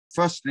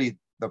firstly,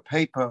 the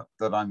paper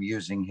that I'm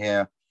using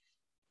here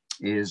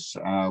is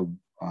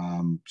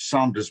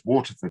Sanders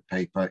Waterford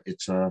paper.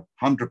 It's a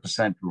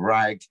 100%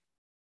 rag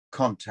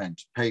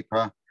content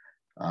paper,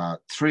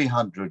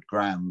 300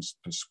 grams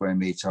per square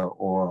meter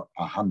or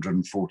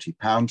 140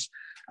 pounds.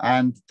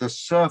 And the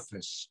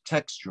surface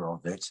texture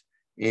of it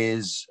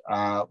is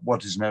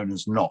what is known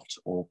as knot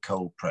or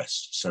cold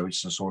pressed. So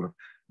it's a sort of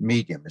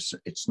medium.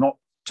 It's not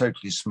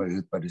totally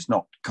smooth, but it's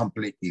not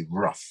completely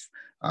rough.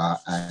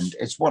 And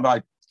it's what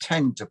I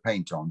tend to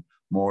paint on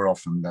more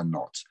often than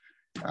not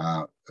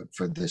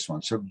for this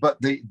one. So,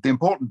 but the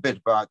important bit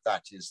about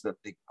that is that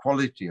the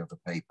quality of the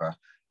paper,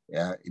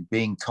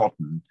 being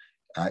cotton,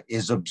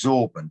 is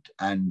absorbent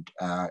and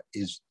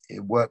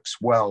it works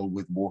well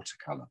with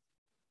watercolor.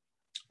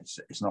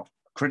 It's not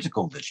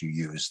critical that you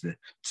use the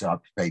type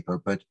of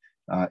paper, but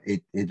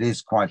it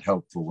is quite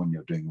helpful when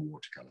you're doing a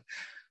watercolor.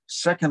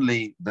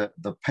 Secondly,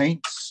 the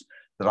paints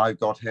that I've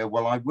got here,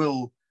 well, I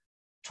will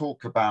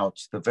talk about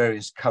the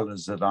various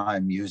colors that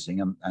I'm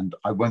using, and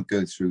I won't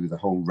go through the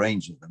whole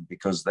range of them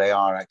because they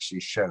are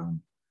actually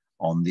shown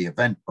on the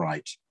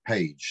Eventbrite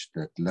page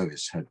that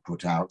Lois had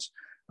put out.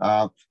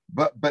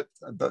 But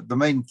the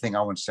main thing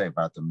I want to say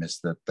about them is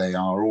that they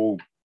are all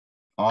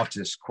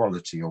artist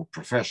quality or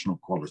professional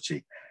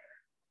quality,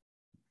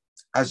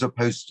 as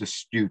opposed to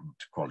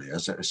student quality.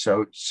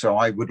 So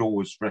I would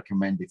always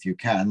recommend, if you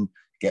can,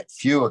 get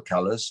fewer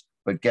colors,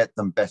 but get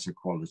them better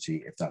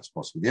quality if that's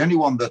possible. The only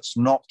one that's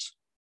not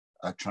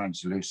a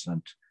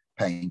translucent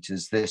paint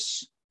is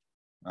this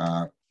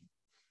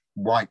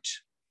white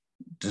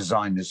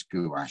designer's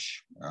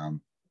gouache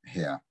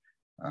here.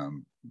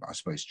 I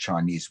suppose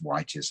Chinese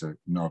white is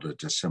not a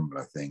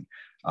dissimilar thing.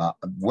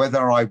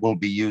 Whether I will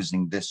be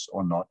using this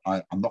or not,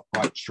 I'm not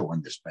quite sure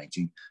in this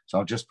painting, so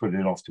I'll just put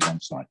it off to one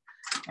side.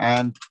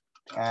 And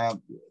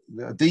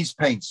these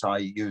paints I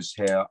use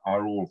here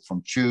are all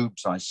from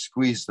tubes. I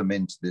squeeze them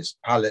into this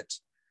palette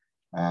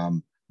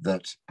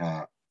that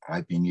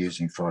I've been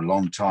using for a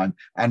long time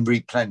and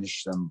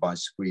replenish them by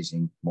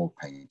squeezing more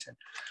paint in.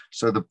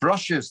 So the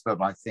brushes that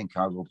I think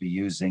I will be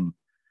using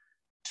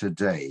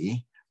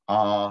today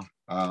are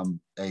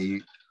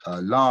a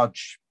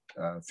large,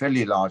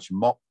 fairly large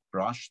mop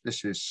brush.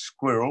 This is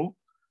Squirrel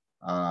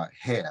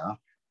here.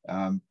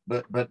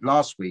 But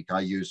last week I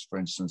used, for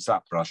instance,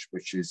 that brush,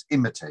 which is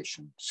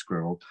imitation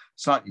Squirrel,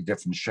 slightly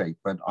different shape,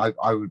 but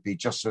I would be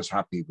just as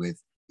happy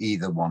with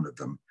either one of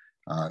them.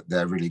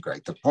 They're really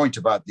great. The point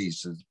about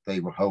these is they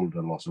will hold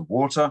a lot of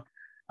water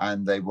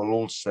and they will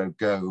also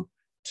go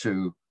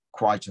to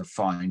quite a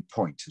fine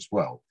point as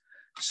well.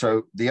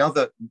 So the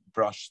other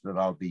brush that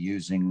I'll be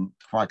using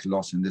quite a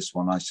lot in this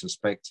one, I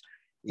suspect,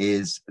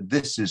 is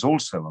this is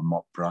also a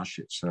mop brush.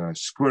 It's a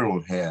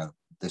Squirrel here.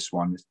 This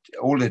one,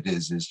 all it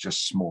is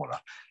just smaller.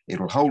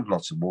 It'll hold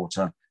lots of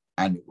water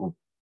and it will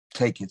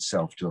take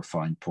itself to a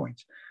fine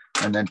point.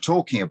 And then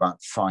talking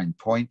about fine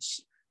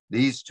points,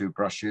 these two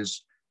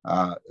brushes,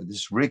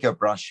 this rigger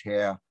brush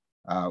here,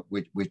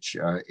 which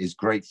is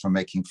great for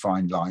making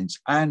fine lines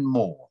and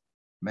more.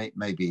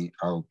 Maybe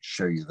I'll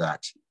show you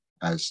that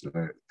as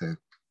the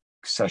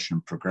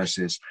session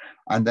progresses.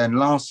 And then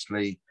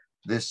lastly,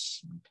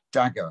 this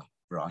dagger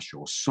brush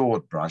or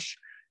sword brush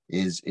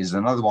is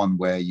another one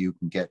where you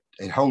can get,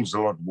 it holds a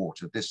lot of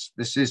water.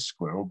 This is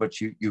Squirrel, but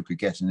you could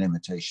get an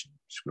imitation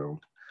Squirrel.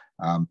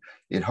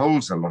 It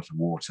holds a lot of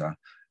water,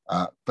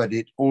 but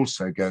it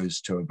also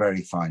goes to a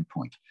very fine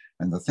point.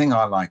 And the thing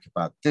I like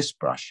about this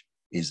brush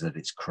is that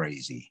it's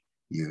crazy.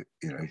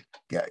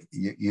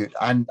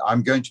 And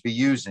I'm going to be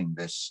using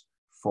this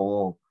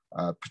for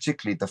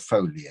particularly the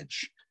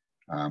foliage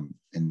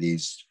in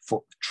these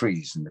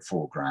trees in the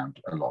foreground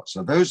a lot.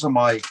 So that's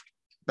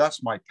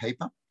my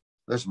paper.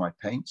 Those are my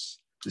paints.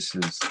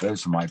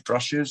 Those are my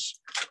brushes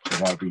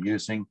that I'll be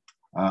using.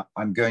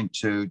 I'm going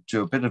to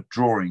do a bit of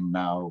drawing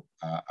now,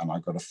 and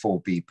I've got a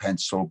 4B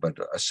pencil, but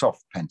a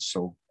soft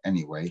pencil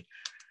anyway.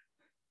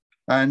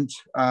 And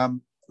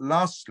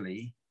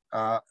lastly,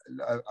 a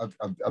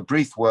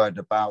brief word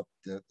about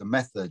the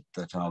method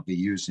that I'll be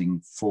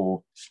using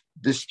for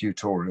this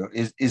tutorial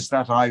is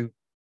that I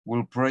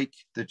will break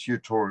the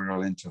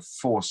tutorial into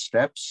 4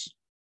 steps.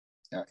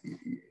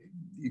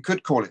 You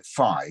could call it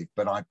 5,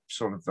 but I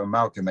sort of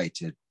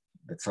amalgamated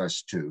the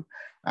first 2.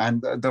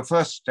 And the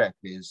first step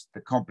is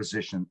the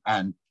composition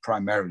and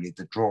primarily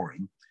the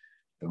drawing,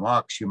 the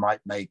marks you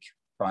might make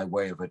by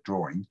way of a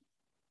drawing.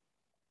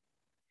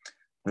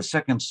 The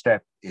second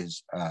step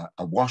is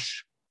a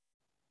wash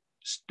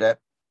step.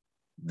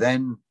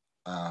 Then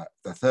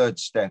the third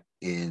step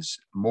is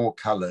more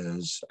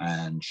colors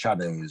and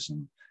shadows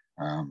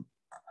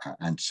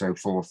and so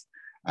forth.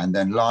 And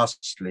then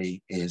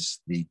lastly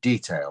is the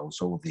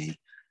details or the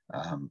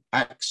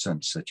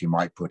accents that you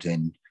might put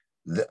in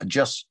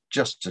just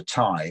to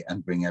tie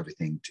and bring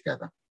everything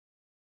together.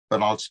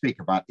 But I'll speak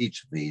about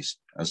each of these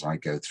as I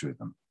go through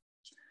them.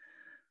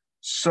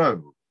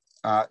 So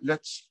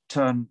let's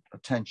turn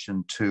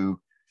attention to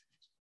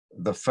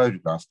the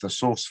photograph, the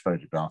source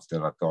photograph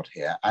that I've got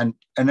here. And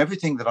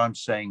everything that I'm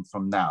saying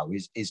from now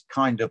is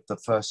kind of the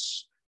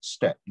first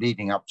step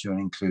leading up to and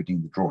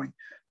including the drawing.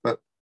 But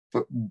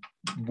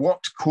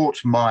what caught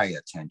my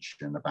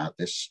attention about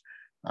this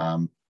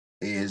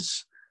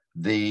is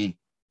the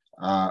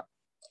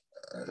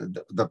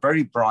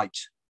very bright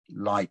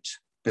light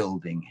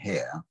building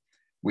here,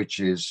 which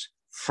is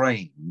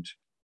framed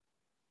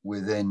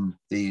within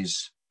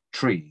these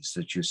trees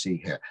that you see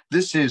here.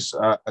 This is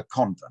a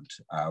convent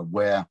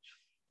where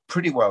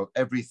pretty well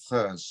every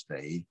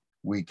Thursday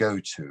we go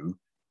to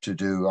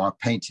do our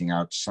painting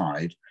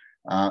outside.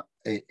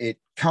 It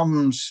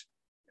comes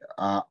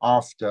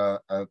after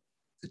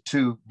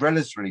 2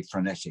 relatively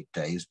frenetic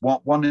days,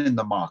 one in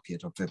the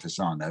market of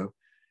Vivazano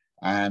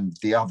and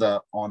the other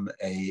on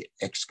a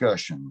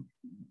excursion,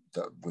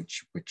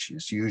 which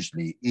is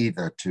usually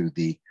either to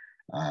the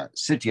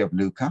city of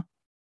Lucca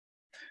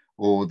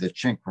or the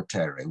Cinque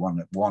Terre,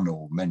 one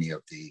or many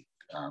of the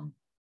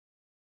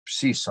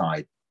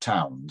seaside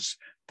towns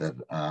that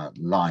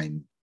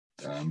line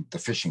the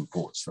fishing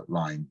ports that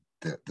line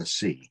the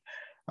sea.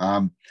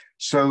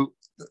 So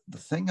the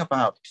thing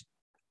about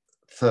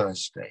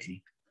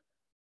Thursday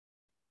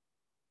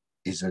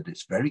is that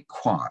it's very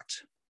quiet.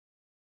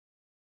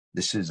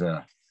 This is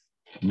a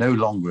no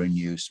longer in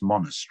use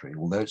monastery,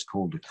 although it's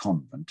called a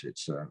convent. It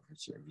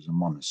was a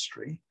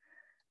monastery,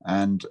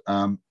 and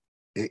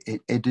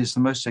it is the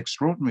most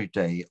extraordinary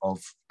day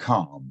of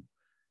calm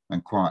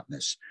and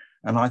quietness.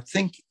 And I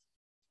think,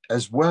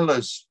 as well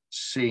as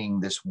seeing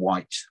this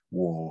white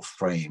wall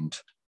framed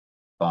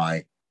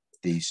by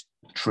these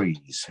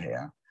trees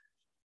here,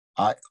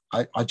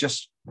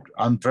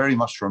 I'm very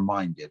much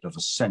reminded of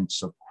a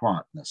sense of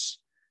quietness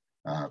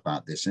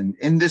about this. And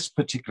in this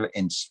particular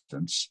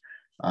instance,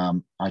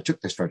 I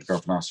took this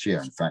photograph last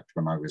year, in fact,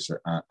 when I was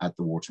at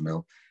the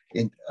watermill.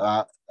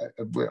 I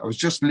was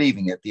just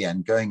leaving at the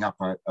end, going up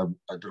a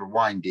little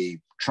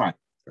windy track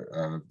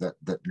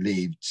that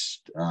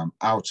leads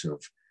out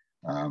of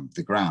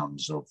the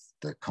grounds of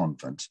the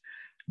convent,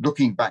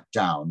 looking back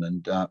down,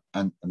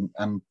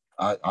 and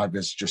I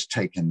was just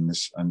taken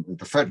this, and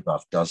the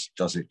photograph does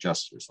it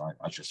justice.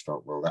 I just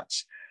felt, well,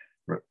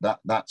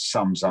 that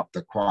sums up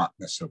the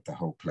quietness of the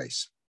whole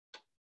place.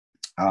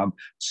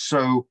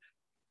 So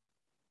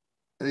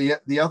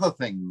the other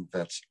thing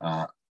that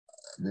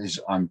is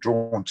I'm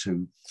drawn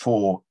to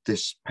for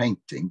this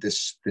painting,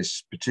 this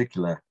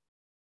particular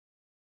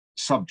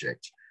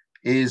subject,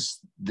 is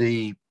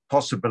the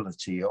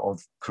possibility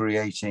of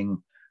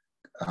creating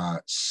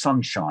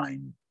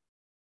sunshine,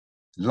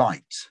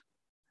 light,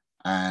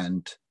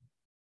 and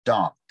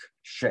dark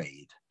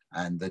shade,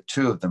 and the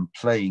two of them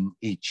playing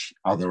each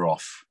other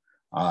off.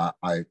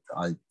 I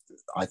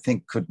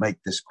think could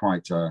make this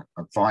quite a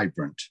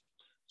vibrant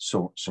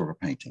sort of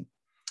painting.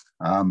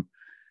 I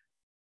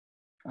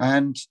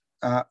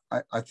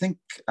think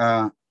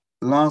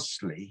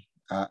lastly,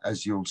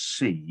 as you'll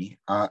see,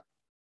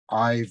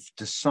 I've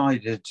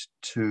decided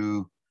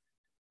to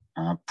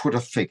put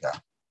a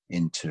figure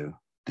into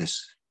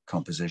this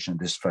composition,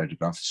 this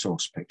photograph,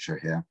 source picture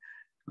here.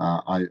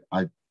 I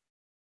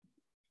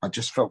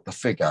just felt the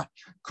figure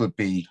could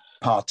be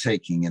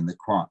partaking in the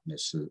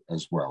quietness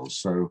as well.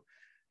 So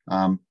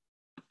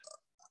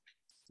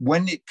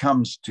when it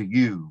comes to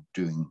you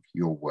doing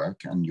your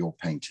work and your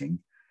painting,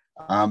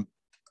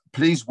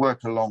 please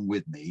work along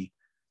with me,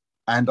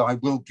 and I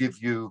will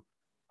give you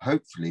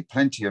hopefully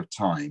plenty of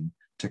time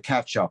to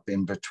catch up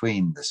in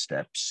between the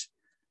steps,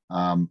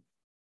 so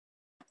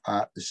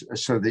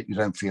that you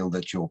don't feel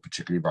that you're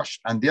particularly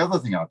rushed. And the other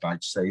thing I'd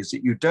like to say is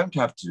that you don't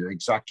have to do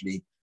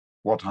exactly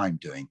what I'm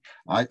doing.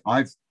 I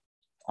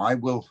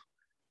will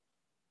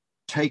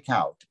take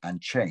out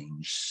and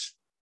change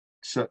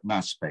certain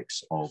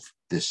aspects of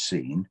this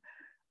scene.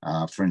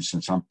 For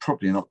instance, I'm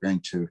probably not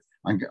going to.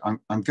 I'm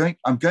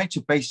going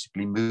to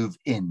basically move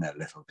in a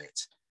little bit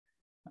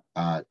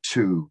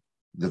to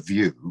the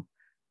view,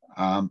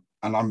 and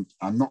I'm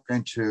not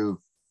going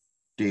to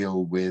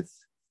deal with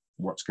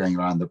what's going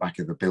around the back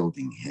of the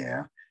building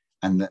here,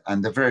 and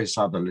the various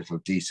other little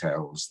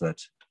details that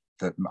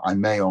I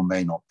may or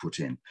may not put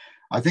in.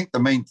 I think the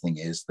main thing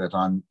is that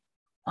I'm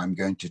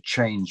going to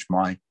change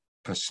my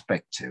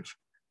perspective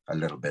a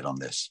little bit on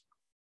this.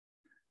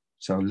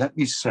 So let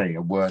me say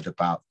a word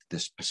about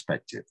this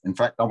perspective. In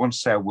fact, I want to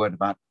say a word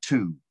about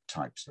 2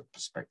 types of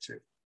perspective.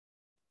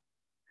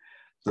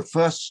 The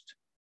first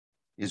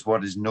is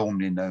what is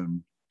normally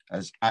known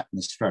as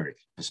atmospheric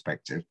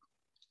perspective,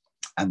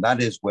 and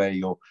that is where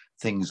your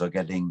things are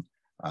getting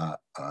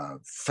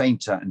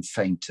fainter and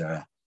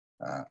fainter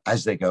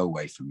as they go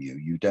away from you.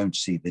 You don't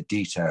see the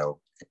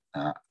detail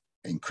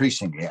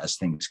increasingly as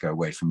things go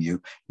away from you.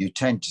 You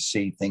tend to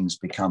see things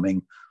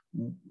becoming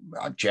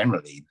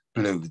generally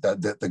blue.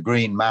 The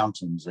green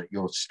mountains that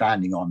you're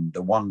standing on,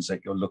 the ones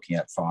that you're looking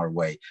at far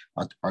away,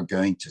 are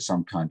going to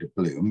some kind of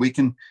blue. And we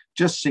can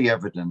just see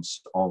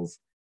evidence of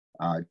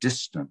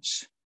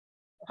distance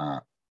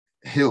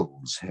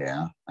hills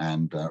here.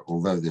 And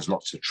although there's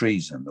lots of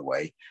trees in the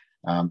way,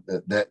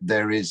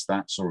 there is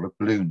that sort of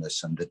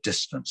blueness and the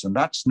distance. And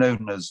that's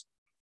known as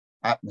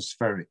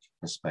atmospheric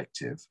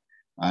perspective.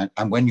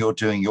 And when you're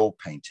doing your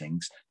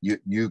paintings,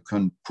 you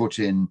can put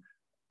in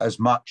as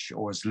much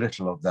or as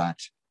little of that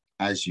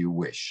as you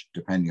wish,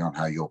 depending on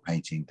how your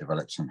painting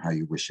develops and how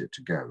you wish it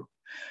to go.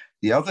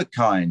 The other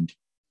kind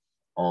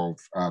of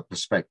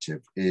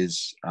perspective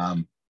is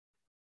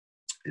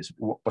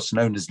what's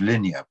known as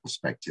linear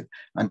perspective.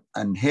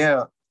 And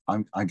here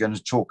I'm going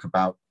to talk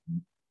about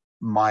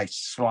my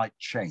slight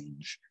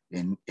change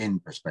in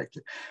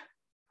perspective.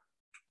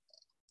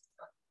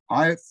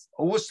 I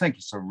always think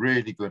it's a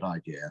really good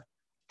idea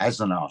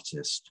as an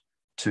artist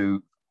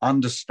to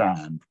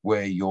understand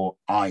where your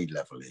eye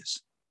level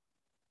is.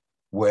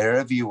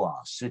 Wherever you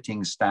are,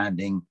 sitting,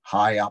 standing,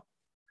 high up,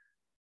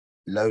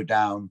 low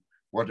down,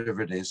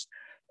 whatever it is,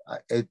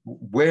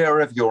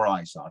 wherever your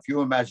eyes are. If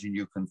you imagine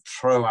you can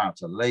throw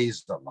out a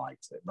laser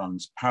light that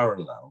runs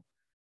parallel,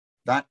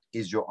 that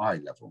is your eye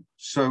level.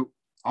 So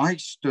I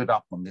stood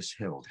up on this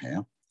hill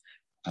here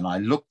and I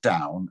looked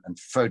down and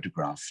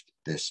photographed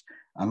this.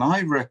 And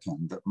I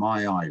reckon that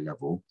my eye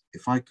level,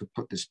 if I could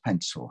put this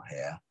pencil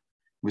here,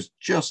 was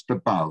just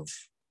above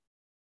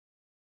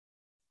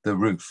the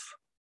roof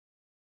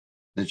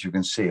that you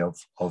can see of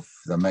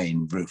the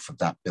main roof of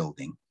that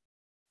building.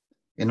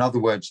 In other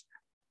words,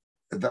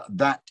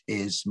 that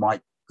is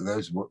Mike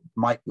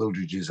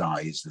Willdridge's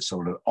eyes, the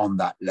sort of on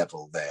that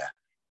level there.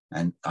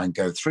 And I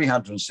go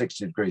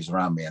 360 degrees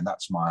around me, and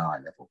that's my eye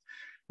level.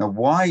 Now,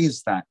 why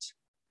is that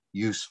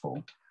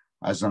useful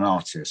as an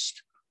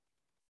artist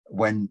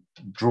when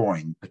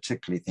drawing,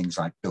 particularly things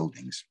like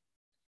buildings?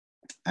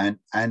 And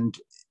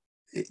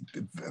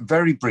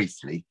very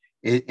briefly,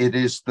 it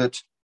is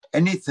that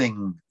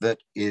anything that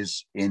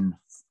is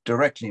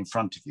directly in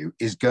front of you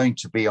is going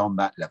to be on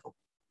that level,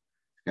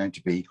 going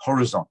to be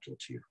horizontal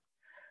to you.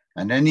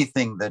 And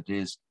anything that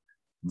is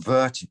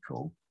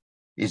vertical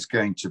is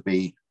going to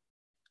be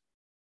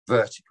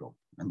vertical.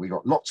 And we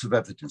got lots of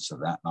evidence of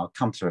that. And I'll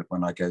come to it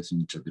when I go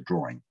into the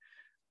drawing.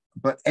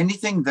 But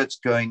anything that's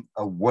going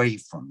away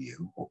from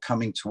you or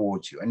coming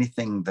towards you,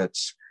 anything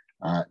that's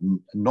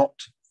not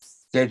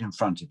dead in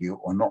front of you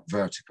or not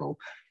vertical,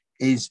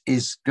 is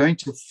going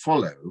to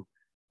follow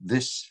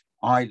this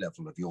eye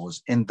level of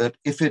yours, in that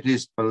if it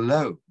is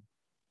below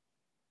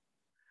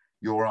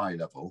your eye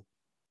level,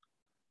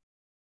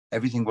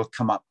 everything will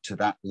come up to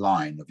that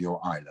line of your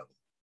eye level.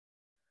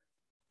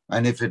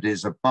 And if it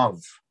is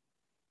above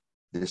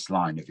this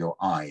line of your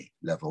eye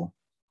level,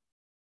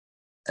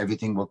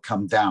 everything will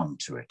come down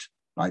to it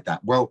like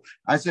that. Well,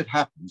 as it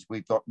happens,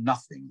 we've got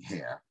nothing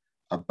here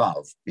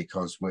above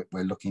because we're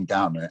looking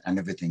down and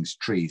everything's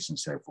trees and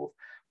so forth.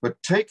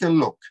 But take a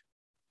look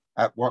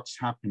at what's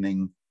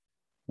happening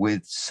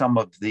with some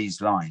of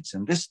these lines.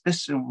 And this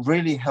will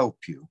really help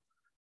you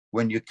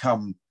when you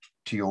come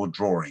to your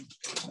drawing.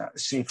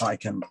 See if I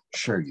can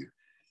show you.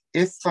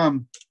 If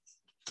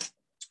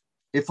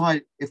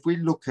we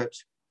look at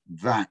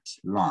that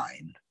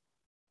line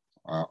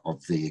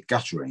of the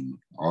guttering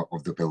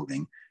of the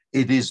building,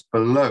 it is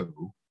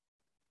below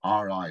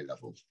our eye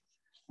level.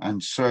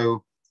 And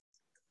so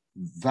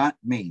that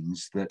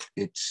means that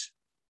it's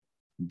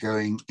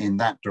going in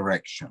that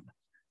direction.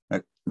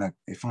 Now,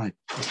 if I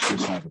put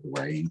this out of the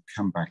way and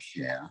come back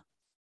here,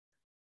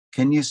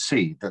 can you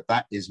see that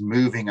that is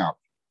moving up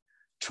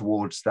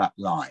towards that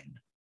line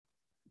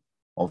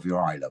of your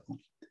eye level?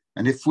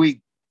 And if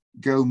we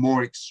go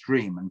more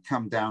extreme and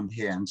come down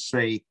here and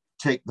say,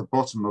 take the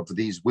bottom of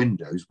these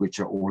windows, which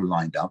are all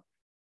lined up,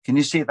 can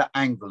you see the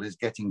angle is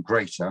getting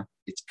greater?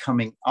 It's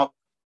coming up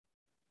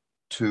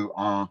to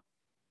our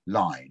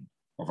line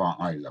of our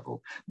eye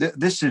level.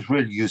 This is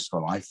really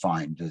useful, I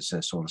find, as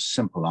a sort of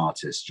simple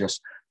artist,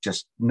 just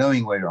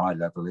knowing where your eye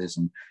level is.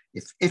 And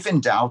if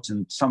in doubt,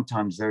 and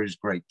sometimes there is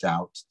great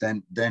doubt,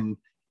 then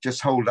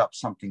just hold up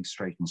something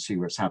straight and see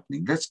what's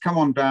happening. Let's come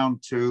on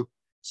down to,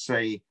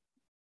 say,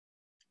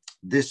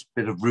 this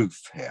bit of roof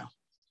here,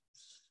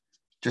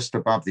 just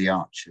above the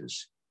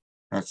arches.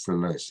 That's the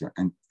lowest.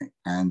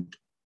 And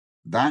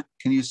that,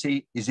 can you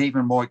see, is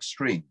even more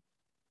extreme.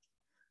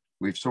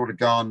 We've sort of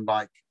gone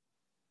like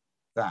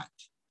that.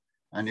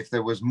 And if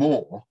there was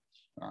more,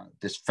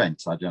 this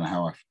fence, I don't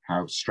know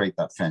how straight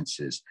that fence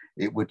is,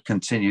 it would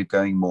continue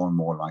going more and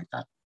more like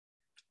that.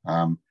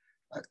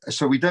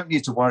 So we don't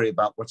need to worry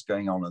about what's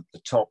going on at the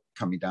top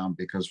coming down,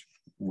 because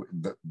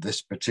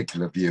this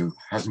particular view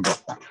hasn't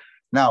got that.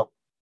 Now,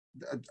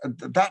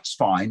 that's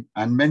fine.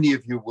 And many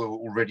of you will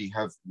already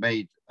have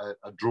made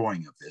a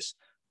drawing of this,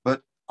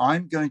 but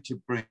I'm going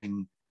to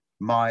bring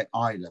my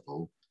eye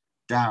level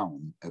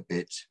down a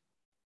bit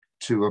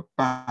to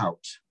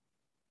about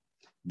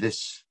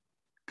this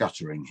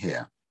guttering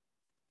here,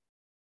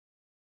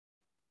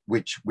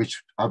 which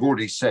I've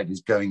already said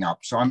is going up.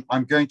 So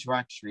I'm going to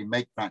actually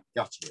make that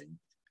guttering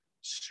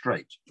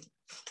straight.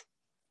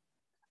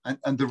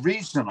 And the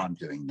reason I'm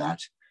doing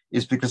that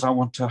is because I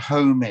want to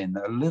home in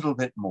a little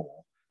bit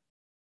more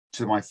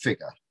to my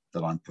figure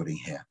that I'm putting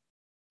here.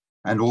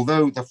 And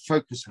although the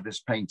focus of this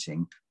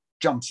painting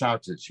jumps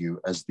out at you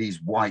as these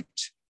white,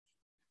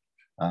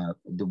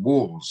 the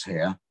walls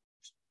here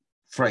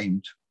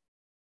framed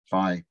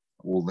by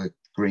all the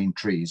green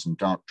trees and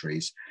dark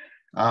trees,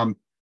 I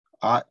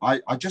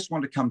just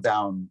want to come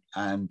down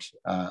and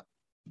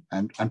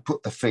and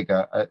put the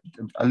figure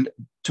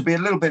to be a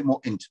little bit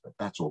more intimate,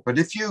 that's all. But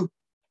if you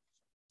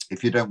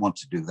don't want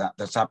to do that,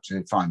 that's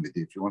absolutely fine with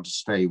you. If you want to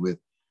stay with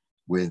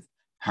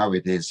how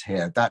it is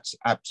here, that's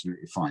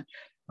absolutely fine.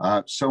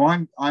 So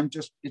I'm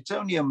just, it's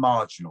only a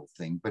marginal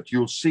thing, but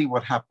you'll see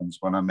what happens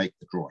when I make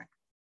the drawing.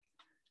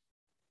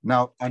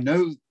 Now, I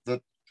know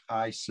that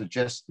I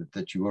suggested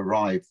that you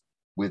arrive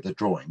with a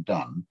drawing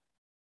done,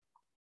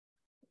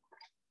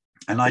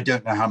 and I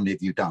don't know how many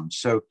of you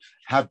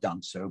have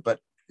done so, but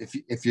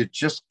if you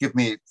just give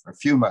me a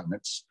few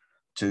moments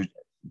to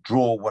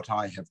draw what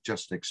I have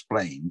just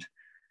explained,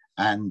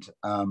 and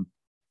then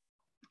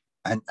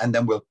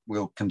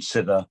we'll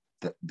consider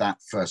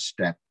that first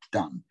step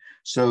done.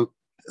 So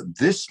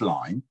this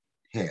line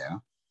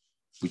here,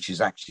 which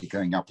is actually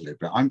going up a little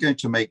bit, I'm going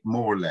to make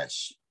more or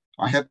less.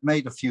 I have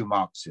made a few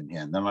marks in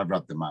here, and then I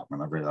rubbed them out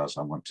when I realized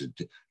I wanted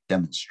to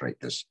demonstrate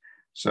this.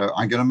 So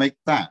I'm going to make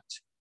that,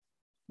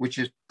 which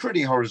is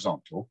pretty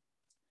horizontal,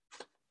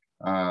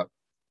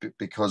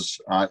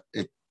 because of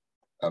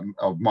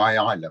my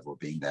eye level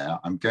being there.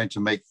 I'm going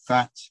to make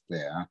that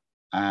there,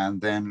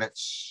 and then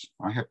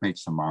I have made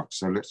some marks,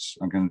 so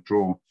I'm going to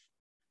draw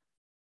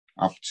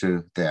up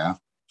to there,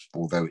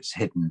 although it's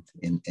hidden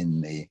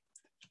in the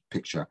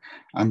picture.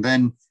 And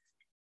then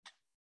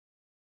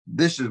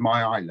this is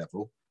my eye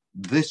level.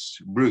 This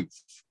roof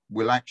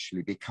will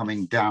actually be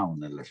coming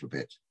down a little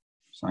bit.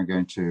 So I'm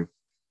going to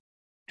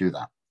do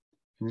that.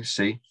 Can you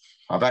see?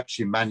 I've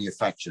actually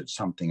manufactured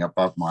something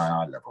above my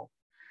eye level.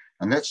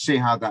 And let's see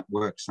how that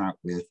works out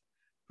with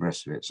the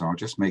rest of it. So I'll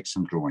just make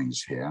some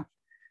drawings here.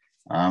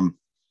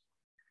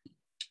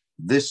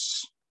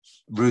 This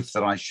roof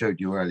that I showed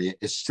you earlier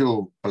is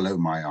still below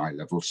my eye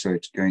level. So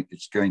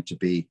it's going to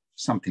be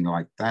something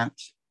like that.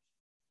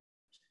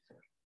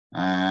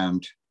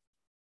 And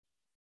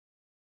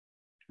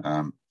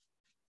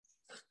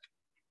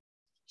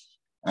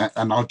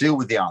I'll deal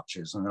with the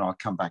arches, and then I'll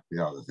come back with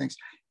other things.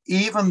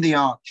 Even the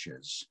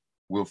arches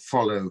will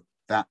follow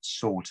that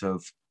sort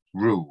of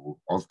rule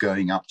of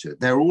going up to it.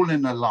 They're all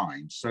in a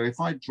line. So if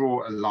I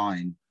draw a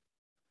line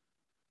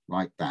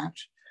like that,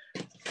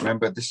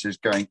 remember this is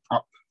going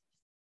up,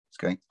 it's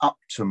going up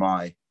to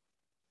my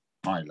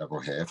eye level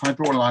here. If I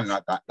draw a line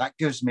like that, that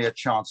gives me a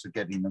chance of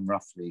getting them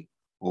roughly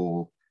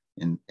all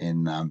in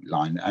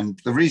line. And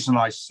the reason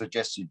I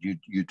suggested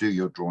you do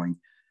your drawing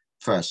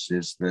first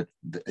is that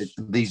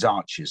these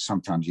arches,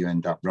 sometimes you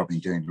end up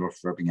doing a lot of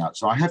rubbing out.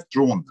 So I have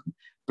drawn them,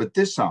 but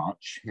this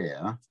arch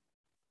here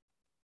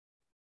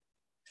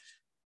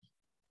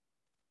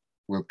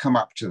will come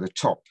up to the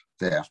top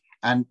there.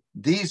 And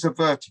these are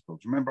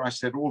verticals. Remember I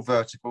said all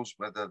verticals,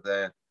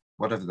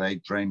 whatever they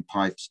drain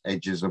pipes,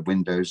 edges of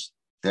windows,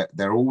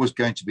 they're always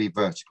going to be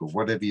vertical,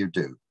 whatever you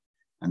do.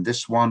 And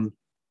this one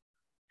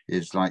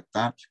is like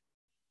that.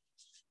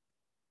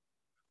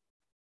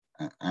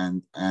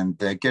 And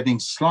they're getting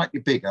slightly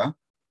bigger,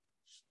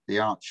 the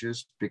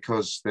arches,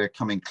 because they're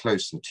coming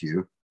closer to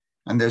you.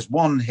 And there's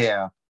one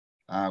here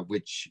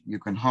which you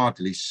can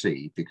hardly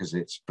see because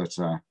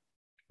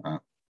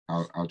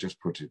I'll just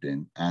put it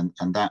in, and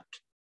that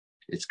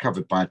it's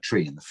covered by a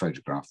tree in the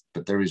photograph,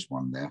 but there is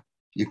one there.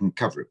 You can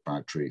cover it by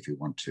a tree if you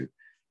want to.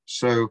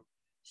 So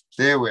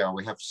there we are.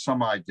 We have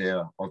some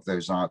idea of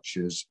those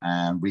arches,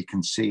 and we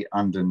can see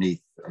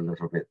underneath a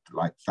little bit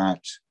like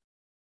that.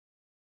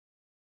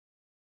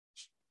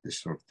 This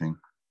sort of thing.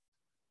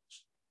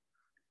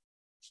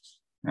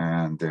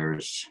 And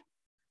there's,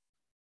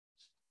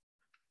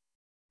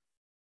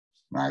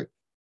 now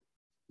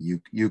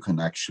you can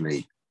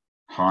actually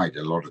hide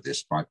a lot of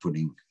this by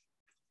putting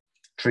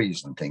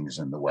trees and things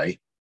in the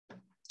way.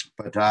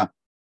 But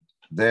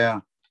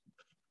there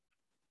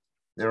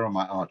are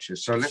my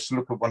arches. So let's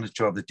look at one or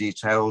two other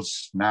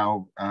details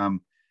now.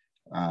 I've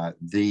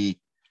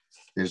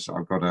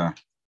got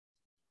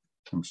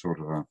some sort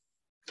of a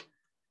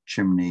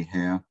chimney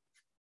here.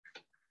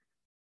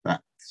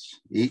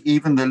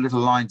 Even the little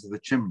lines of the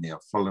chimney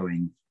are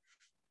following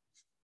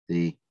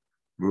the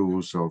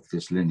rules of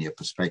this linear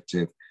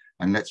perspective.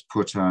 And let's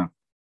put that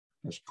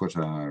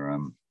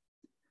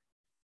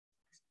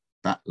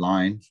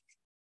line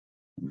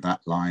and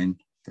that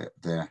line.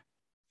 They're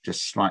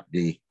just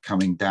slightly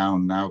coming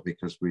down now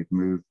because we've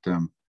moved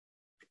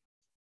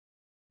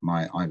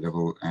my eye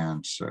level.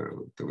 And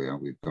so there we are.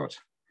 We've got.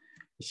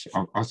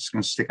 I'm just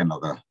going to stick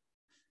another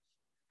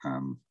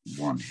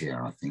one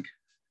here, I think.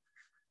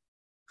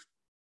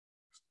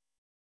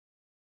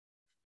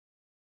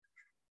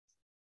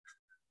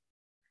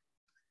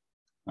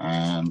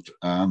 And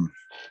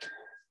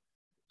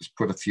let's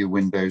put a few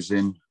windows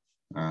in.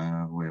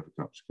 Where have we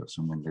got? Got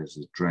some windows.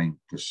 There's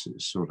drain. This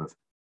is sort of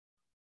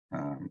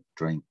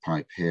drain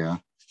pipe here,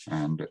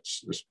 and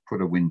let's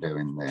put a window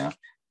in there.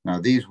 Now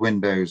these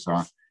windows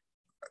are.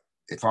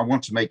 If I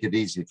want to make it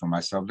easy for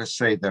myself, let's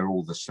say they're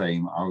all the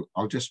same.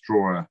 I'll just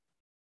draw a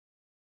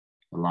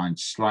line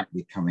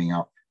slightly coming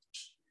up,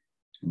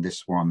 and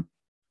this one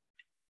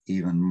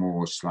even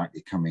more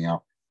slightly coming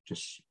up.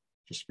 Just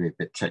be a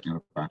bit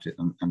technical about it,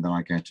 and then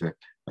I'm going to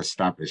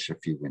establish a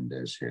few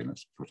windows here.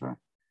 Let's put a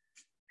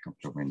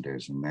couple of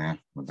windows in there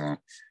with that.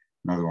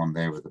 Another one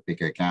there with a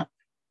bigger gap.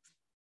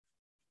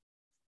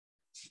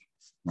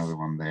 Another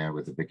one there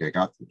with a bigger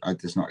gap.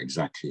 It's not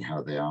exactly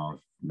how they are,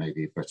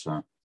 maybe, but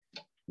so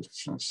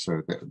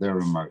there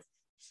are my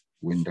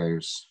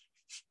windows,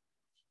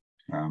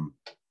 and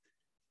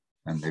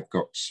they've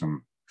got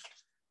some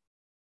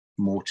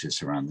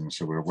mortise around them,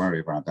 so we'll worry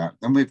about that.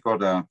 Then we've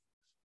got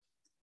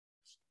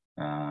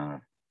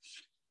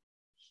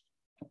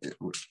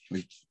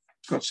we've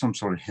got some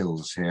sort of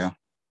hills here,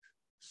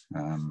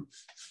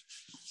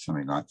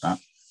 something like that.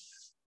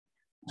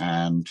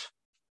 And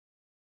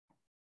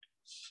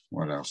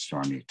what else do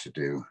I need to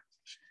do?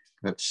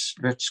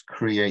 Let's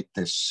create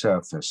this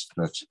surface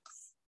that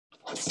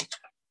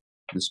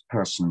this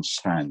person's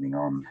standing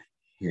on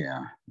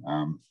here.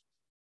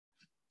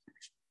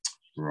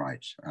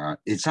 Right,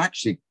 it's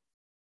actually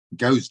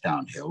goes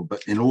downhill,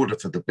 but in order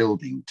for the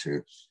building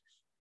to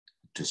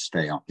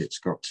stay up, it's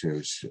got to,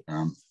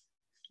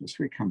 as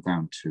we come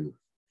down to,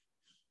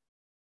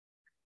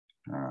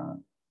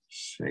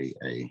 say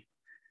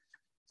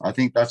I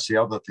think that's the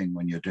other thing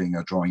when you're doing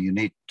a drawing, you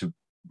need to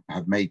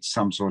have made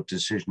some sort of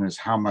decision as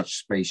how much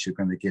space you're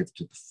going to give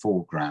to the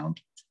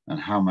foreground and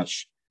how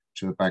much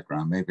to the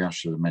background. Maybe I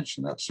should have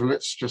mentioned that. So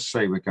let's just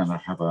say we're going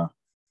to have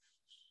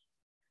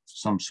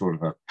some sort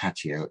of a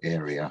patio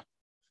area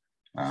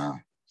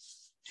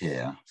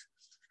here,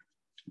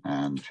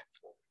 and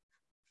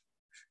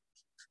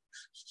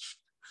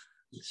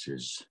this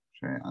is,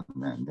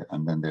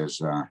 and then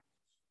there's a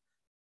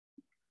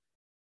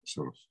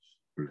sort of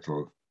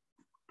little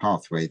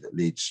pathway that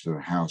leads to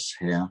a house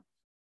here.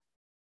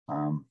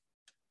 I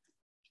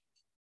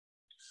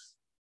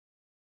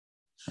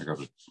got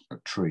a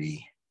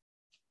tree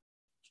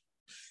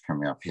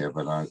coming up here,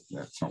 but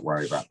let's not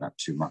worry about that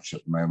too much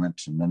at the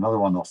moment. And another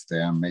one off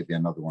there, maybe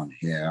another one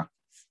here.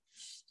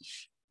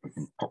 We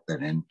can pop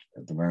that in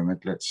at the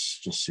moment. Let's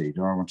just see,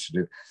 do I want to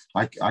do,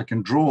 I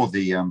can draw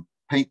the,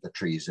 paint the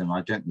trees in.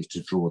 I don't need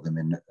to draw them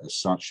in as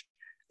such.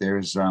 There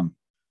is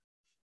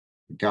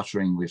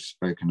guttering we've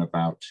spoken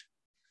about,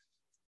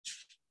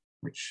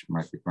 which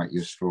might be quite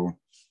useful.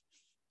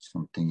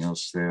 Something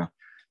else there.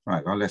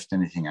 Right, I left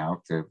anything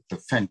out. The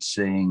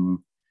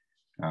fencing,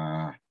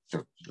 the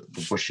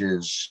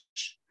bushes.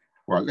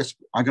 Well,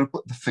 I'm going to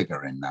put the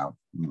figure in now.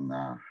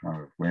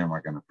 Where am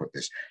I going to put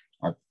this?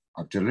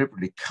 I've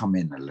deliberately come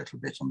in a little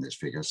bit on this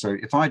figure. So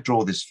if I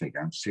draw this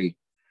figure and see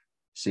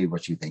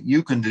what you think.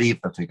 You can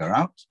leave the figure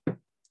out.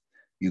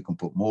 You can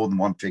put more than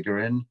one figure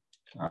in.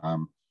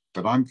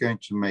 But I'm going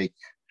to make,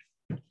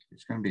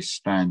 it's going to be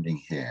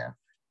standing here.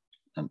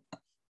 And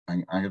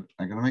I'm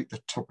going to make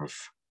the top of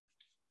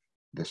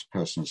this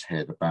person's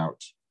head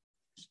about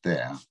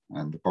there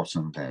and the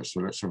bottom there. So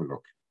let's have a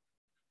look.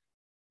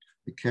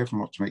 Be careful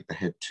not to make the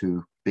head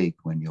too big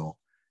when you're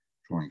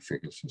drawing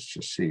figures. Let's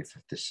just see if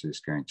this is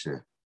going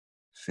to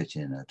fit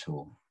in at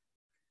all.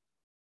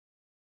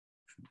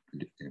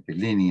 It'll be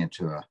leaning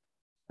into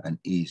an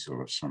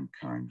easel of some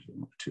kind,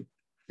 not too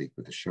big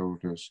with the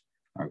shoulders.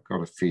 I've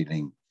got a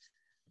feeling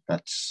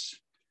that's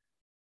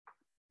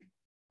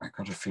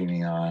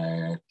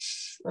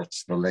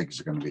the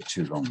legs are going to be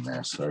too long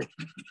there, so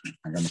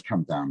I'm going to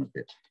come down a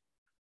bit.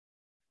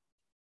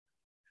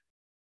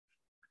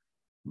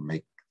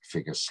 Make the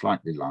figure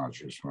slightly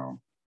larger as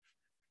well.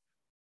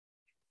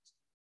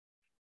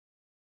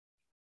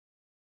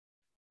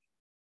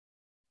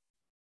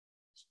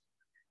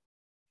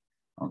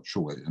 I'm not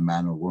sure whether it's a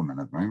man or woman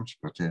at the moment,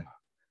 but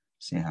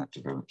see how it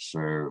develops.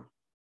 So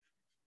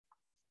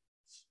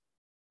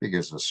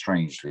figures are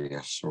strangely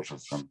a sort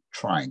of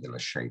triangular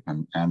shape,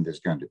 and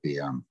there's going to be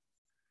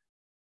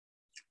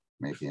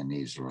maybe an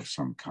easel of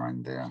some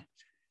kind there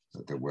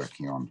that they're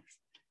working on.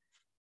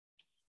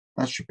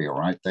 That should be all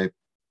right. It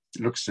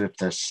looks as if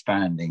they're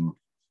standing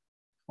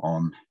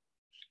on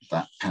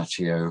that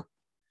patio.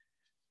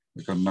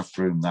 We've got enough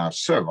room now.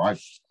 So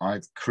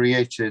I've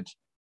created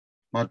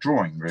my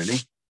drawing really.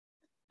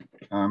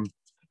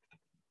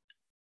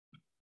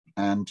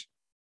 And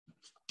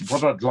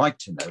what I'd like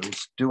to know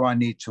is, do I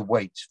need to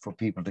wait for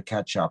people to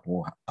catch up,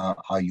 or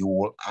are you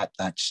all at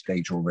that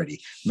stage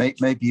already?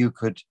 Maybe you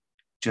could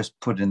just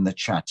put in the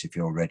chat if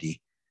you're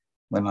ready,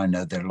 when I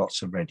know there are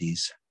lots of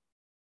readies.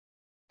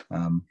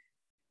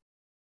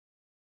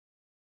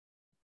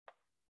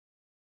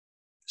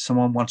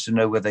 Someone wants to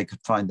know where they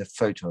could find the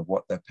photo of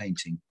what they're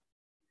painting.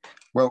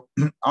 Well,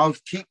 I'll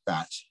keep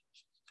that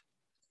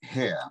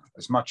here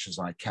as much as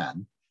I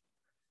can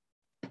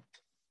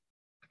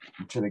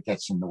until it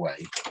gets in the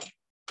way.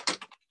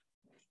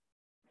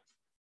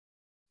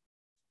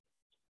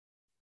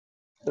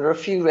 There are a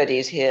few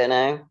readies here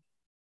now.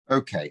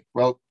 Okay,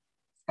 well,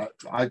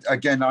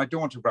 again, I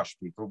don't want to rush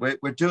people.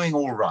 We're doing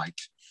all right.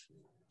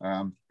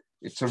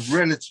 It's a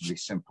relatively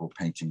simple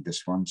painting,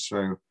 this one.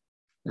 So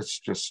let's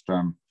just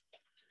come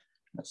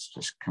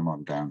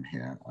on down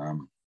here.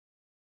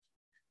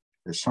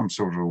 There's some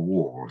sort of a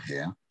wall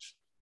here,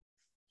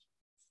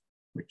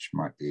 which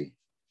might be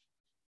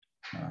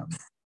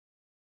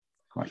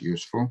quite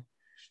useful.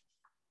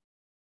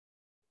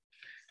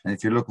 And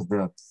if you look at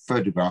the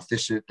photograph,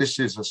 this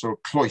is a sort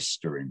of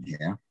cloister in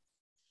here.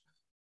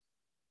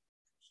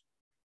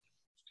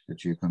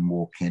 that you can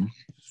walk in.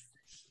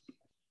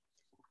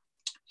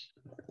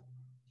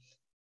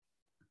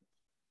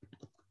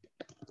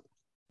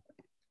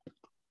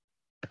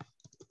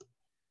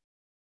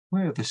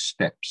 Where are the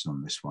steps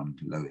on this one,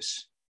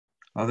 Lois?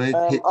 Are they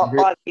up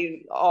by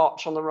the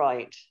arch on the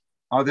right?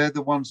 Are they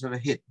the ones that are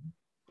hidden?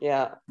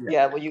 Yeah.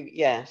 Well,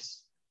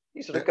 yes.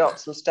 You sort of got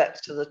some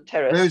steps to the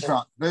terrace.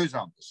 Those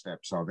aren't the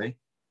steps, are they?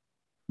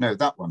 No,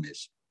 that one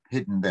is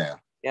hidden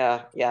there.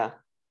 Yeah.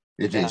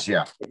 It is,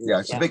 yeah.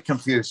 It's a bit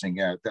confusing,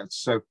 yeah. That's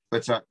so.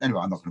 But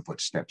anyway, I'm not going to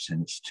put steps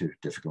in. It's too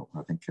difficult.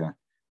 I think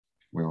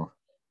we'll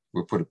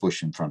put a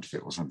bush in front of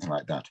it or something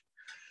like that.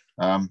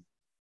 I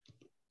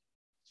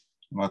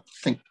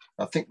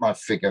think my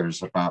figure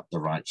is about the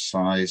right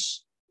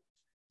size,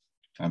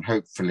 and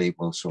hopefully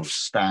will sort of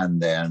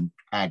stand there and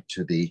add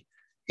to the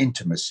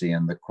intimacy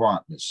and the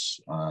quietness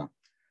of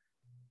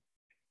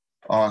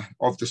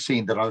the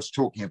scene that I was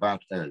talking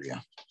about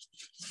earlier.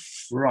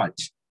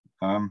 Right.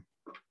 Anything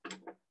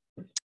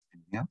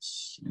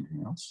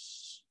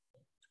else?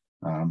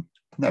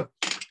 No.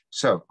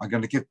 So I'm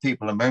going to give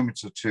people a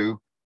moment or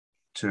two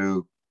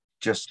to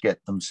just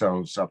get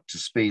themselves up to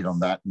speed on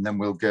that, and then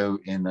we'll go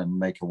in and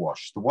make a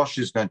wash. The wash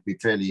is going to be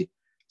fairly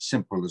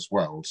simple as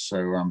well,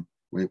 so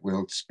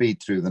we'll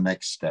speed through the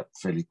next step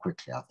fairly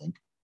quickly, I think.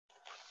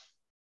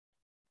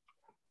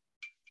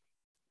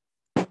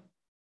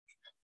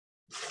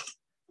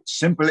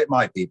 Simple it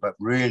might be, but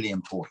really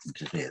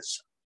important it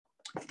is,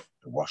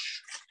 the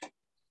wash.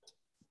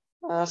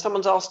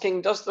 Someone's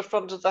asking, does the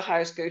front of the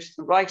house go to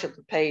the right of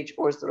the page,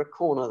 or is there a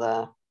corner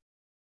there?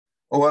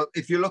 Oh, well,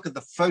 if you look at the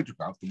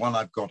photograph, the one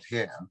I've got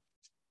here,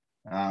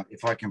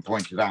 if I can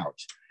point it out,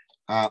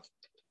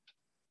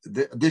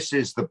 this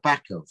is the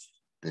back of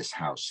this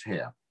house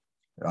here.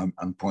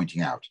 I'm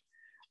pointing out.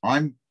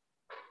 I'm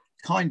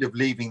kind of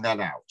leaving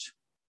that out,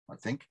 I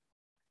think.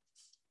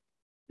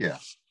 Yeah.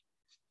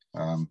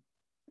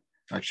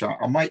 Actually,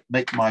 I might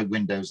make my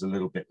windows a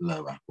little bit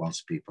lower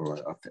whilst people,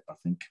 I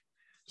think,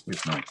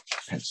 with my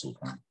pencil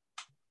down.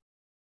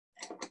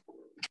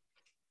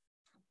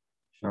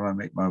 Shall I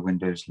make my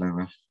windows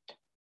lower?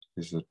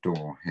 There's a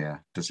door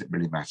here. Does it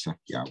really matter?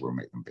 Yeah, we'll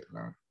make them a bit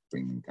lower.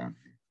 Bring them down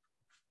here.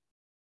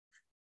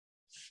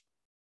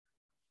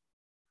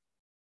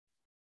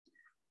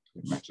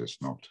 It matters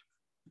not,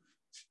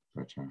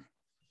 but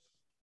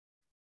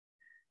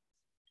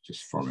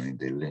just following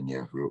the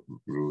linear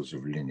rules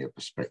of linear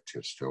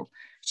perspective still.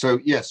 So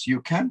yes, you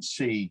can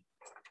see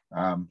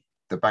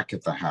the back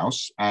of the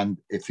house,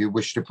 and if you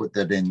wish to put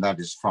that in,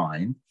 that is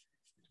fine.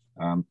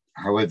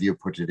 However you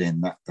put it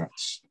in,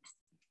 that's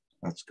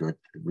good.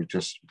 We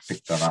just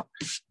pick that up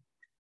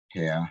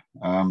here.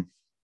 I'm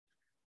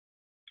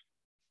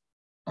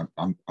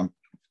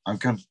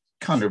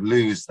kind of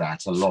lose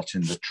that a lot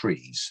in the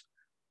trees.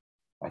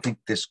 I think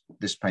this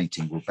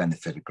painting will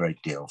benefit a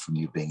great deal from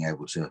you being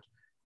able to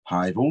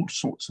hide all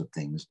sorts of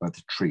things by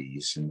the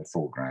trees in the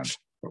foreground,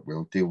 but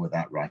we'll deal with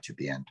that right at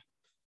the end.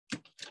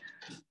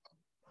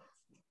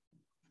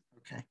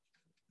 Okay.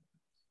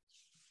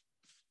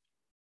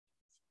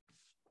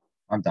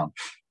 I'm done.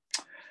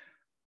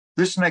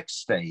 This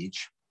next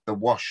stage, the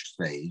wash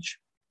stage,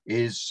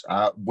 is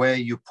where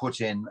you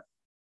put in,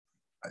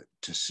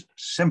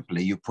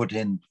 you put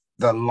in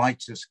the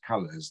lightest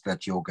colors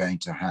that you're going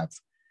to have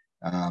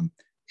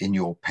in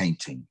your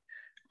painting.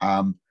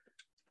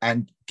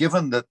 And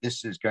given that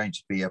this is going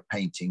to be a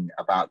painting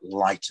about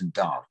light and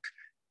dark,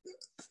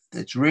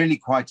 it's really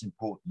quite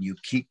important you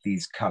keep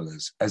these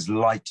colors as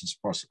light as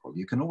possible.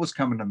 You can always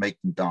come in and make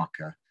them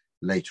darker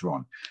later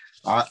on.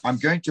 I'm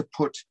going to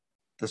put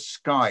the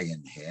sky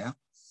in here,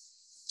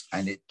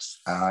 and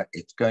it's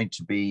going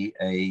to be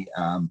the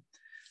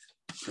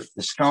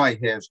sky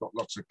here has got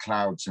lots of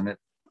clouds in it.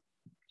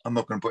 I'm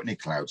not going to put any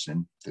clouds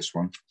in this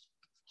one,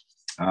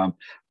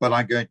 but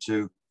I'm going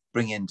to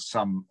bring in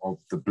some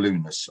of the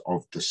blueness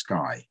of the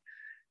sky.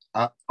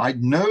 I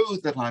know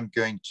that I'm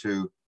going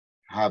to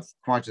have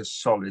quite a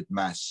solid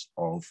mass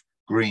of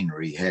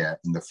greenery here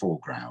in the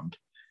foreground.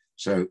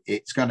 So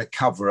it's going to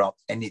cover up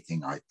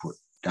anything I put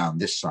down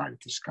this side of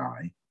the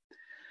sky,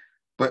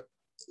 but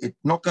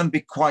it's not going to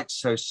be quite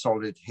so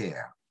solid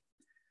here.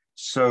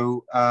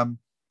 So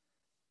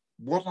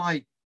what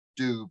I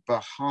do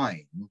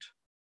behind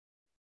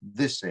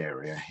this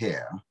area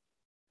here,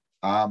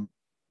 I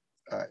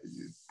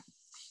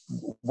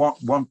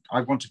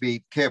want to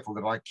be careful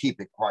that I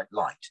keep it quite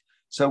light.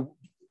 So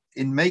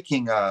in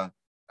making a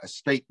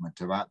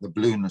statement about the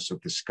blueness of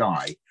the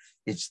sky,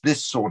 it's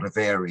this sort of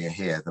area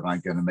here that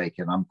I'm going to make,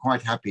 and I'm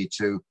quite happy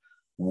to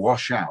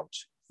wash out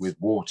with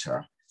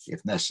water,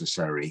 if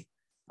necessary,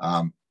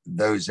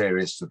 those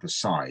areas to the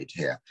side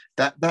here.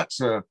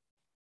 That's a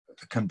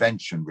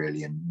convention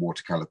really in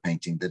watercolor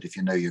painting, that if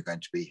you know you're going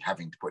to be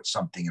having to put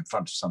something in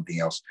front of something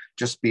else,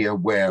 just be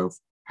aware of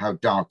how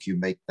dark you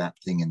make that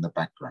thing in the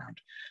background.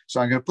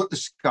 So I'm going to put the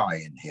sky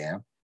in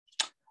here.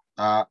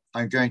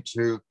 I'm going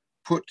to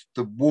put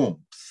the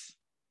warmth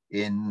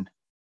in,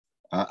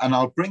 and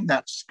I'll bring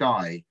that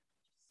sky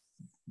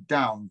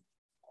down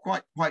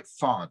quite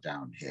far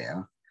down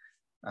here.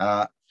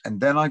 And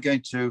then I'm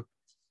going to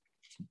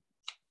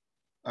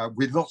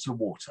with lots of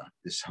water,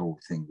 this whole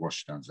thing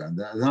washed down.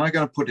 Then I'm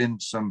going to put in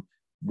some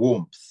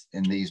warmth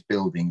in these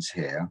buildings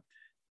here.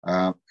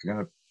 I'm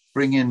going to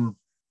bring in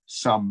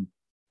some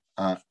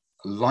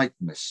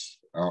lightness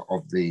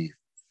of the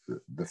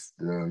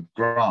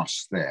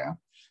grass there,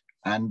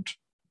 and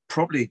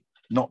probably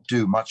not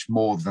do much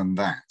more than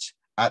that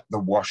at the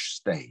wash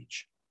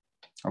stage.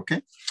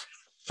 Okay,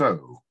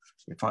 so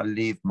if I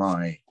leave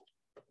my,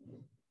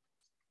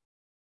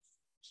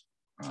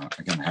 I'm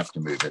going to have to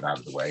move it out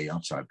of the way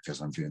outside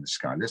because I'm doing the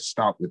sky. Let's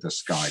start with the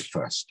sky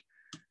first.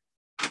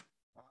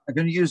 I'm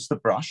going to use the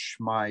brush,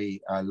 my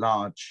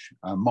large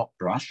mop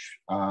brush,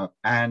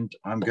 and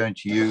I'm going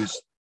to use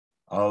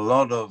a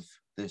lot of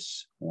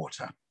this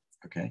water.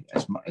 Okay,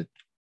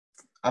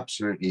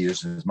 absolutely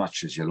use as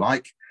much as you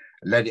like.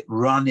 Let it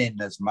run in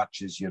as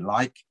much as you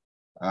like.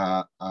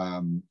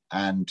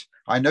 And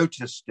I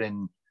noticed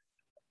in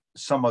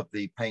some of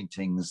the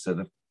paintings that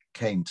have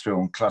came through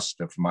on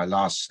cluster for my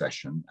last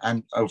session,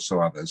 and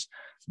also others,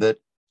 that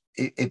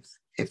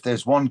if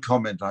there's one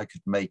comment I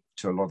could make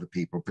to a lot of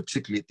people,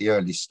 particularly at the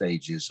early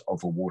stages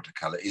of a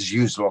watercolor, is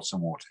use lots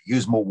of water.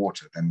 Use more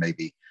water than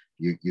maybe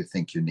you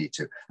think you need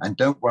to. And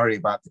don't worry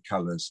about the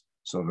colors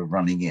sort of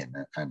running in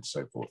and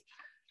so forth.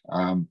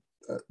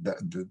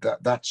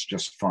 That's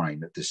just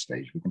fine at this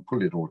stage. We can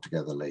pull it all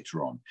together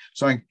later on.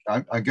 So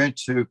I'm going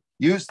to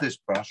use this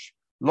brush,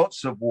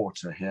 lots of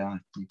water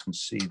here. You can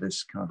see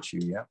this, can't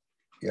you? Yeah,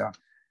 yeah.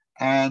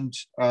 And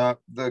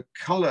the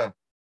color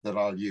that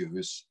I'll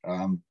use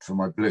for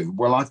my blue,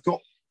 well, I've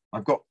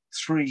got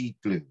three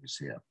blues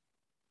here.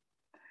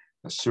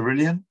 A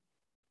cerulean,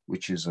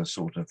 which is a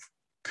sort of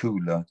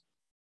cooler,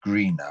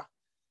 greener,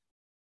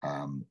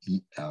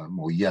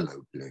 more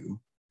yellow blue.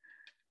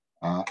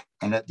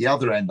 And at the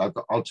other end, I've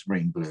got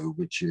ultramarine blue,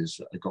 which is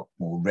got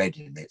more red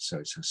in it. So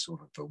it's a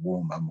sort of a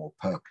warmer, more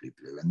purpley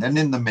blue. And then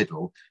in the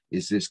middle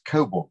is this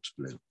cobalt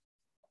blue.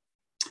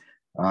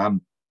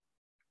 I'm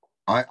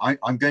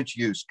going to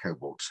use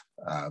cobalt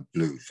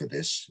blue for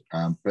this,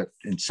 but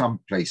in some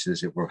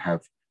places it will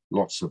have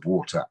lots of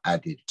water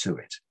added to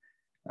it.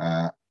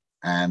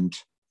 And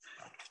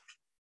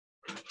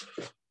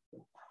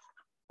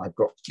I've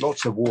got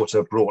lots of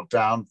water brought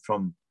down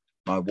from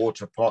my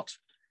water pot.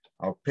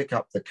 I'll pick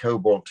up the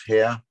cobalt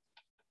here.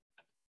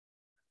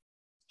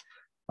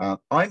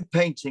 I'm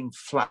painting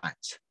flat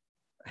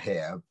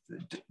here,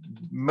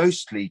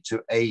 mostly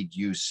to aid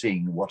you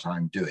seeing what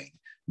I'm doing.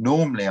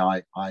 Normally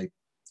I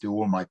do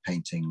all my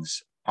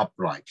paintings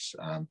upright,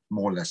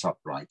 more or less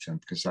upright, and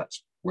because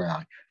that's where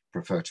I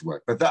prefer to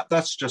work. But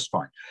that's just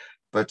fine.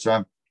 But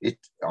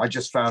I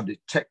just found it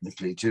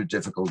technically too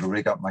difficult to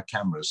rig up my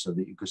camera so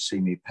that you could see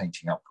me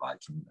painting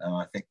upright, and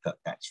I think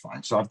that's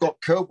fine. So I've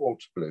got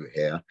cobalt blue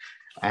here,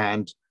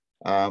 and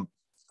I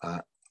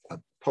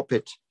pop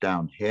it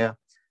down here.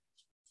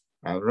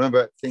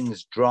 Remember,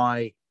 things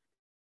dry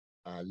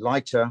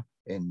lighter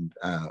in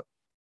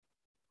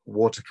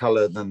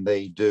watercolor than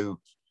they do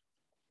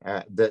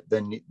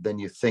than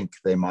you think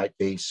they might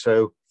be.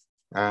 So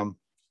I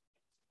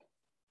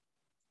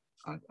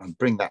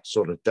bring that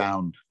sort of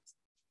down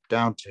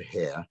to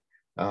here,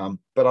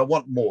 but I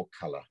want more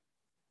color.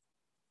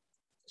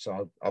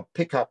 So I'll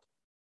pick up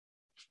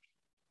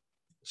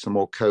some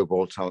more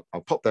cobalt. I'll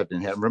pop that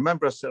in here. And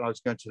remember, I said I was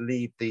going to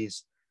leave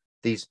these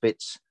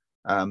bits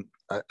a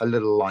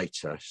little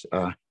lighter.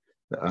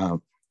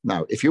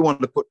 Now, if you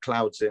want to put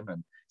clouds in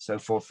and so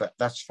forth,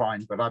 that's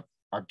fine. But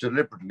I've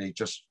deliberately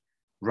just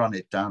run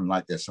it down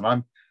like this, and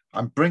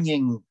I'm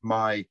bringing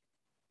my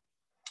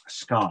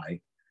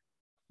sky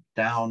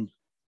down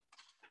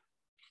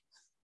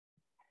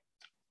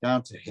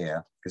to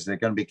here, because they're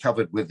going to be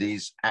covered with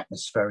these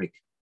atmospheric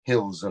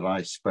hills that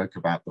I spoke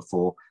about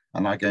before,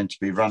 and I'm going to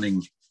be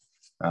running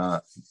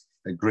the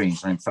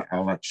greens. In fact,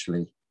 I'll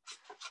actually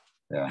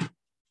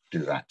do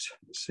that.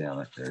 Let's see how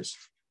that goes,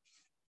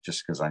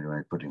 just because I'm going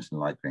to be putting some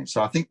light green.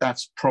 So I think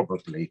that's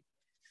probably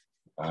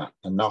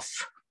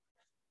enough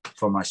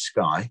for my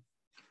sky.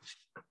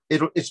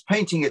 It's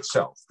painting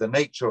itself. The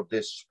nature of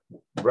this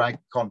rag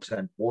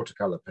content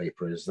watercolor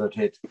paper is that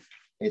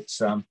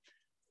it's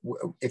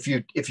if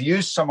you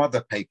use some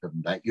other paper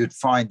than that, you'd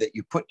find that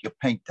you put your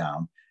paint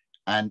down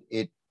and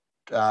it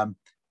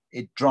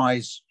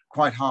dries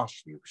quite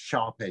harshly with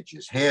sharp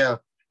edges. Here,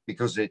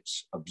 because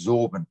it's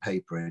absorbent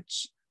paper,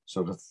 it's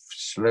sort of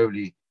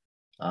slowly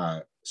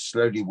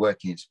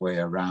working its way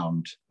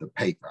around the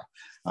paper.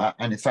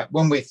 And in fact,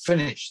 when we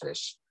finish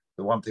this,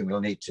 the one thing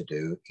you'll need to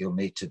do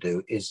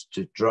is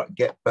to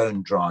get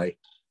bone dry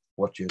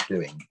what you're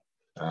doing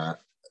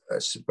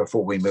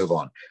before we move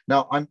on.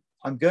 Now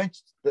I'm going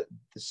to,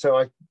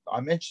 so I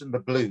mentioned the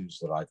blues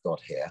that I've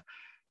got here.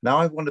 Now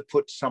I want to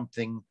put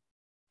something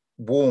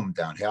warm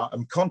down here.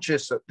 I'm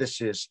conscious that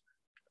this is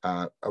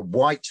a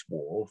white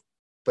wall,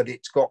 but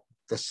it's got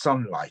the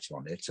sunlight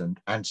on it,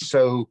 and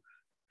so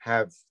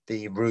have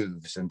the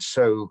roofs, and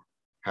so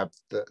have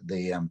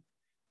the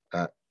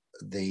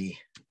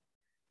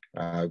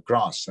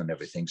grass and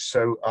everything.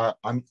 So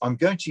I'm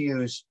going to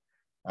use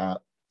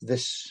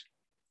this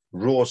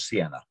raw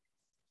sienna.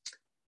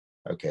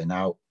 Okay,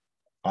 now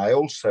I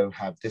also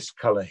have this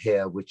color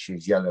here, which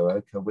is yellow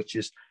ochre, which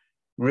is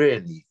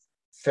really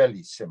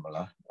fairly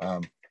similar.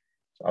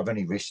 I've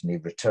only recently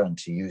returned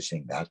to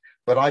using that,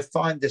 but I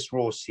find this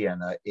raw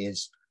sienna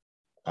is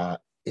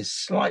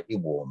slightly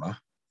warmer.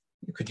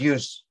 You could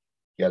use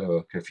yellow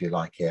ochre if you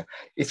like here.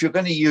 If you're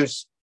going to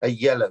use a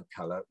yellow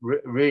color,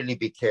 really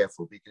be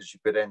careful, because you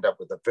could end up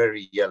with a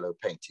very yellow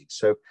painting.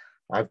 So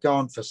I've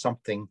gone for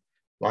something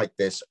like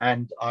this,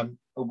 and I'm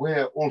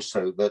aware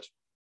also that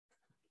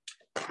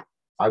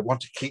I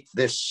want to keep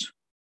this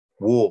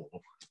wall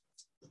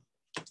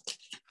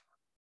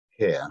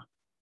here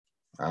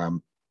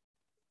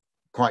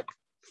quite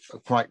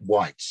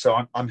white.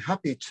 So I'm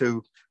happy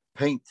to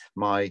paint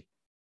my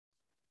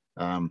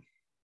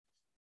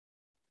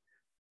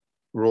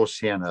raw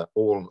sienna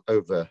all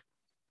over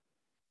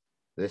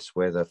this,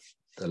 where the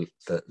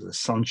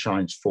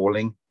sunshine's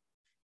falling.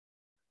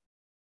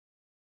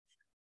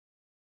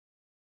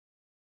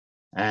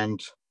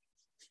 And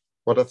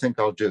what I think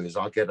I'll do is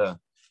I'll get a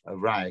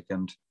rag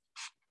and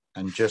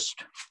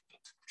just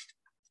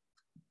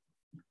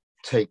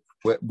take,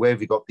 where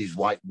we got these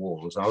white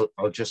walls,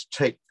 I'll just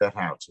take that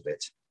out of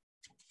it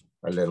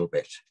a little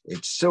bit.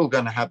 It's still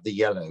going to have the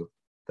yellow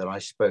that I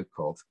spoke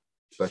of,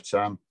 but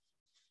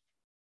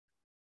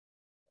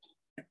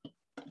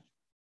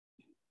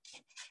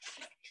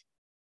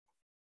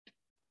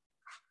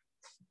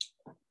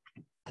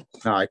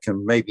now I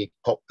can maybe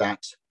pop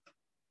that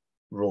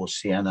raw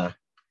sienna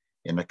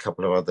in a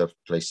couple of other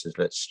places.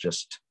 Let's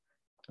just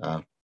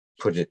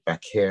put it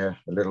back here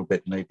a little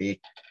bit,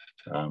 maybe.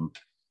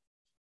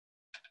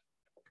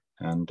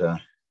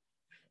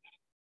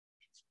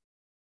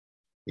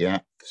 Yeah,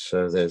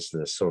 so there's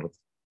the sort of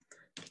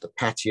the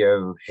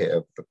patio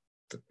here,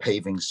 the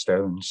paving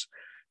stones.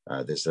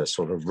 There's a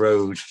sort of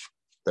road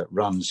that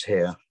runs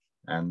here,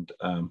 and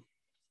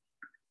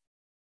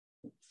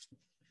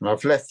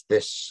I've left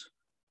this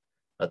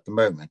at the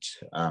moment.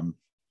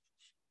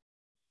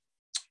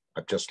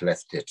 I've just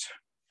left it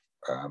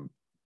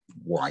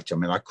white. I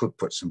mean, I could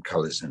put some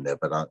colors in there,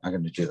 but I'm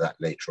going to do that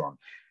later on.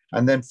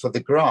 And then for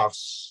the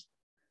grass,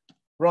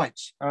 right,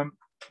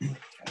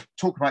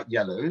 talk about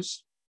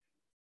yellows.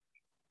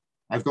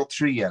 I've got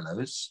 3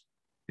 yellows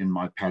in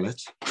my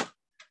palette.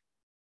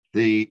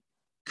 The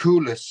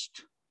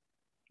coolest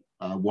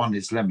one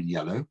is lemon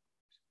yellow.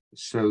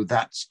 So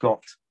that's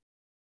got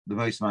the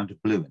most amount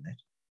of blue in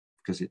it,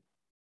 because it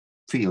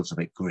feels a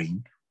bit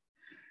green.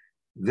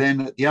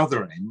 Then at the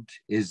other end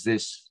is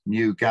this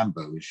new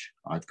gamboge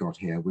I've got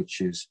here,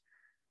 which is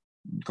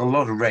got a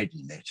lot of red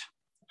in it,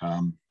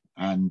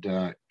 and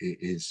it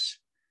is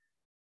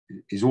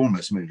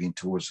almost moving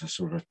towards a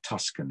sort of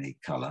Tuscany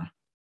color.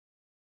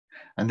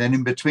 And then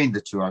in between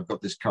the two, I've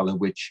got this color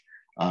which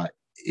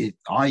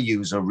I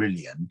use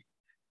Aurelian,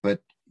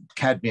 but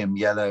cadmium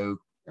yellow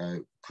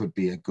could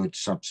be a good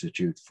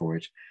substitute for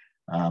it.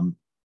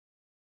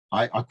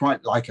 I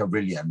quite like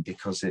Aurelian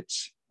because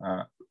it's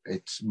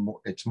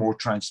more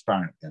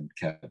transparent than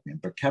cadmium,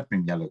 but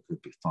cadmium yellow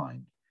could be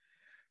fine.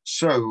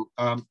 So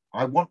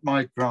I want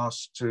my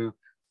grass to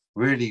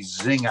really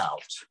zing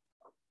out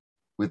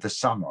with the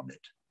sun on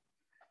it.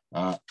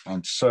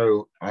 And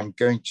so I'm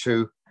going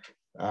to,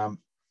 I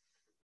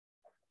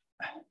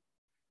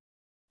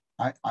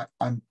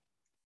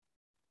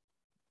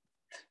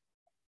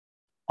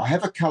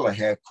have a color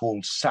here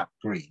called sap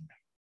green,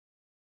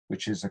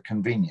 which is a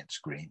convenience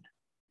green.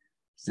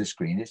 This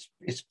green,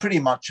 it's pretty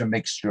much a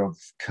mixture of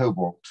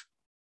cobalt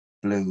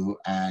blue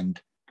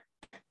and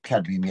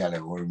cadmium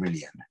yellow or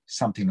Aurelian,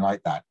 something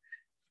like that.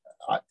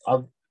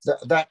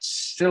 That's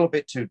still a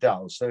bit too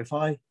dull. So if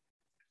I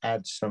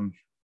add some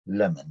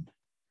lemon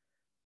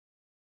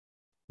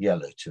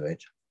yellow to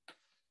it,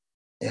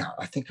 yeah,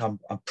 I think I'm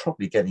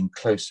probably getting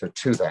closer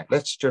to that.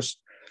 Let's just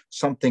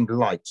something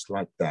light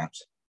like that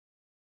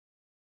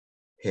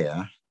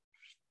here.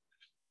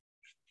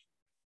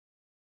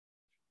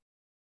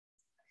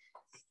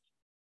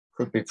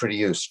 Could be pretty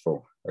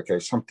useful. Okay,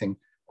 something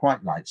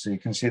quite light. So you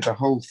can see the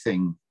whole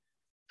thing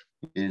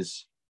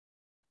is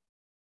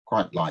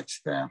quite light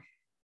there.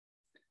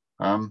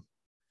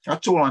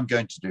 That's all I'm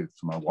going to do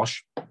for my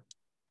wash.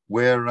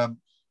 We're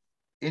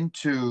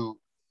into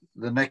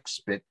the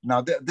next bit.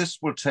 Now, this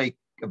will take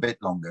a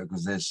bit longer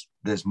because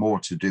there's more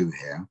to do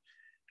here.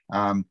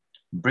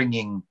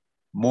 Bringing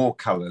more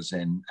colors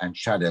in and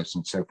shadows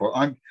and so forth.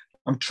 I'm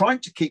trying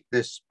to keep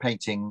this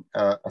painting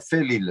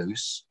fairly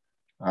loose,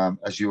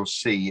 as you'll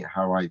see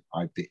how I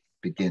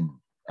begin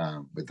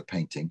with the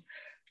painting.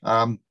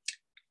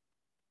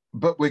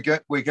 But we're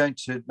going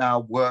to now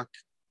work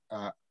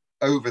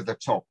over the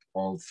top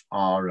of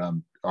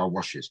our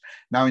washes.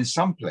 Now, in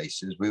some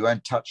places, we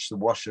won't touch the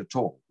wash at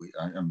all.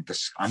 I'm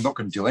not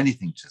going to do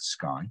anything to the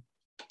sky.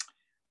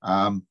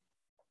 I'll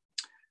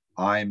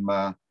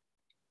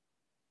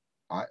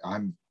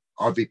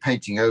be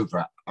painting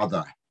over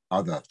other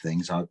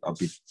things. I'll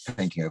be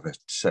painting over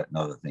certain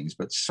other things,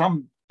 but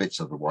some bits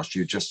of the wash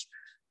you just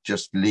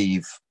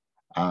leave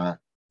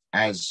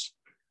as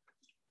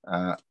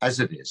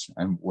it is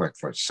and work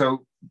for it.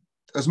 So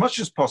as much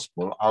as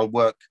possible, I'll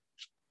work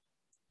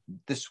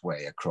this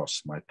way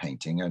across my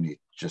painting, only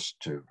just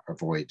to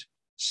avoid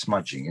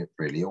smudging it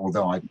really,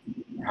 although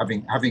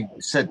having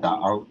said that,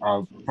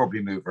 I'll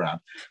probably move around.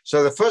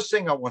 So the first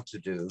thing I want to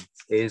do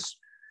is,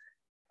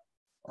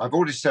 I've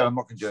already said I'm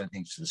not going to do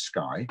anything to the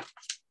sky.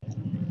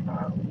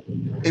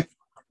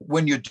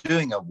 When you're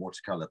doing a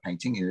watercolor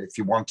painting, if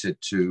you wanted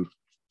to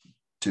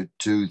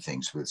do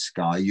things with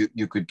sky,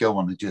 you could go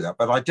on and do that,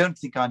 but I don't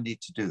think I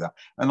need to do that.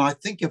 And I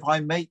think if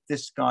I make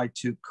this sky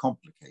too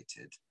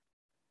complicated,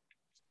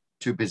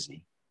 too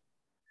busy,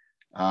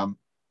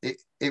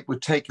 it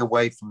would take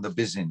away from the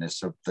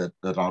busyness of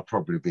that I'll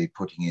probably be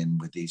putting in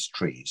with these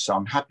trees. So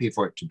I'm happy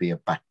for it to be a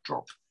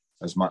backdrop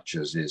as much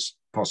as is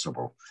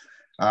possible.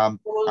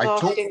 Someone's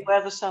asking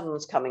where the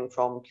sun's coming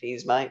from,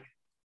 please, Mike.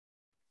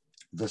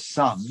 The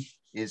sun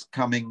is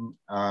coming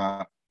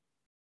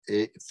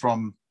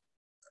from,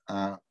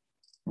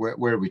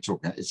 where are we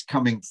talking? It's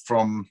coming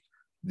from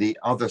the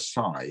other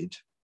side.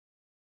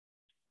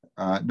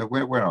 No,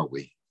 where are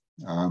we?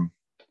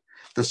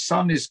 The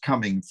sun is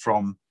coming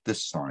from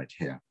this side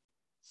here.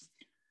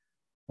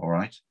 All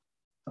right.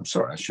 I'm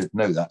sorry, I should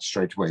know that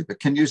straight away, but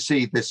can you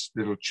see this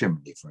little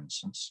chimney, for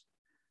instance,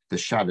 the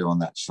shadow on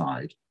that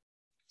side?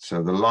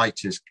 So the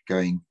light is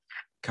coming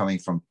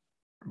from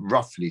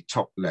roughly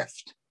top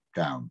left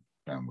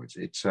downwards.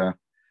 It's a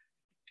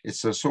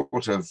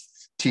sort of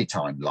tea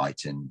time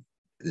light in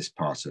this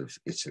part of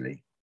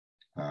Italy.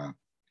 The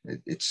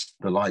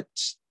light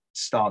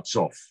starts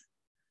off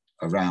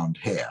around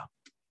here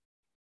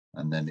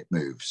and then it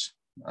moves.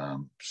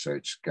 So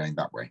it's going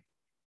that way.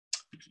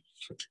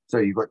 So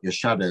you've got your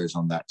shadows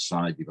on that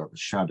side, you've got the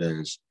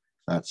shadows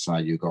that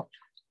side, you've got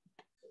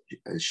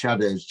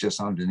shadows just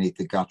underneath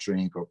the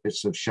guttering, you've got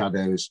bits of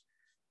shadows.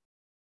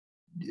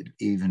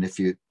 Even if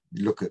you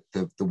look at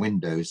the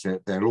windows,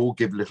 they'll all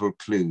give little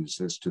clues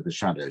as to the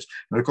shadows.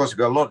 And of course, we've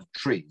got a lot of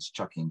trees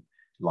chucking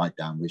light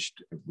down, which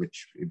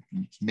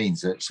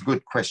means that it's a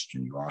good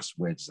question you ask,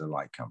 where does the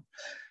light come?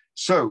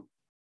 So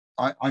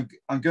I'm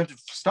going to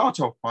start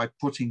off by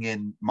putting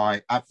in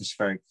my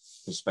atmospheric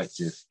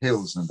perspective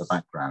hills in the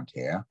background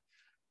here.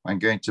 I'm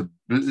going to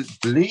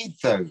bleed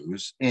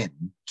those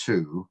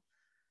into,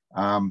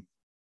 now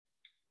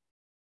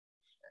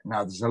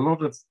there's a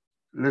lot of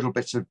little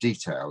bits of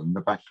detail in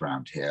the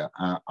background here.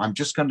 I'm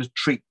just going to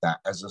treat that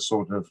as a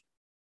sort of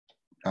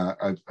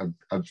a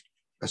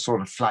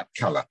sort of flat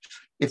color.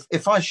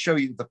 If I show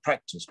you the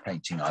practice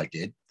painting I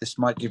did, this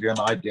might give you an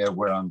idea of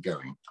where I'm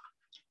going.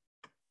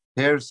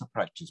 Here's the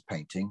practice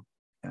painting.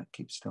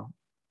 Keep still.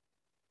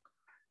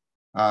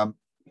 And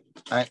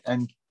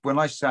when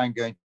I say I'm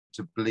going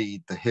to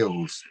bleed the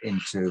hills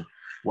into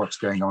what's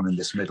going on in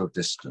this middle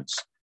distance,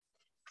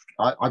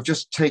 I've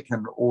just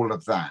taken all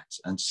of that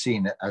and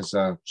seen it as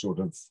a sort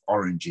of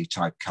orangey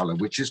type color,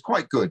 which is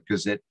quite good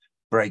because it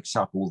breaks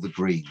up all the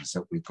greens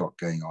that we've got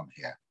going on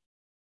here.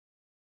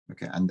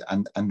 Okay, and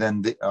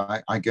then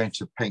I'm going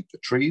to paint the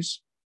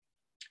trees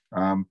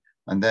and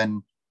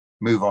then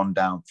move on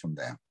down from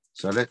there.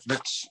 So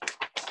let's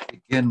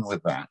begin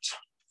with that.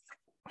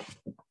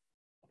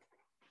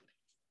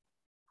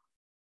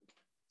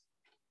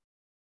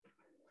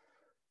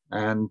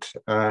 And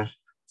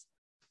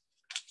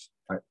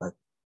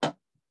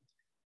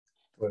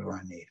what do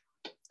I need?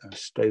 I'll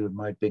stay with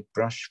my big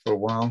brush for a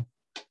while.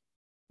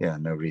 Yeah,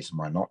 no reason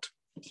why not.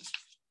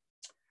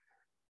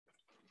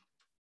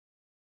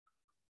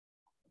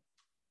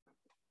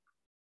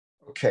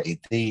 Okay,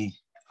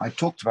 I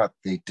talked about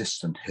the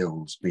distant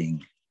hills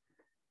being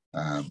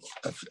a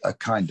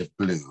kind of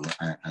blue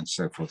and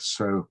so forth.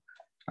 So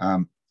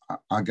I'm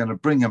going to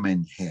bring them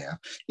in here.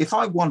 If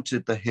I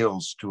wanted the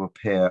hills to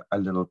appear a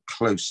little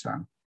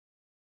closer,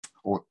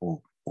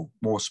 or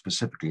more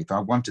specifically, if I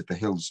wanted the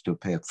hills to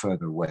appear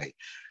further away,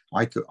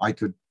 I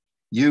could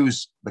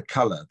use the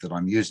color that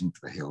I'm using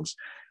for the hills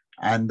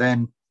and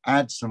then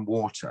add some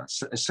water.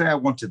 So, say I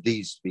wanted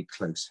these to be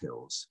close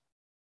hills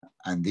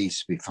and these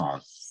to be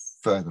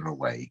further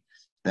away,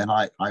 then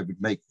I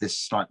would make this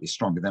slightly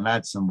stronger, then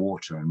add some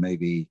water and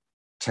maybe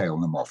tail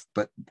them off.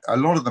 But a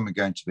lot of them are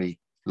going to be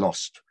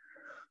lost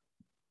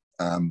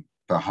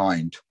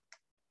behind.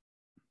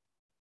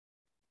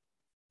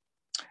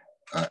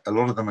 A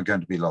lot of them are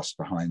going to be lost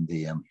behind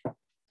the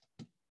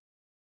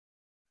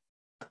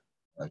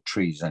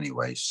trees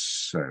anyway.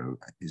 So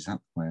is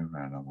that the way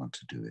around I want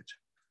to do it?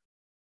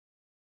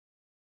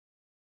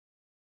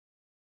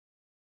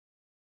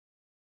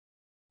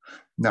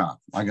 No,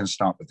 I'm going to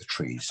start with the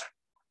trees.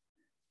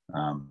 Yeah,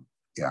 I'm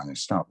going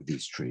to start with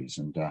these trees.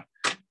 And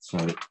so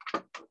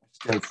let's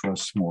go for a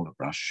smaller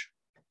brush.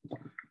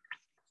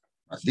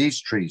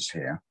 These trees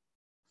here,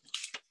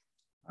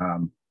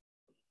 I'll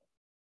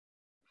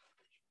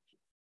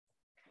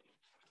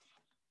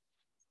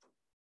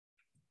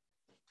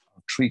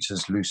treat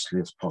as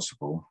loosely as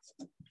possible.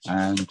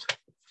 And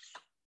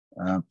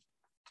I'm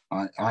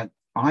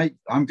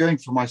going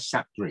for my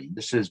sap green.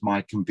 This is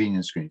my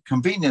convenience green.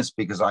 Convenience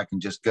because I can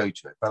just go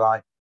to it, but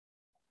I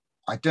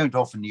don't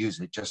often use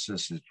it just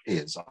as it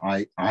is.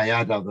 I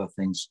add other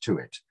things to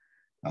it.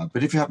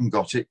 But if you haven't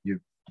got it, you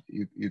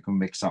can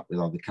mix up with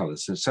other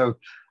colors. So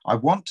I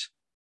want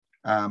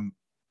I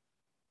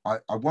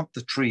want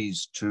the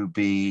trees to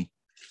be,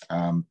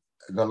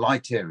 the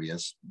light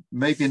areas,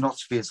 maybe not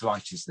to be as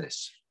light as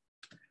this.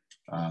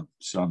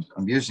 So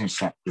I'm using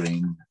sap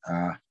green.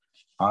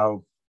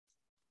 I'll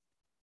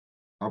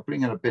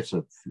bring in a bit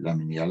of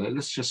lemon yellow.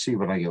 Let's just see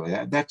what I get with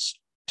that. That's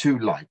too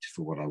light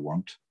for what I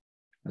want.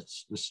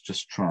 Let's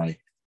just try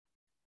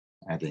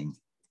adding.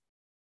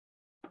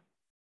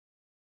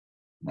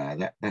 No,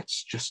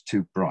 that's just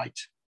too bright.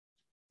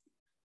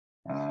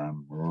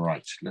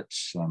 Right,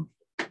 let's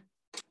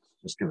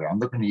just give it. I'm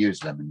not going to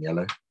use lemon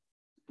yellow.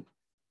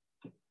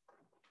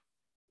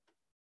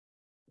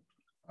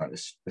 All right,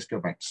 let's go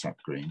back to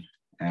sap green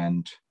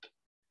and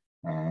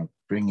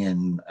bring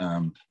in,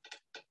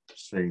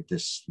 say,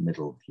 this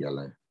middle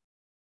yellow.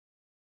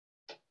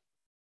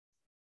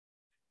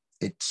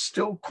 It's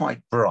still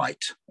quite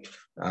bright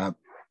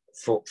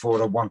for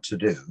what I want to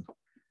do.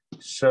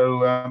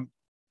 So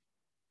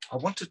I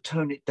want to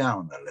tone it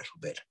down a little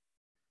bit.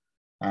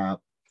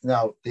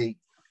 Now, the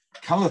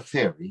color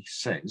theory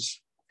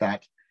says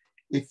that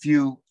if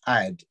you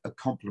add a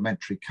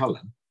complementary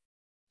color,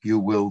 you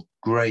will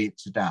gray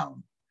it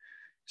down.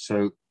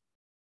 So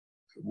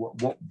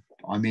what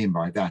I mean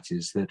by that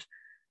is that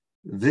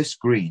this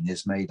green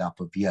is made up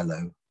of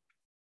yellow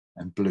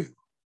and blue.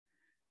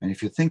 And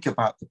if you think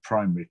about the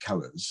primary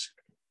colors,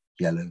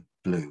 yellow,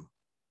 blue,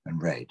 and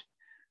red,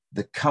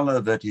 the color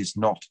that is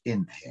not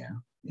in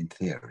here, in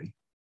theory,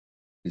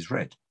 is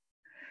red.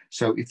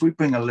 So if we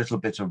bring a little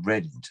bit of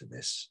red into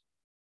this,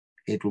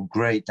 it will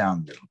gray it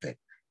down a little bit.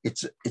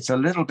 It's a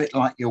little bit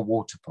like your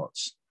water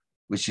pots,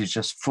 which is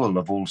just full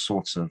of all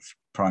sorts of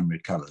primary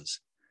colors.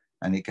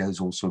 And it goes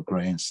also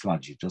gray and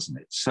sludgy, doesn't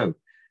it? So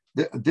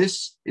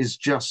this is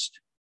just,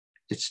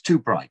 it's too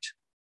bright.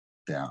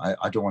 Yeah,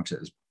 I don't want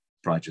it as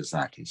bright as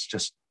that. It's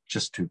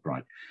just too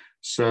bright.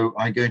 So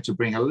I'm going to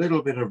bring a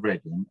little bit of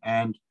red in,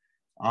 and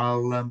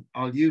I'll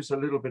use a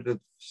little bit of,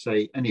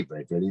 say, any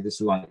red really, this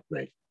light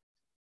red.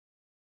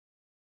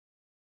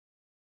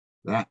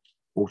 That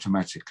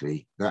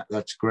automatically,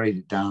 that's grayed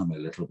it down a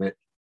little bit.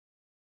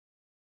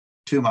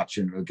 Too much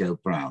and it'll go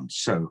brown.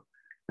 So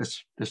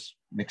let's just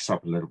mix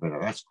up a little bit.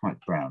 That's quite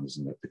brown,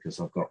 isn't it? Because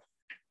I've got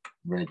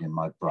red in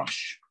my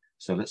brush.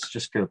 So let's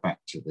just go back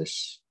to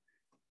this.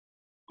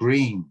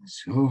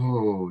 Greens,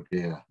 oh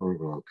dear,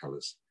 horrible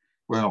colors.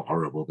 Well, not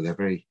horrible, but they're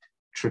very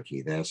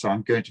tricky there. So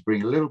I'm going to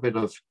bring a little bit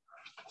of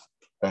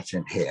that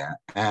in here,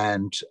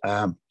 and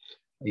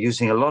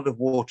using a lot of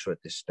water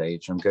at this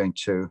stage, I'm going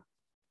to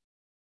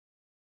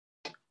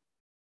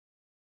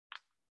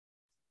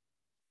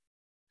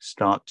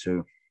start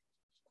to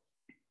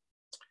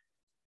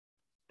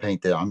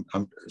paint there.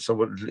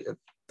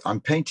 I'm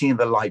painting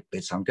the light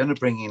bits. I'm going to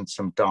bring in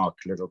some dark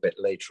a little bit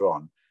later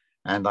on,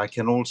 and I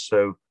can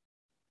also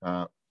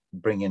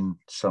bring in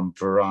some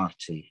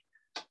variety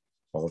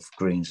of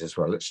greens as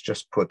well. Let's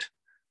just put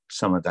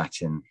some of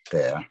that in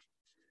there.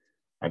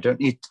 I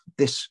don't need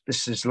this.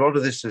 A lot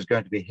of this is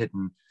going to be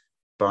hidden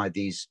by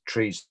these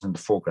trees in the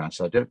foreground,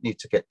 so I don't need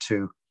to get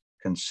too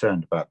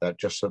concerned about that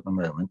just at the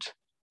moment.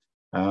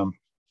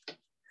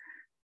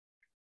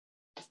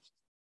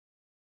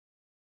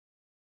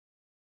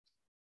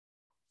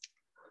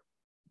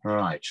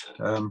 Right.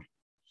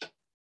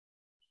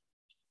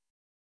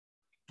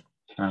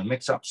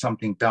 Mix up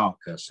something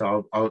darker.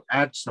 So I'll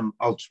add some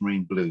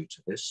ultramarine blue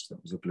to this.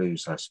 That was the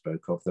blues I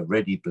spoke of, the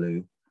reddy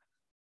blue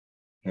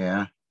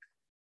here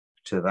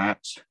to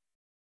that.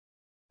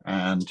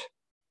 And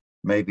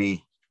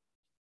maybe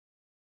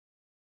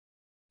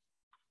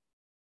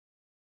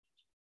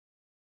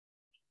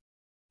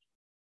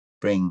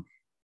bring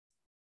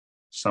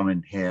some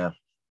in here.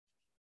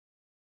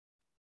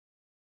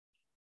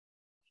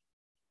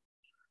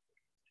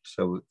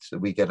 So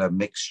we get a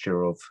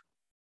mixture of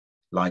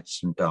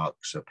lights and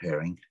darks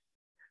appearing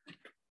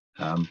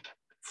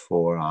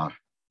for our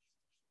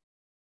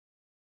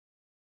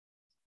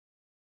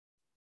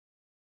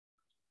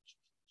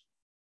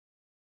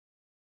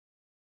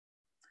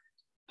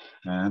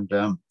and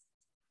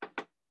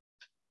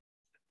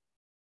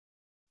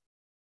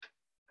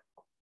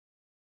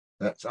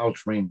that's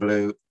ultramarine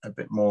blue, a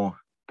bit more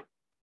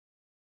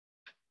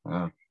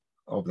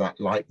of that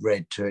light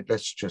red to it.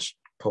 Let's just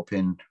pop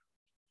in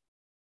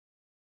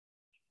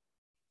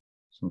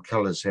some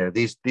colors here.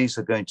 These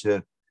are going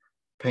to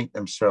paint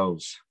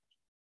themselves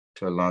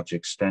to a large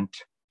extent.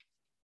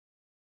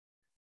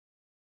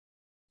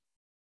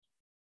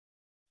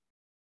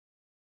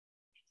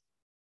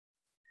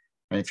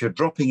 And if you're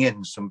dropping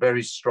in some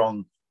very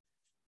strong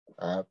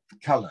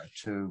color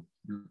to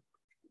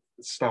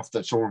stuff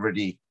that's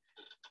already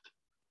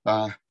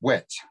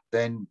wet,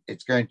 then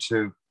it's going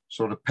to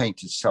sort of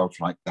paint itself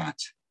like that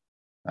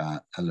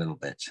a little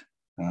bit.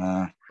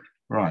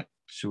 Right,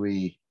 should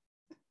we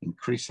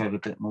increase that a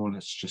bit more?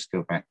 Let's just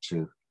go back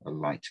to a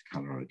light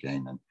color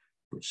again and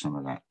put some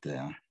of that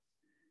there,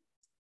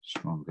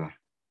 stronger.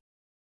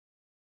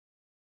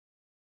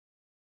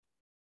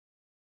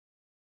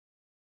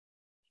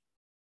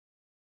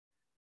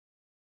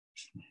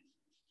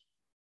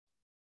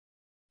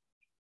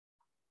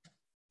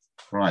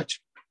 Right.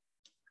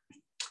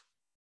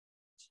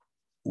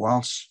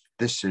 whilst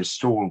this is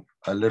still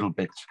a little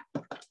bit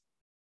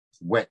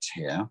wet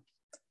here,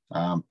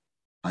 I'm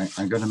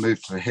going to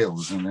move to the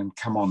hills and then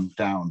come on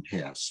down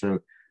here. So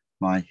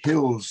my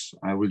hills,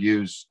 I will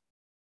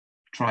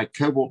try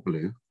cobalt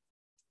blue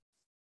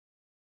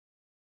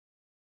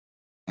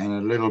and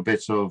a little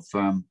bit of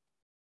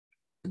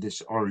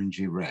this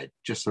orangey red,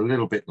 just a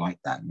little bit like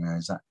that. Now,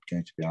 is that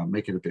going to be? I'll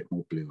make it a bit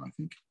more blue, I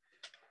think,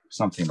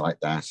 something like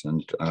that.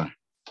 And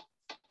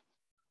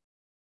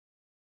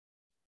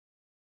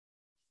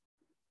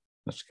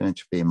that's going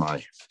to be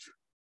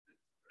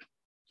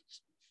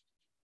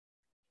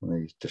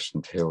these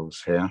distant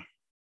hills here.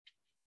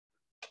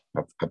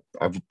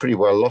 I've pretty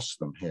well lost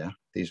them here,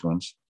 these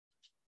ones.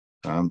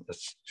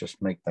 Let's just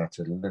make that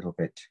a little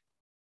bit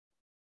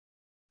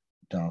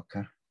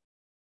darker.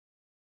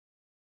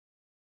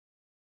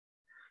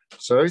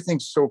 So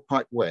everything's still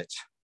quite wet.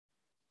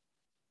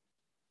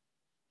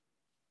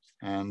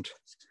 And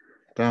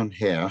down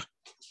here,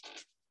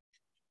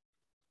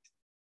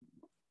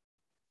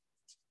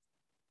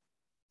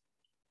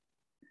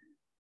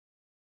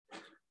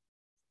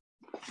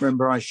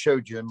 remember I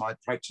showed you in my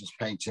practice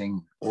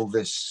painting all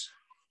this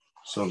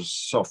sort of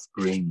soft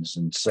greens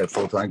and so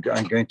forth. I'm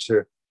going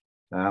to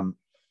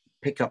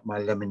pick up my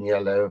lemon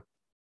yellow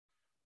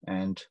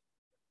and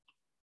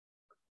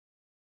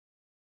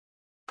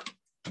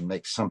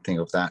make something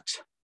of that.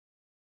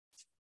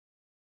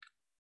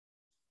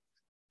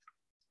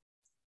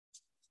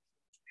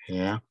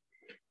 Here,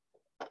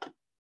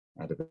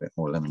 add a bit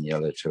more lemon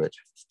yellow to it.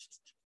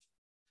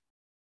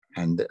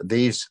 And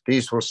these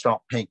will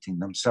start painting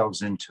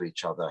themselves into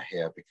each other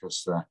here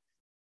because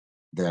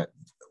they're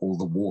all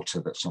the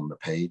water that's on the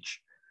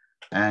page,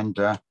 and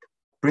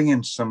bring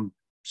in some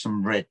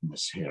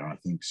redness here, I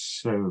think.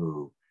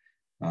 So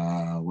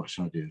what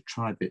should I do?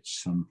 Try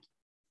some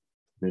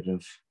bit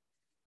of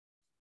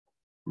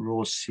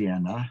raw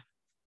sienna,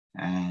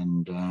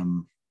 and I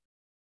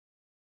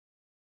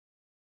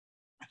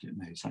don't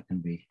know, is it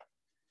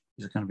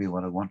going to be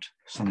what I want?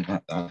 Something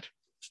like that.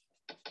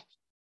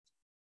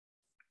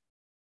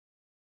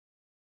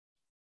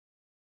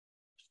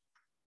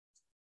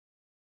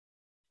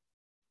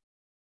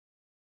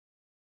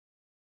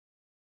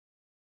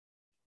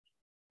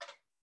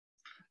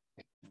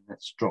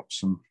 Let's drop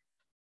some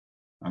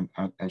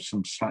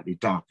slightly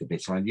darker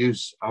bits. I'll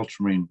use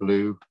ultramarine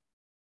blue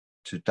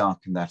to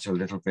darken that a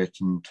little bit,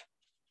 and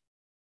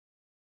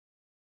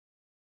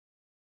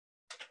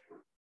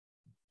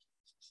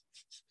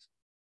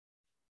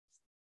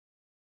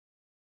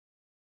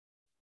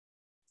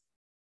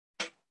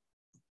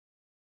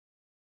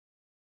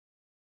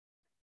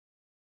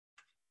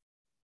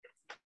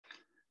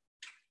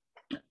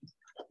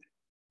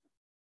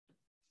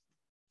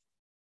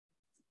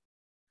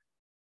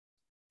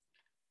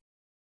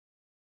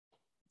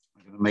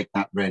I'm going to make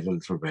that red a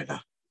little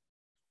redder.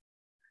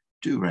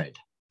 Do red.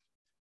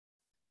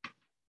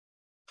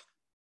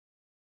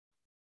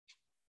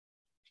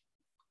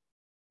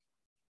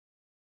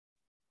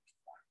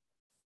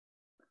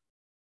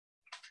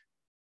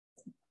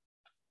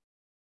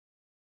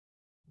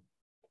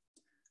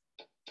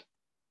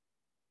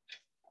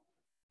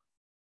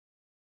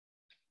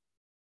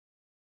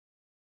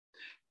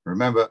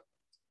 Remember,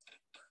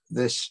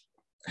 this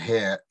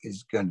here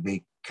is going to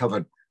be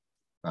covered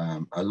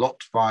a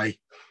lot by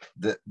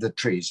the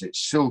trees. It's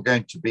still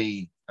going to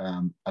be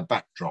a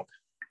backdrop.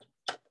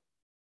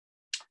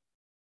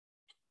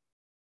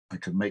 I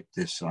could make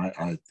this,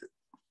 I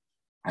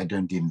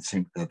don't even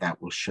think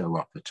that will show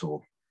up at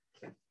all.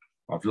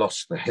 I've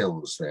lost the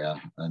hills there.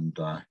 And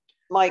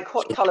Mike,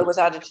 what colour was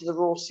added to the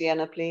raw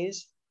sienna,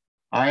 please?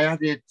 I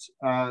added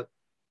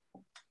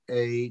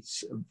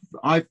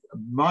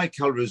my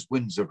colour is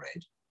Windsor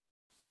red.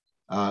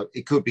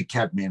 It could be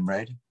cadmium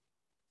red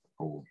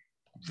or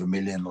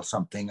vermilion or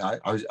something. I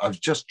was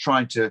just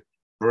trying to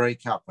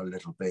break up a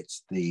little bit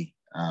the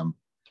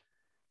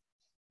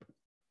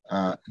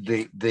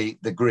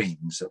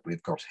greens that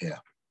we've got here.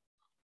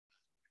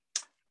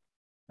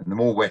 And the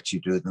more wet you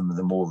do them,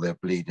 the more they'll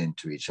bleed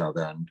into each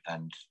other,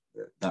 and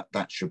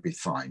that should be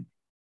fine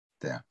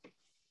there.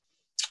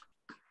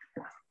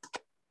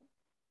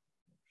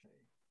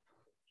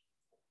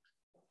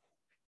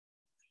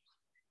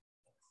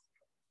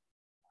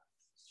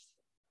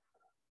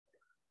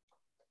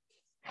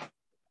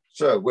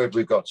 So where have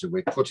we got to?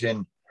 We put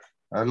in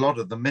a lot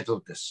of the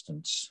middle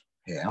distance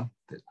here.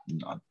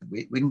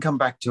 We can come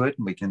back to it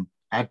and we can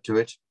add to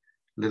it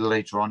a little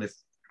later on if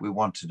we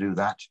want to do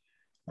that.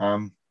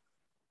 Now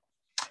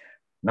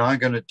I'm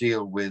going to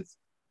deal with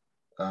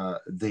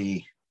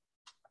the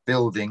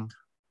building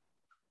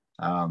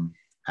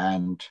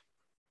and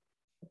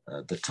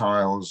the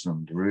tiles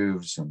and the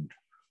roofs and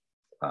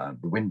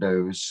the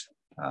windows.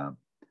 I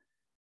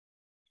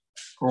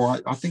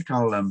think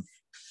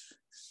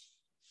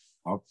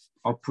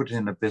I'll put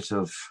in a bit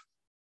of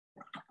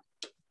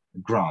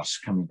grass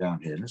coming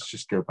down here. Let's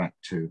just go back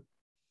to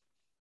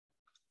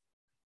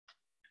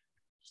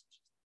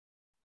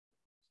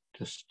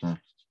just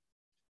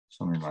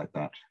something like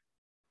that.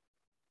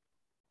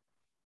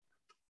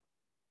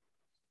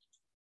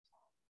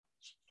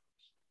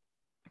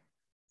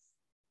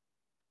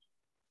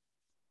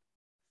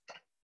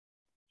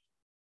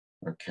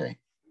 Okay.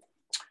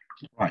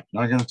 Right,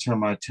 now I'm going to turn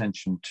my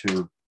attention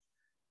to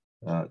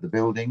the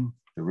building,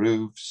 the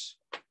roofs,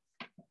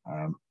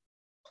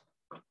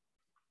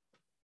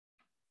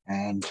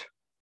 and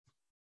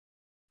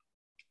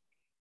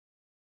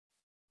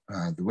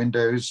the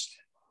windows.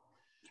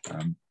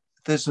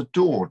 There's a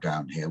door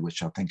down here,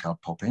 which I think I'll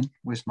pop in.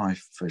 Where's my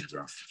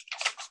photograph?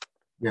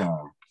 Yeah,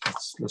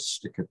 let's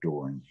stick a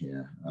door in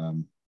here.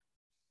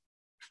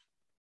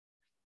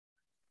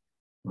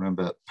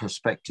 Remember,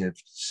 perspective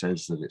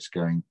says that it's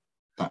going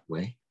that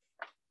way.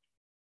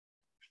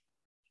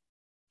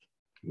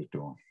 The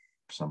door,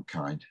 some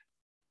kind.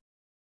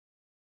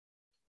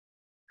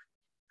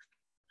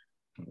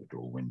 The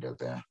door window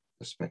there.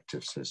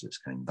 Perspective says it's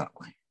going that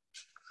way.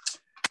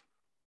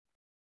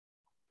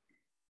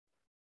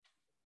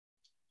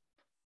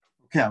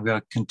 Okay, I'm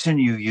going to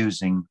continue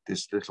using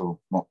this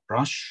little mop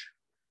brush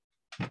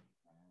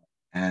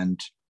and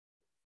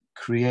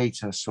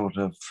create a sort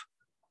of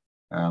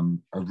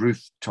a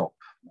rooftop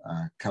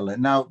color.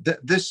 Now,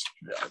 this,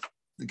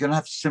 you're going to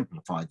have to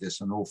simplify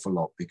this an awful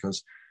lot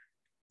because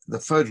the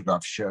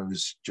photograph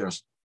shows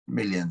just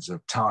millions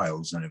of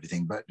tiles and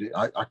everything, but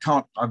I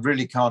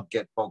really can't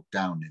get bogged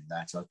down in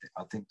that.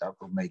 I think that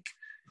will make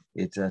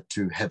it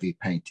too heavy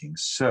painting.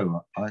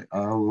 So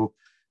I'll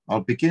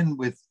begin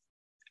with,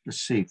 let's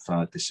see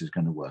if this is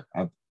going to work.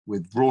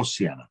 With raw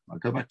sienna. I'll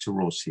go back to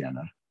raw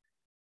sienna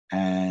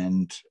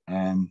and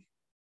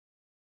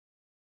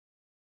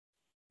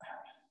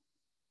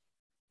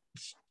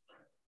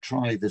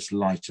try this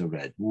lighter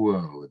red.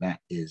 Whoa, that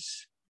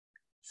is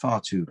far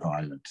too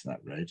violent,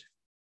 that red.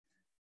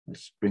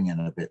 Let's bring in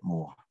a bit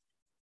more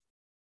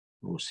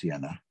raw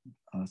sienna.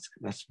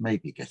 That's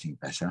maybe getting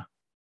better.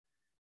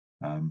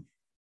 A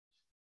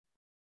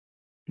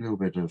little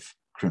bit of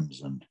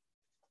crimson.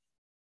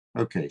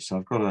 Okay, so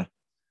I've got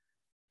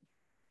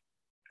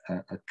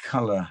a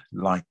color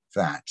like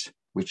that,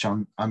 which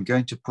I'm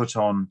going to put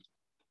on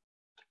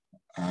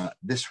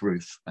this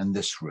roof and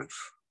this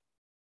roof.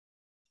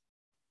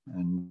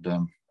 And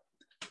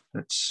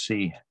let's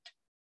see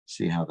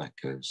how that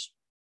goes.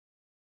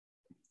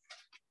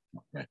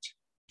 Not wet.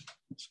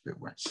 It's a bit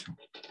wet. So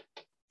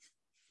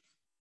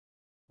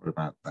what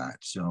about that?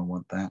 So I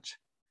want that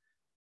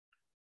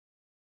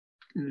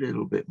a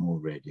little bit more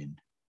red in.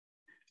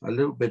 A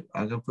little bit,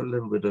 I'm going to put a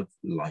little bit of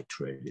light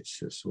red.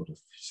 It's a sort of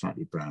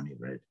slightly browny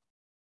red.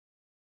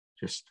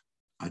 Just,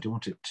 I don't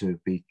want it to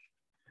be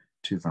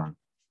too violent.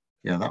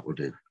 Yeah, that will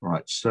do.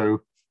 Right,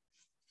 so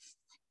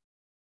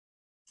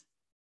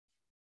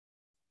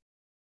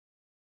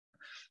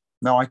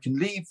now I can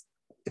leave,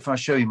 if I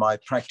show you my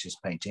practice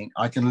painting,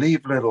 I can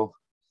leave little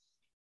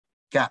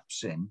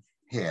gaps in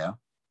here,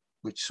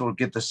 which sort of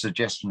give the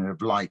suggestion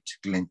of light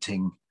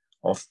glinting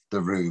off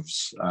the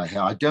roofs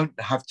here. I don't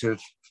have to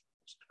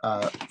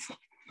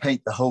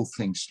paint the whole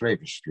thing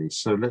slavishly.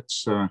 So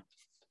let's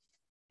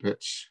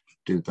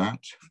do that.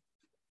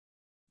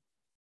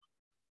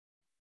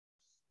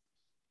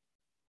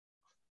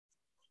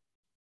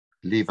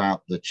 Leave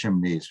out the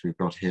chimneys we've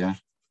got here.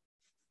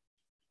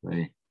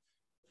 They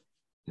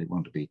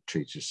want to be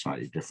treated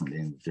slightly differently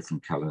in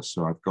different colors.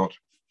 So I've got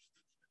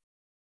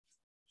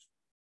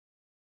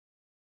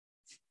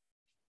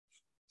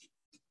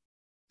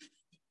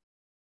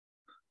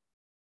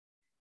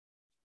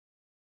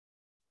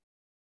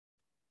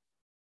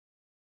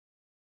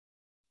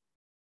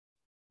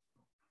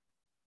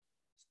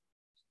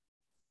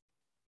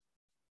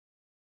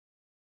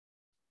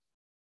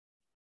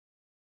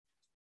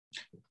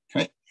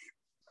okay.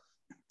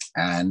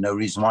 And no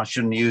reason why I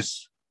shouldn't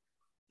use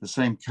the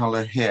same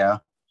color here.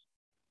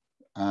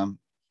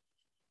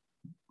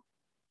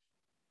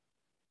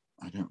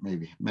 I don't,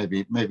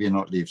 maybe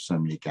not leave so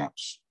many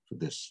gaps for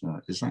this.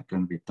 Is that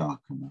going to be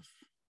dark enough?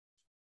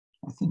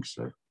 I think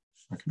so.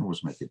 I can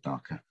always make it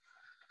darker.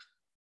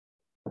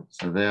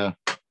 So there.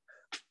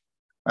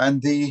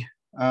 And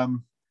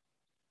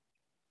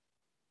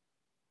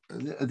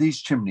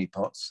these chimney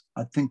pots,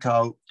 I think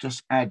I'll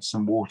just add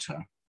some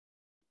water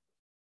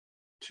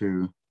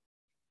to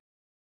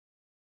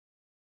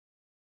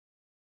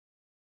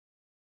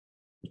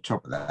the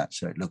top of that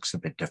so it looks a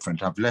bit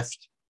different. I've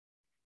left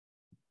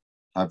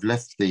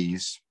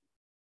these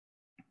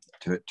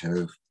to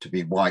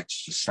be white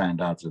to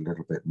stand out a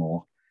little bit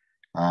more.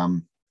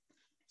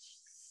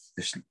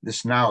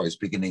 This now is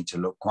beginning to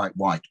look quite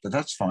white, but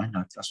that's fine.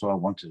 That's what I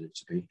wanted it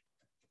to be.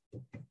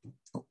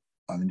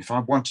 I mean, if I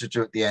wanted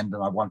to at the end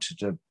and I wanted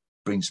to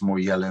bring some more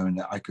yellow in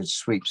it, I could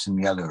sweep some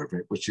yellow over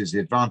it, which is the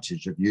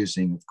advantage of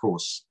using, of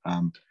course,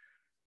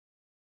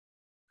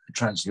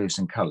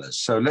 translucent colors.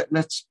 So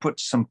let's put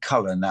some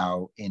color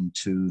now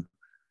into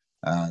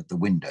the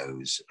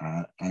windows.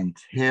 And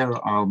here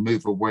I'll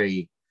move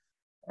away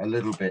a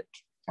little bit.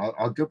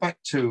 I'll go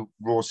back to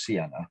raw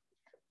sienna,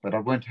 but I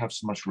won't have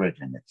so much red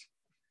in it.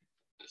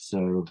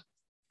 So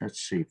let's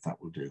see if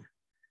that will do.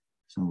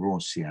 Some raw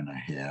sienna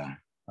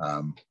here.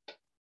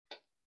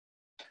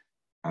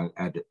 I'll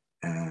add,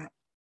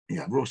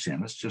 yeah, raw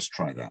sienna. Let's just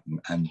try that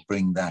and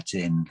bring that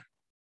in.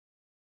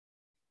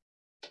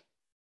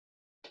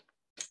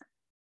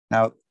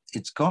 Now,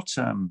 it's got,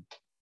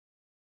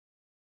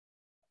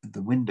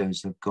 the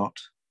windows have got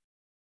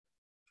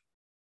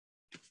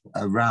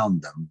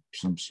around them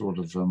some sort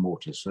of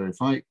mortar. So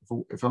if I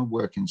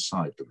work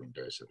inside the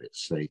windows of it,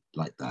 say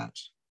like that,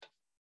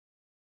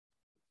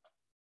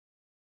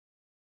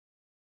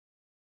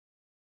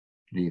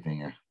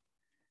 leaving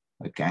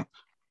a gap.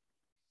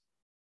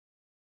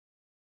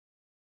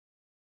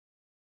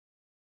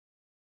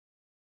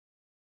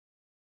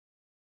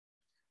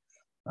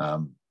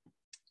 Oh,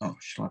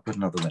 shall I put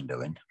another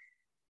window in?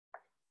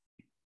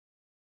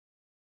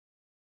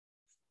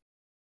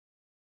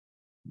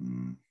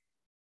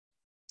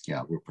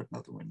 Yeah, we'll put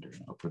another window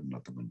in. I'll put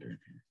another window in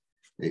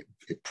here.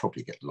 It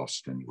probably get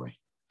lost anyway.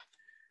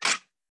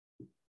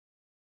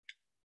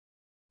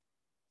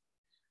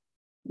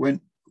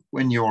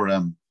 When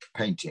you're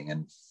painting,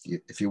 and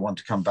if you want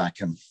to come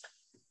back and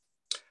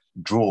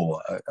draw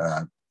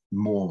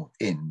more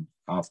in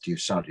after you've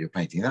started your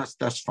painting,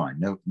 that's fine.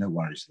 No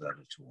worries with that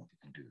at all. You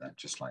can do that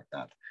just like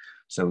that.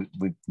 So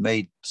we've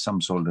made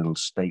some sort of little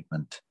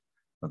statement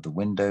of the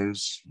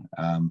windows.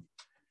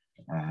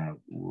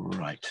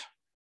 Right.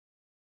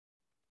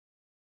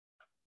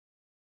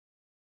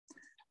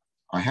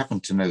 I happen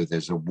to know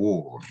there's a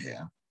wall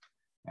here.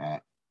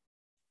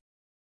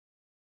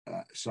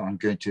 So I'm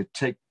going to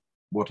take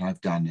what I've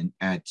done and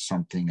add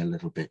something a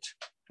little bit.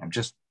 I'm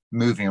just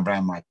moving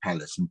around my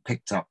palette and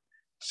picked up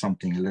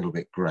something a little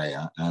bit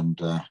grayer, and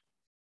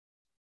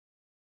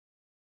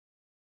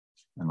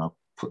I'll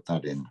put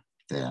that in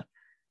there.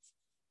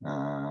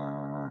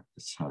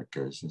 That's how it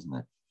goes, isn't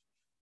it?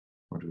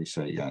 What do we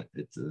say? Yeah,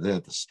 they're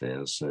the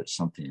stairs, so it's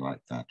something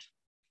like that.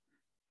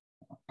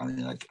 I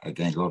mean,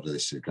 again, a lot of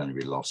this is going to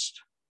be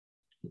lost.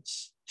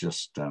 It's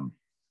just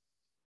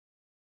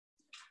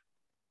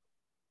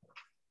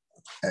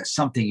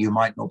something you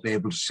might not be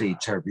able to see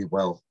terribly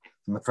well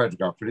from the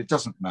photograph, but it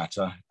doesn't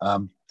matter.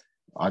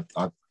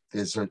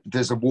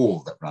 There's a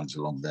wall that runs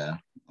along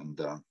there, and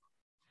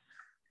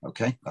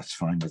okay, that's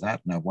fine with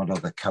that. Now, what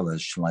other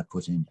colors shall I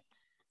put in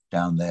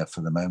down there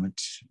for the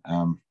moment?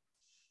 I'm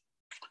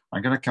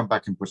going to come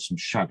back and put some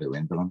shadow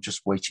in, but I'm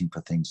just waiting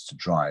for things to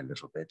dry a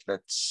little bit.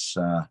 Let's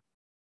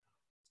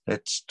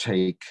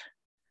take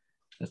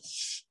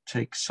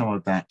some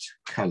of that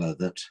color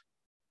that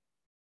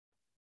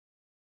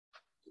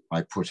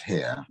I put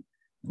here.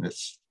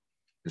 Let's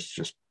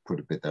just put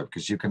a bit there,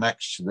 because you can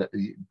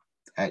actually,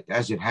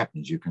 as it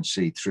happens, you can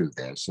see through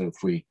there. So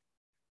if we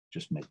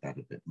just make that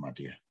a bit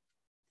muddier,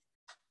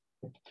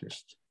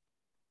 just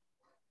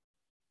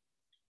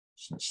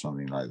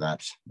something like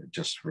that, it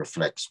just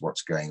reflects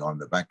what's going on in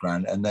the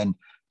background, and then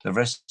the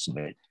rest of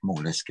it more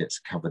or less gets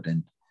covered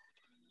in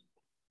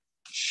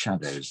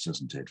shadows,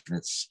 doesn't it?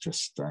 Let's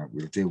just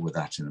we'll deal with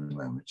that in a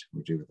moment.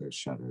 We'll deal with those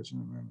shadows in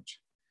a moment.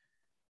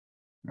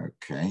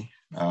 Okay,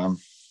 I'm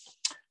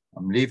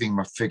leaving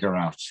my figure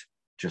out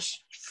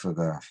just for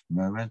the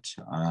moment.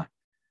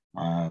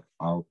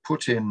 I'll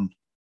put in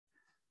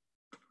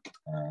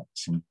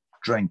some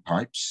drain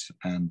pipes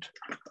and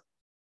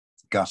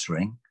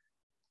guttering,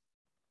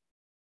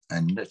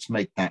 and let's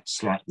make that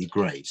slightly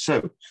grey.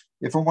 So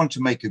if I want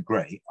to make a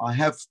grey, I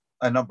have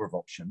a number of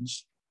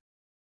options.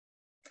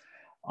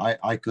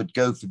 I could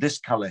go for this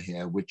color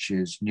here, which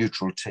is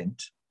neutral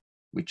tint,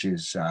 which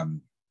is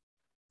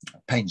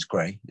Payne's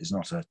grey, is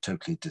not a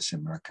totally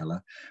dissimilar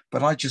color,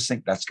 but I just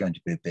think that's going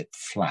to be a bit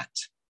flat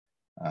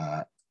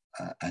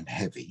and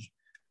heavy,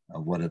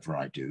 whatever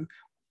I do.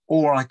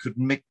 Or I could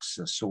mix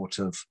a sort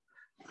of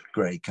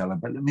grey color,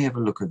 but let me have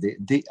a look at the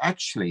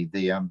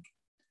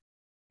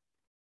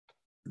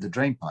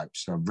drain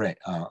pipes are red,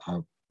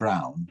 are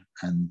brown,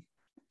 and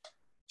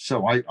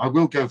so I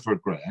will go for a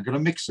grey. I'm going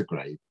to mix a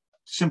grey.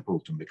 Simple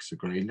to mix a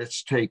grey.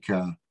 Let's take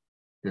a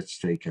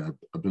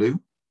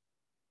blue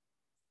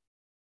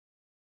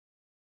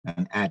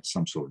and add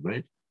some sort of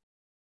red.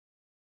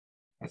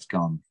 That's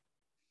gone.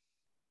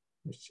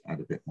 Let's add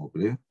a bit more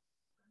blue.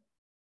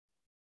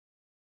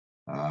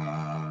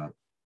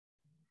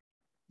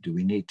 Do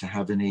we need to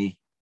have any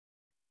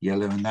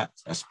yellow in that?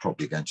 That's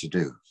probably going to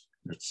do.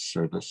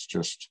 Let's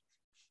just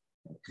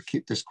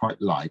keep this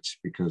quite light,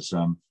 because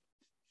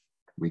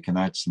we can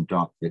add some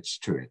dark bits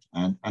to it.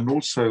 And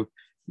also,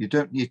 you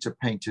don't need to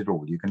paint it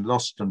all. You can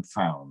lost and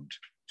found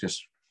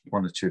just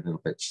one or two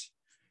little bits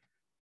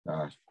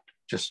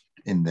just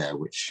in there,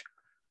 which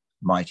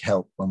might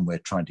help when we're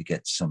trying to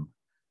get some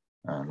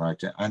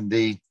light. And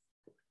the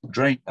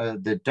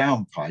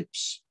down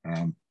pipes,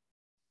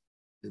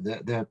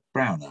 they're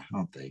browner,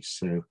 aren't they?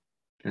 So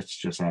let's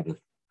just add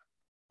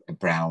a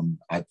brown.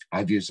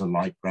 I've used a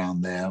light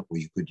brown there, or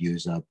you could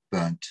use a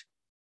burnt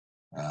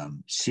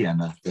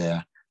sienna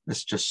there.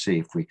 Let's just see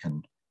if we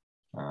can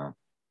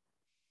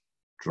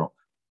drop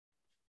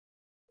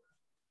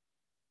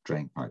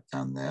drain pipe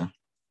down there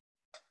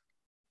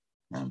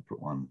and put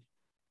one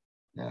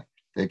there.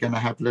 They're going to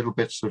have little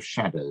bits of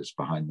shadows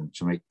behind them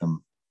to make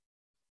them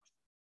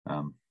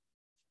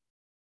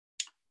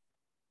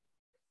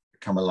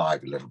come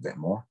alive a little bit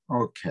more.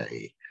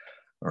 Okay,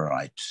 all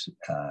right.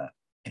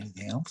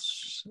 Anything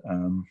else?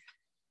 All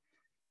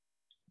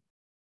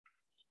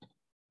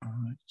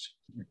Right.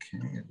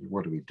 Okay.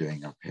 What are we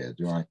doing up here?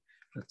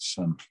 Let's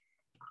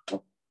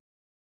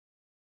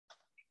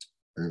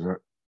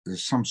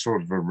there's some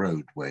sort of a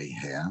roadway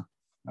here.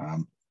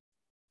 I'm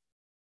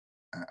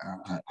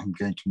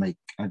going to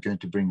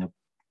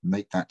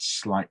make that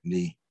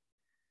slightly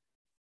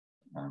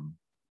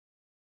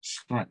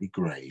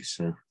grey.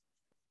 So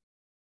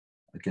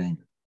again,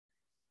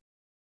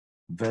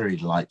 very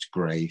light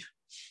grey,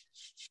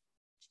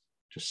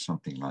 just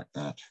something like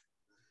that.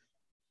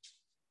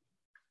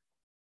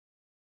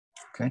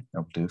 Okay,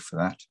 that'll do for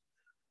that.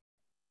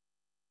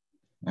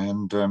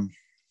 And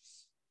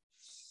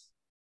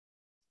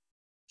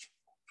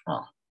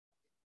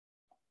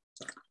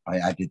I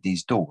added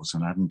these doors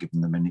and I haven't given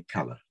them any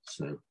colour.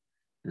 So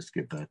let's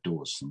give their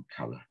doors some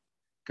colour.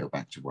 Go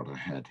back to what I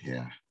had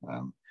here.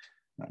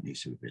 That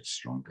needs to be a bit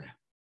stronger.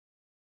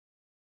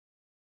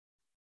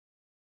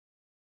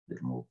 A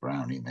little more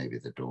browny, maybe,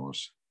 the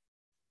doors.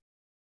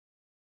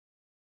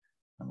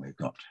 And we've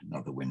got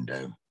another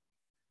window.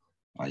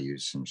 I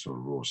use some sort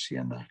of raw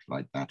sienna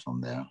like that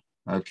on there.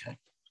 Okay.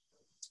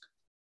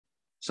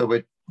 So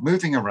we're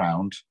moving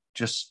around,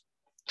 just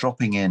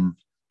dropping in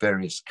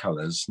various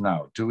colors.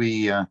 Now, do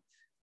we, at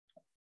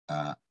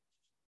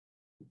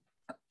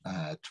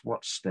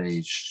what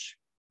stage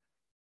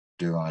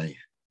do I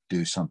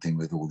do something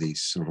with all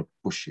these sort of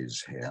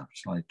bushes here?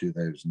 Shall I do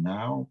those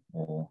now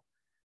or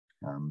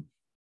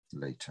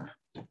later?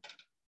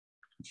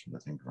 Should I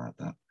think about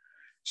that?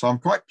 So I'm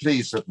quite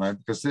pleased at the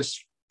moment because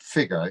this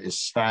figure is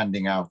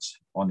standing out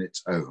on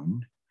its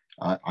own.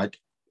 I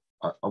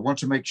want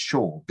to make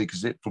sure,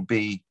 because it will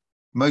be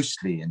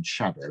mostly in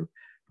shadow,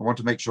 I want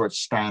to make sure it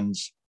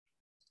stands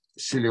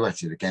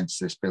silhouetted against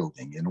this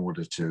building in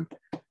order to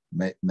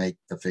make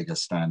the figure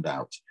stand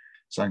out.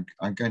 So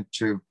I'm going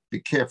to be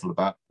careful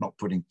about not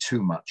putting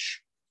too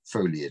much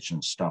foliage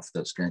and stuff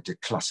that's going to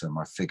clutter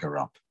my figure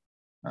up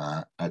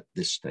at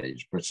this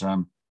stage. But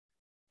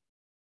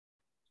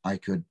I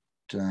could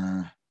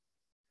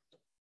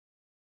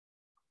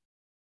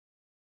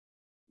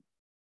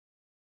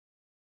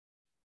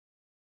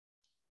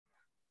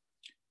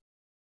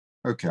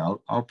okay,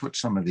 I'll put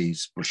some of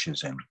these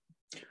bushes in.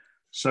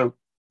 So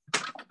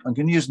I'm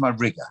going to use my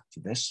rigger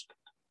for this.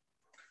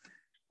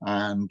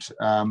 And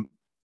I'm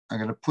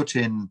going to put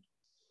in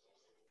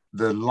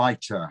the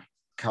lighter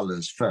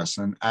colors first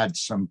and add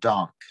some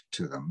dark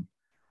to them.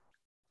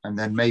 And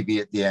then maybe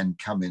at the end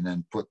come in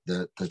and put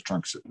the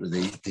trunks,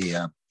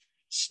 the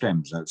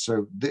stems out.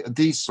 So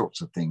these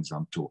sorts of things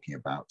I'm talking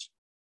about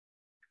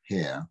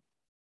here,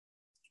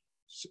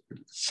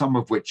 some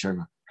of which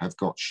have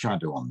got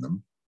shadow on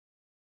them.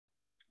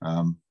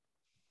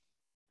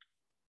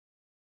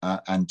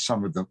 And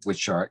some of them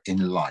which are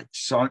in light.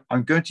 So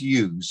I'm going to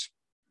use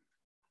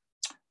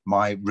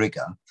my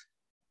rigger,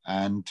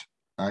 and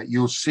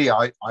you'll see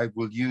I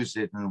will use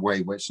it in a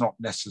way where it's not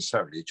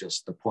necessarily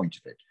just the point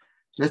of it.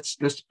 Let's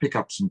pick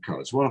up some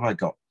colors. What have I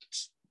got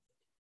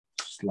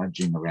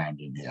sludging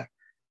around in here?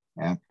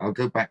 I'll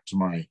go back to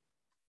my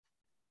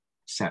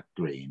sap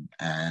green,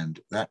 and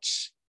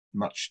that's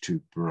much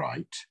too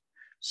bright.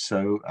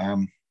 So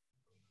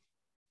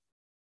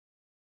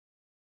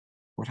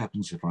what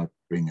happens if I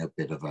bring a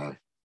bit of a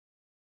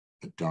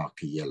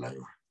darker yellow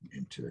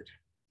into it?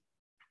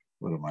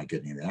 What am I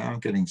getting there? I'm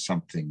getting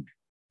something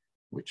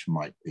which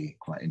might be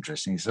quite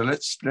interesting. So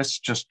let's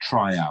just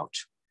try out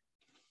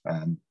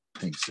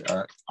things.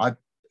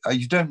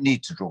 You don't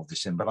need to draw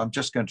this in, but I'm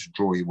just going to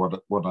draw you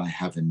what I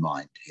have in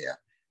mind here.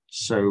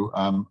 So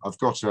I've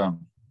got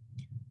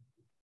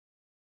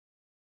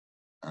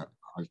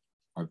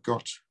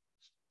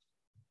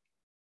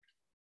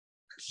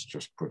let's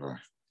just put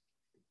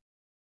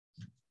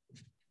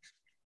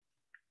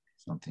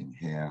something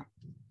here,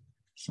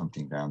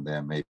 something down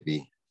there,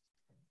 maybe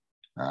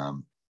a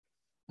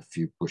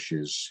few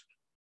bushes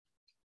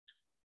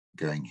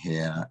going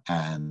here.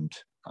 And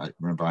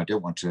remember, I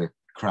don't want to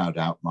crowd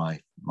out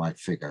my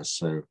figure,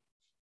 so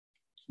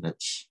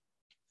let's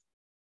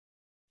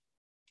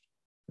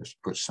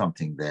put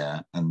something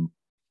there, and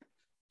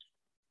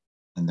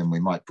then we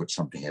might put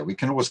something here. We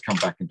can always come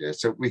back and do it.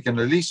 So we can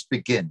at least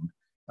begin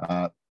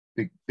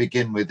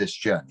with this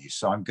journey.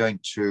 So I'm going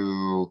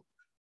to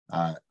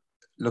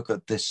look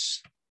at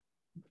this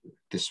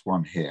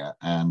one here,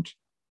 and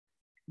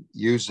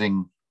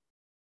using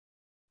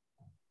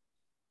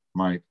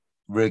my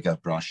rigger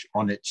brush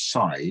on its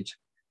side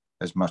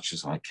as much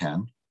as I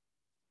can,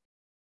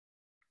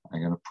 I'm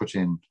going to put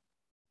in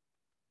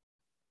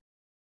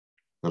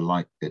the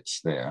light bits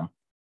there.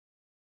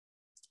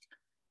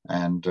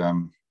 And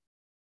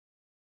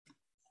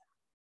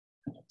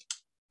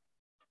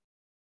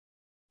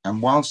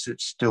whilst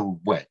it's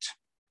still wet,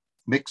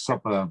 mix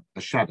up a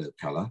shadow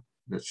color.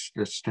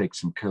 Let's take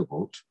some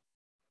cobalt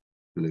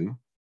blue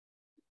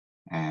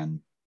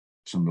and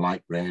some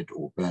light red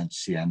or burnt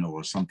sienna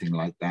or something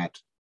like that.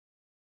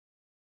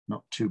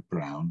 Not too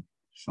brown,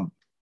 some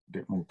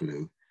bit more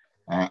blue.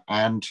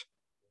 And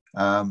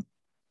I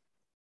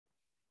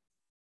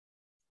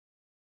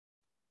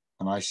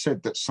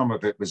said that some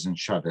of it was in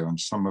shadow and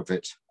some of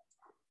it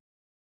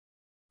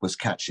was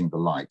catching the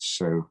light.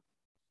 So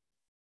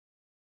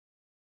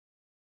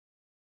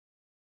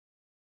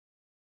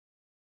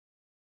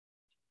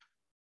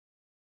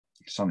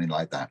something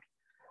like that.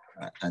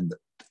 And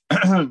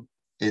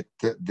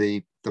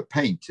the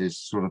paint is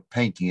sort of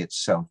painting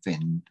itself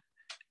in,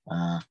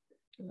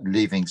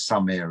 leaving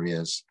some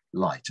areas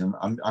light.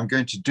 And I'm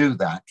going to do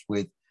that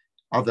with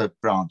other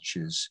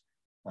branches,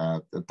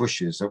 the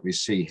bushes that we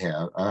see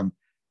here.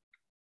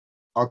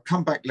 I'll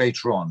come back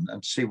later on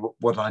and see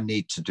what I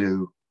need to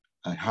do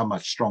and how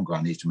much stronger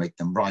I need to make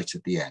them right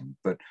at the end.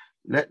 But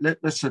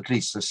let's at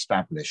least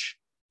establish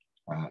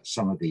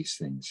some of these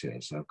things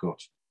here. So I've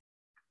got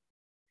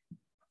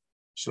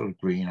sort of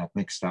green I've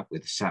mixed up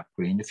with sap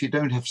green. If you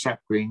don't have sap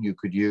green, you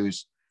could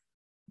use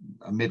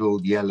a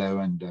middle yellow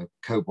and a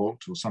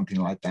cobalt or something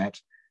like that.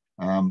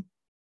 I'm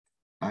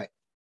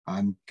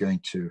going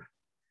to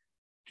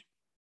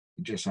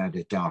just add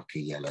a darker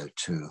yellow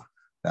to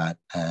that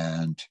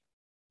and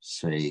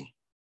say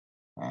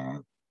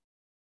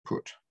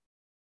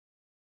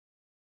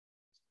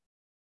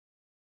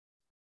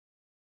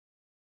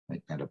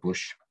make that a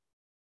bush.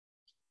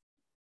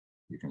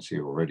 You can see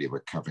already we're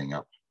covering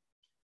up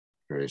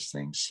various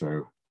things,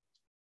 so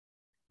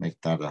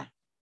make that a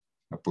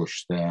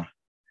bush there.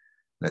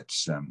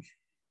 Let's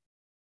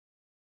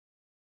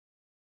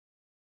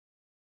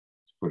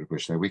put a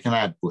bush there. We can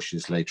add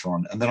bushes later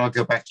on, and then I'll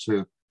go back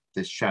to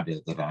this shadow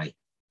that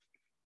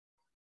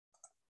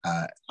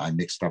I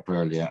mixed up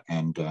earlier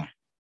and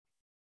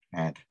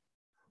add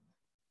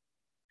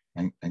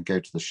and go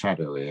to the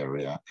shadow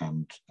area,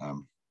 and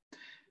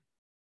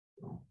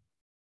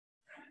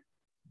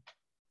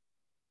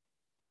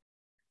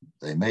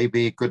they may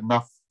be good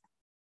enough,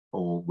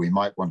 or we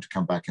might want to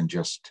come back and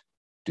just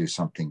do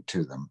something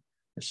to them.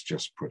 Let's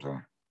just put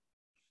a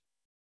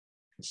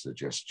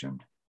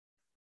suggestion.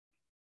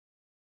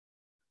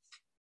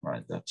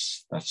 Right,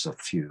 that's a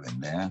few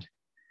in there.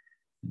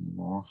 Any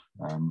more?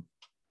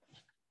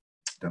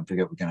 Don't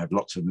forget we're going to have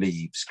lots of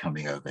leaves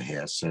coming over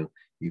here, so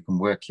you can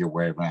work your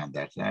way around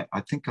that.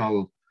 I think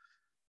I'll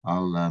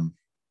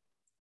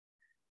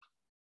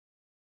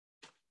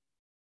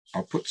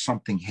put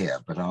something here,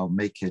 but I'll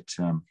make it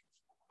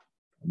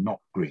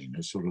not green,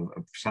 it's sort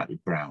of slightly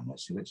browner.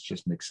 So let's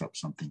just mix up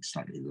something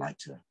slightly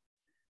lighter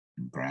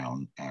and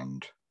brown,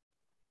 and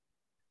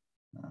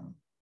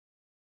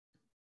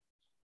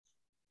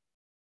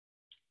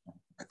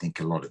I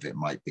think a lot of it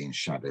might be in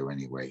shadow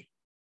anyway.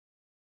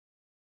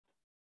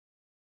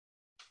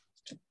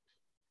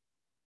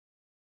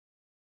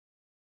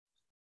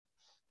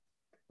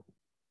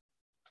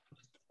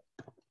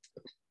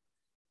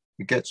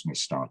 It gets me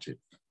started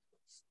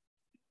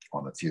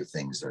on a few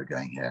things that are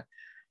going here.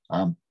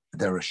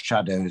 There are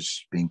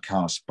shadows being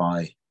cast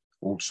by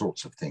all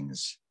sorts of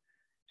things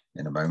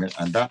in a moment,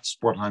 and that's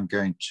what I'm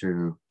going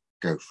to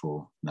go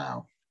for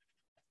now,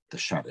 the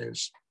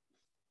shadows.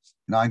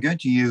 Now I'm going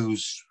to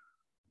use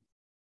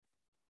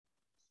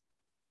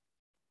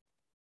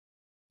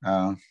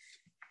I'm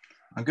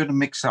going to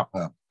mix up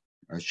a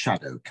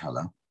shadow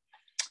color,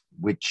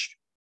 which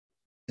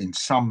in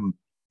some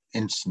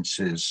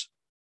instances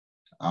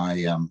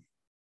I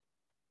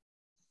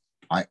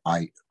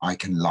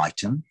can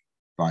lighten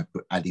by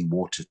adding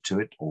water to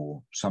it,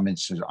 or some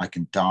instances I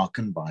can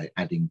darken by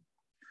adding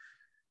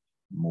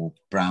more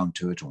brown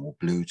to it or more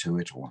blue to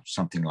it or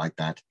something like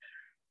that.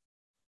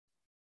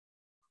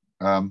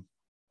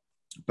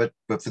 But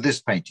for this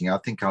painting, I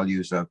think I'll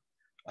use a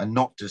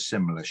not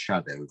dissimilar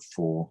shadow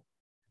for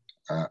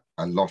a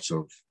lot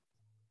of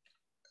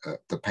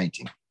the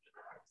painting.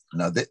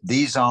 Now,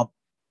 these are,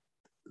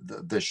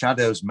 the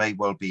shadows may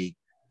well be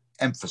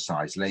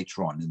emphasized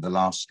later on in the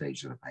last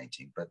stage of the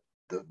painting, but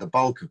the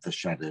bulk of the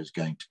shadow is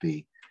going to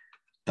be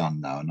done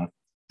now. And I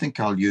think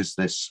I'll use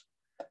this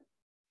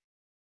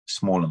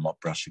smaller mop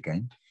brush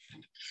again.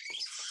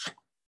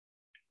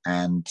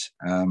 And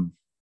I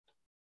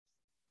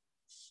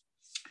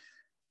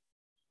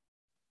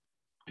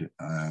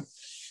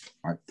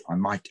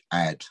might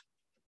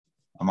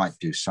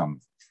do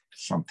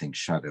something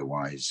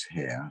shadow-wise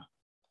here.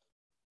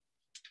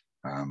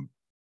 I'm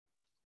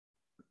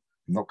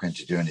not going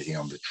to do anything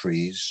on the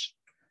trees,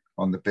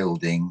 on the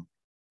building,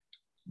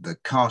 the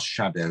cast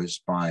shadows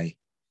by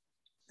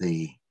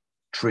the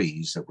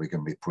trees that we're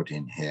going to be put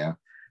in here.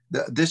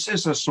 This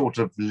is a sort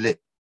of lip,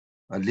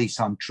 at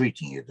least I'm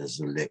treating it as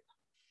a lip,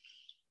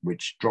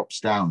 which drops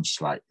down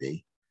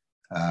slightly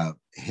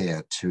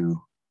here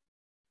to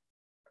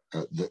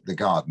the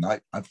garden.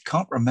 I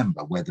can't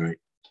remember whether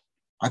it,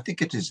 I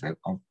think it is,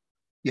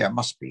 yeah, it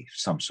must be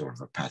some sort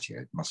of a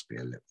patio. It must be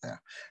a lip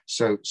there.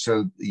 So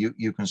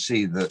you can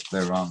see that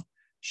there are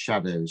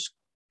shadows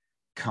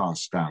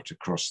cast out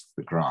across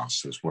the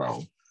grass as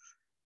well,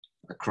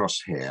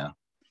 across here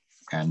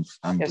and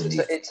underneath.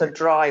 Yes, it's a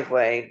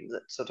driveway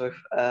that sort of...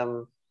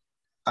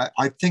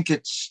 I think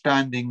it's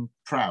standing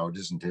proud,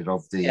 isn't it,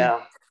 of the...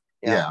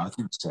 Yeah, I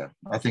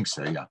think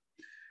so, yeah.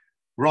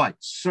 Right,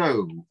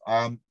 so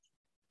I'm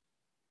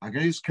going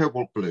to use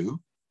cobalt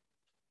blue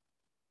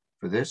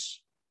for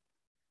this.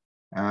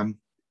 I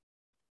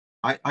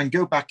can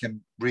go back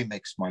and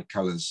remix my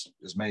colors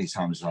as many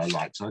times as I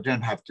like, so I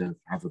don't have to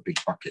have a big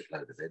bucket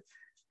load of it.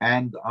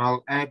 And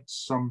I'll add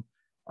some,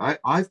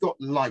 I've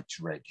got light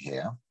red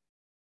here.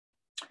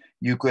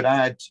 You could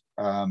add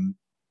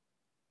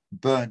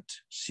burnt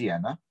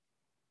sienna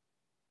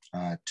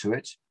to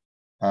it.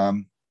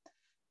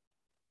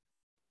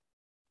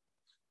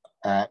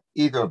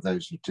 Either of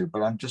those are two,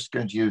 but I'm just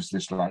going to use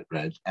this light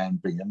red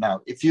and bring it.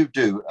 Now, if you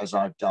do, as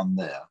I've done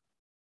there,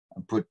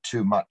 and put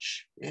too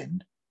much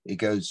in, it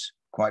goes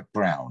quite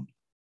brown.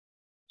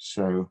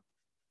 So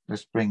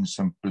let's bring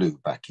some blue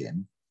back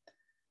in.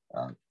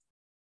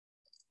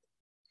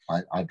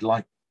 I'd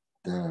like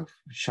the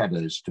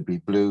shadows to be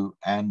blue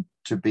and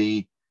to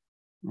be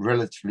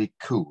relatively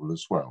cool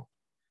as well.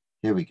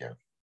 Here we go.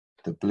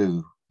 The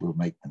blue will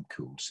make them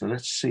cool. So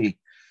let's see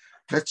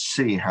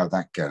how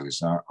that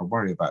goes. I'll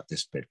worry about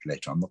this bit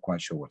later. I'm not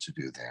quite sure what to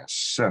do there.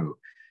 So,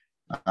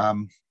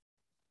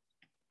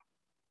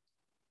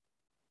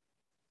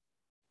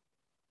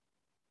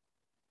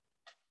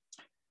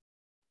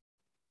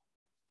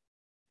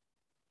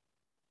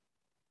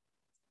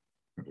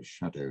 put a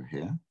shadow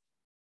here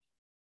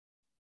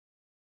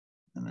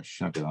and a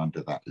shadow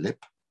under that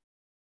lip.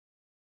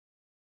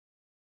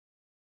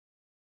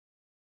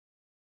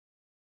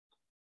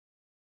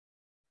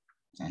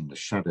 And the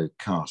shadow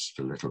cast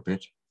a little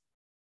bit.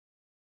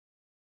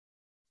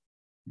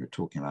 We're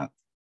talking about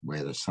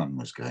where the sun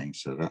was going,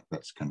 so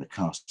that's going to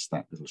cast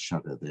that little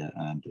shadow there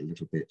and a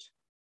little bit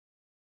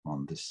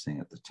on this thing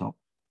at the top.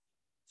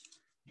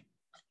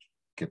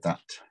 Give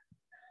that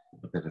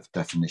a bit of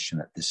definition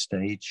at this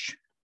stage.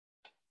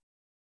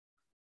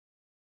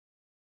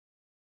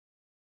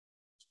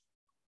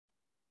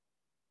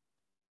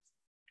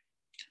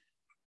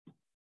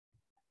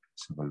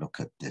 Let's have a look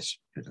at this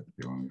bit of the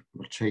building.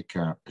 We'll take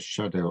a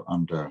shadow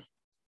under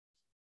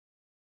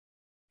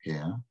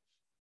here,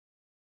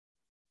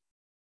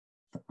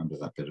 under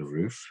that bit of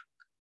roof,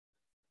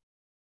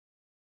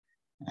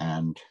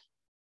 and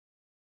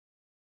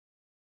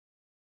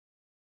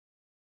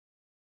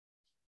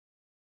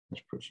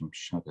let's put some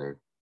shadow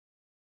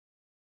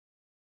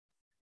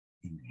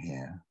in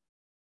here.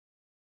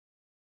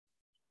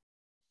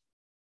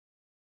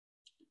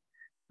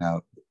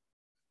 Now,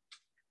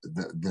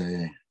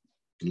 the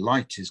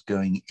light is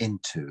going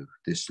into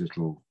this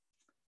little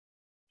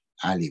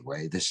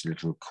alleyway, this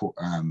little,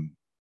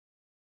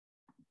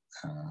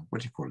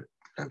 what do you call it?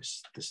 Oh,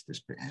 this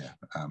bit here.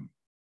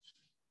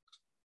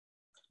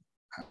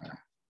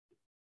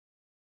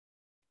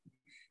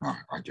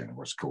 I don't know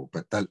what's called,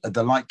 but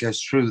the light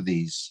goes through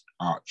these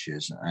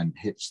arches and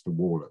hits the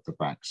wall at the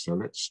back. So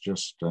let's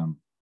just do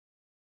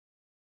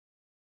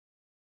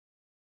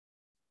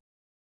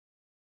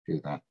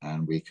that,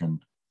 and we can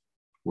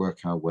work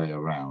our way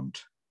around.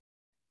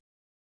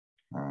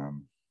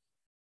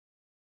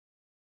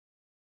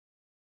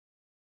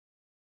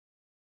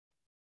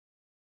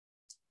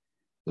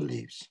 The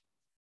leaves.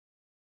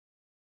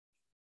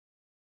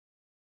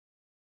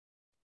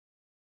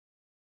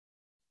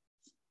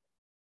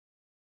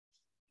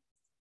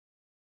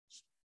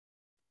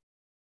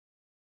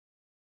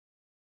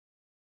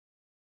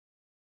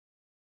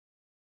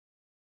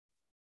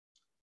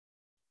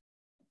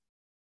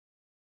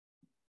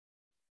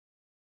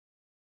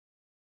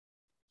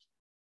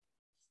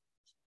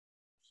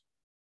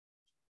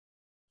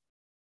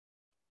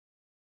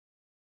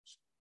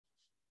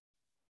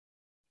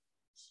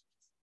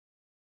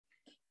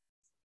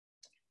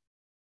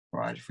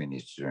 Right, if we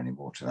need to do any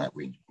more to that,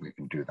 we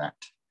can do that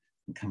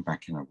and come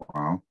back in a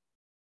while.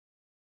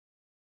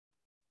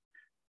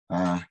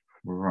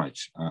 Right,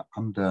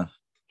 under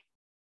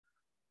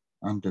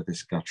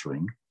this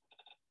guttering,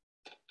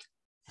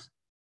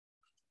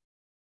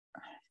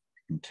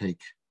 you can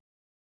take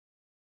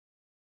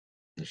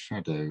the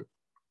shadow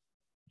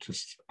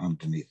just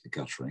underneath the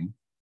guttering.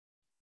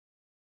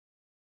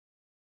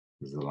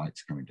 There's the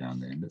light's coming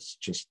down there. Let's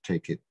just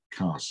take it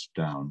cast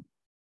down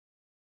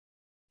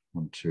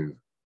onto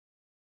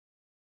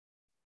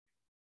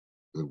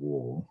the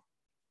wall.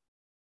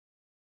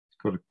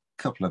 It's got a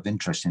couple of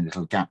interesting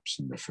little gaps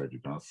in the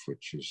photograph,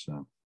 which is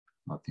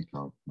I think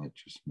I might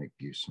just make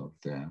use of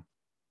there.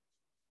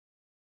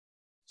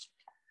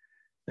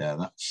 There,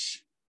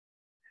 that's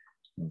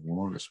the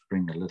wall. Let's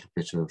bring a little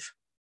bit of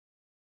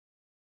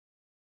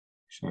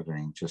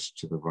shadowing just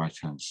to the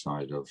right-hand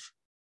side of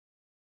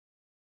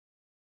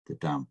the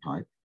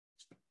downpipe.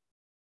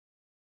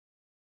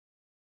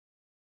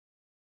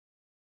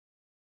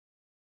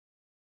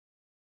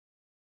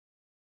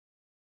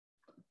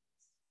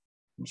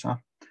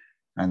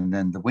 And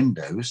then the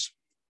windows,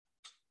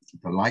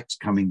 the light's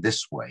coming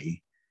this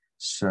way,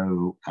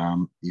 so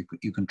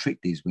you can treat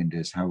these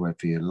windows however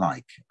you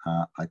like.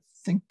 I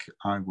think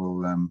I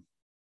will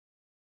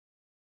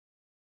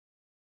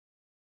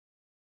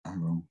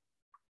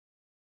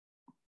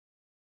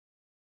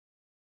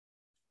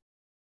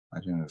I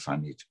don't know if I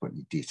need to put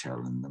any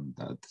detail in them,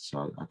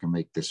 so I can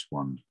make this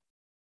one,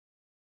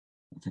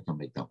 I think I'll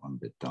make that one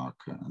a bit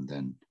darker, and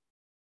then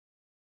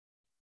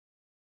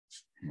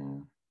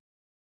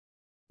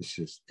this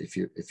is,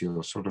 if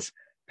you're sort of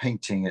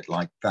painting it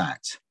like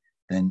that,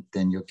 then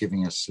you're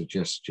giving a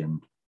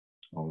suggestion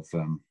of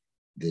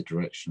the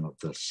direction of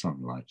the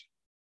sunlight.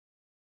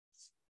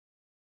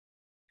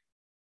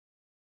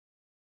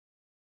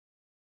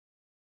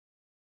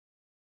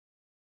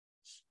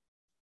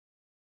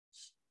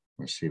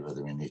 we'll see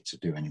whether we need to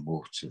do any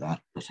more to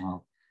that, but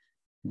I'll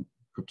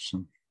put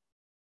some.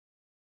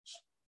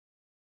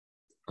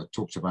 I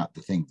talked about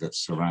the thing that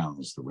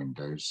surrounds the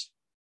windows.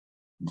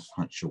 I'm not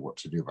quite sure what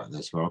to do about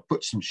this, but I'll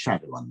put some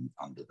shadow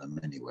under them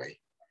anyway.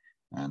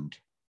 And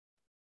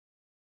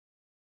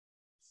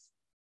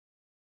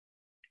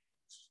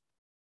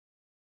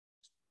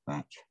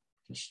that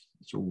just,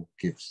 it all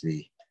gives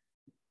the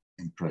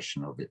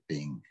impression of it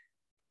being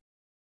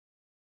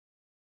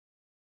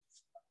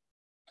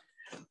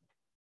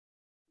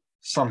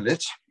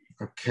sunlit.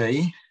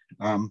 Okay,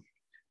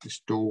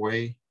 this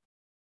doorway.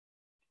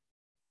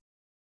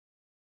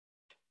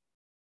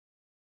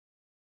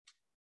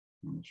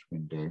 This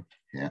window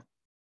here.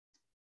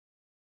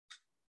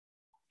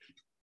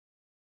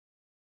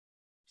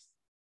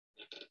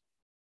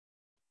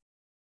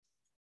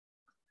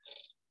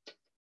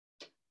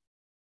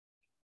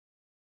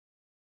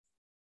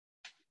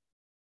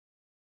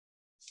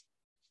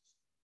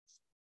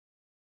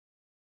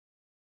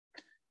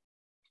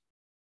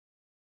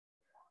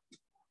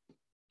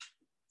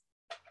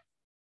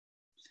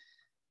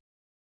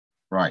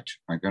 Right,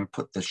 I'm going to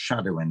put the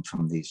shadow in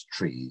from these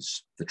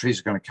trees. The trees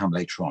are going to come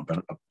later on,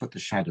 but I'll put the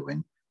shadow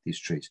in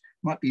these trees.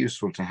 Might be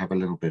useful to have a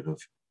little bit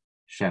of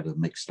shadow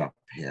mixed up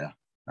here,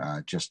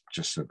 just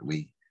so that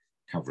we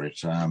cover it.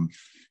 I'll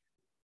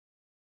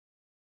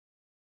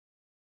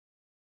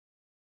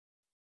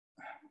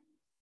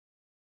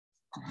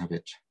have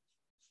it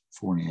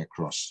falling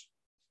across.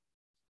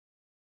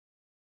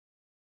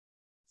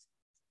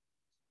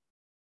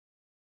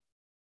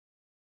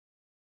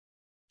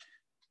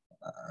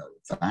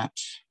 That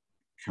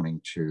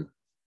coming to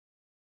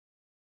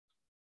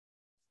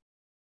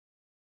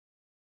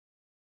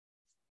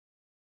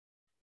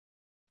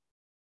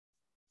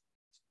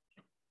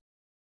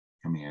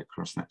coming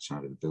across that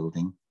side of the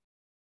building.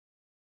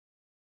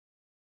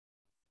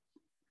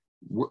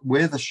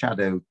 Where the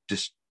shadow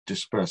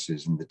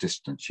disperses in the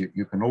distance,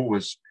 you can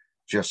always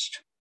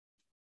just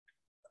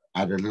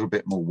add a little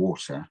bit more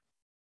water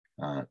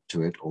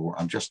to it, or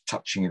I'm just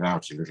touching it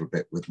out a little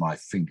bit with my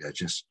finger,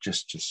 just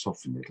to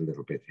soften it a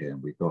little bit here.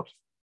 And we've got,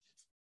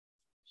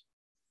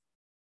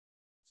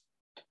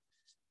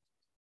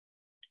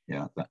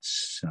 yeah,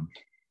 that's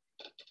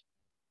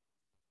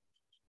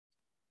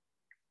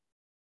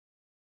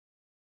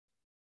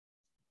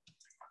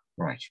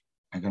right.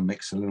 I'm going to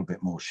mix a little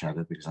bit more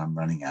shadow because I'm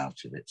running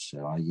out of it.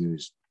 So I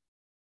used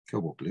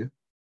cobalt blue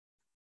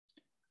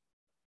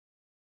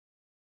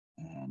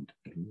and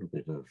a little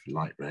bit of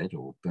light red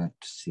or burnt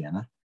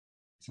sienna.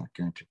 Is that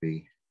going to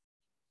be,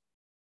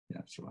 yeah,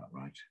 that's about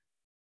right.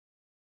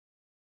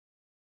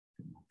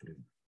 Blue.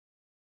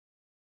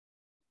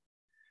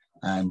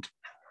 And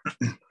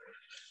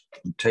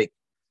take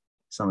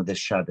some of this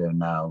shadow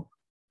now.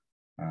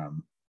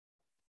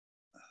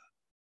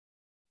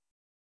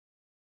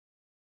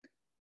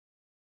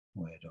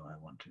 Where do I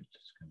want it?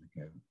 It's going to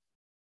go.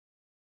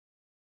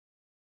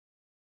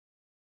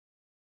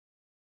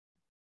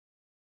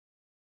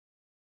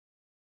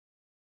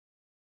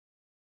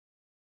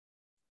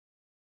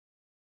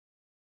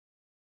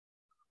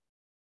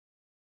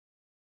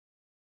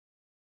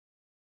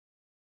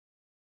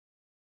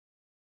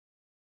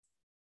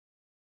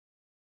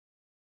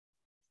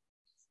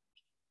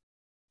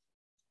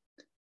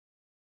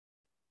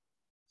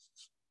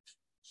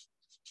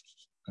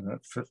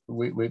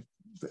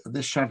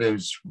 This shadow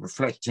is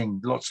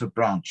reflecting lots of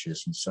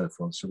branches and so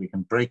forth, so we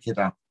can break it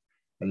up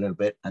a little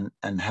bit and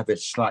have it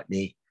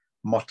slightly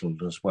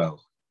mottled as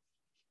well.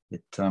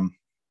 Let's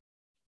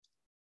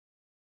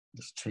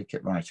take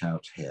it right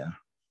out here.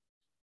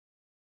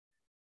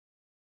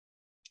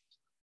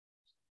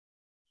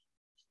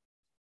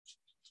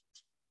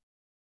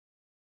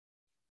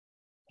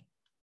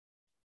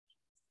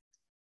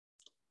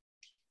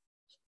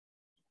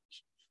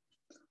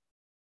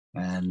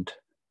 And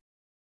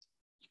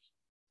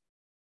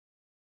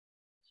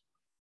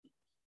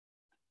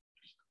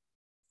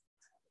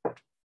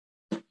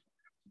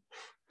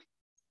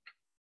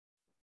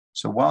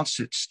so whilst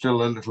it's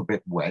still a little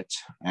bit wet,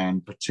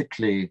 and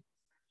particularly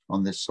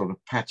on this sort of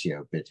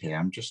patio bit here,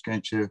 I'm just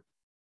going to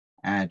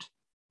add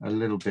a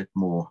little bit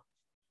more,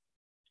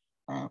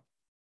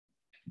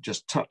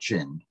 just touch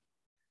in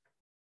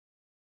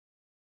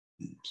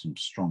some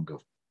stronger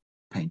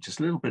paint, just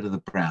a little bit of the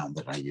brown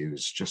that I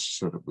use, just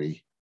so that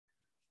we,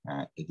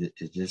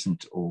 it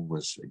isn't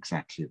always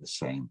exactly the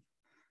same.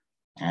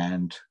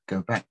 And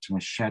go back to my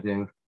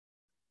shadow.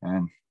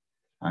 I'm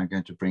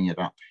going to bring it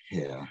up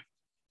here.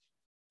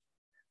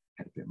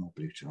 Add a bit more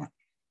blue to that.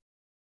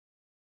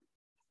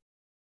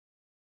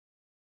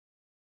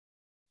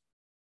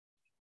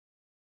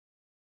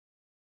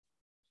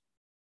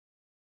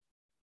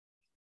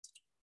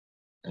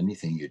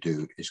 Anything you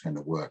do is going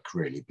to work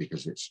really,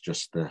 because it's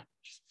just the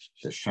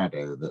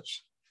shadow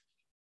that's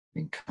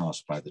being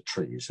cast by the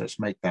trees. Let's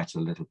make that a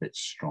little bit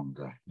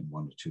stronger in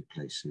one or two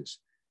places.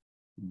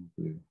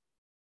 Blue.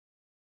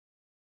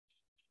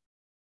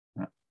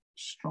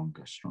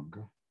 Stronger.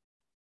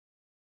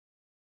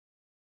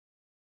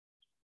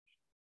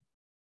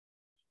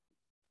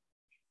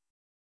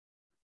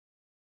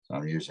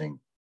 I'm using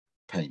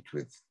paint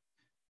with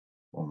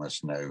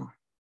almost no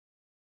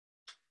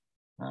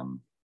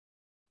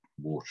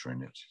water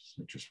in it,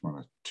 so just one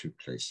or two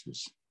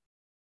places.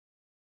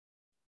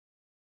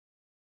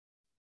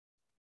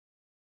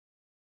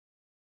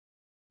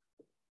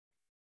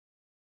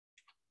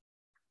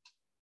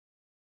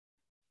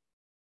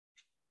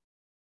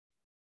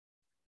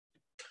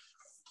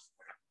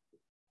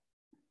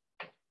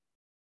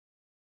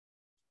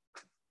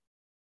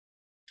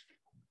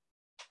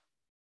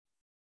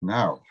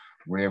 Now,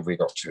 where have we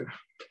got to?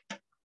 I'm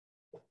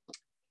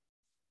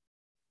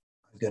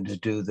going to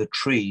do the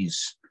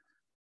trees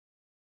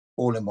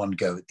all in one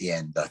go at the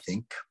end, I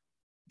think.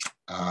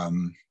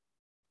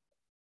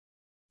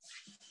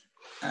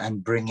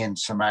 And bring in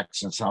some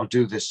accents. I'll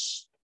do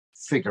this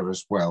figure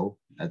as well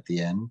at the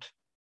end.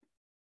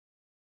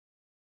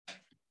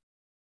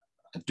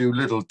 Do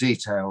little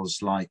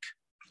details like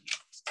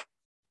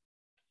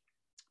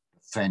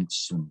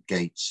fence and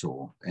gates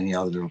or any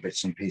other little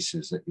bits and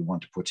pieces that you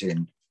want to put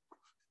in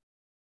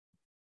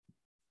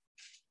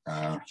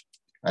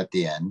at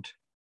the end.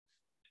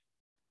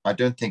 I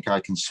don't think I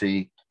can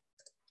see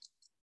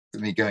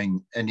me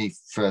going any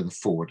further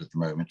forward at the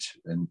moment.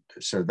 And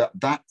so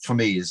that for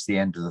me is the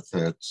end of the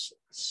third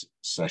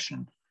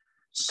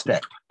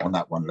step on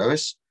that one,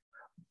 Lois.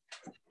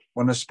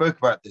 When I spoke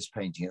about this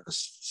painting at the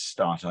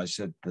start, I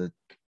said that,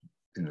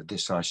 you know,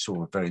 this I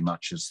saw very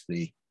much as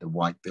the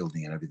white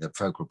building and everything, the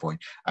focal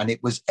point, and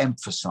it was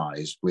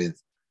emphasized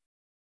with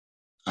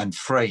and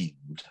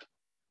framed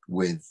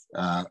with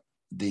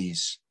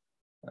these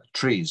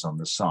trees on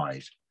the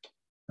side.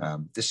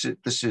 This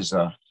is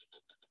a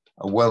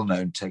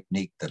well-known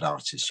technique that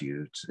artists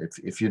use.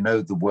 If you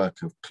know the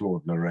work of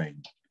Claude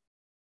Lorraine,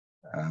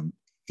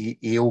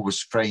 he always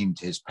framed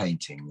his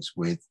paintings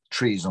with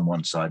trees on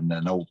one side and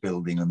an old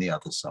building on the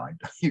other side.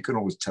 You can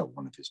always tell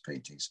one of his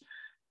paintings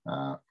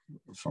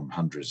from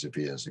hundreds of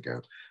years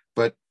ago.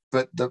 But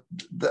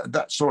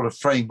that sort of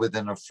frame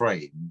within a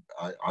frame,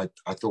 I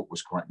thought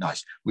was quite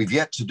nice. We've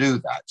yet to do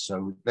that,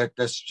 so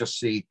let's just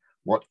see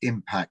what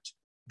impact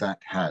that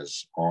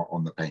has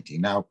on the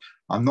painting. Now,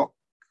 I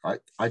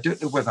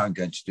don't know whether I'm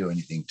going to do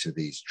anything to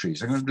these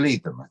trees. I'm going to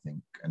leave them, I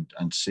think,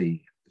 and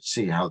see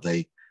how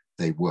they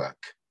work.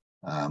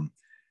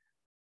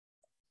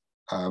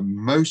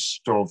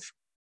 Most of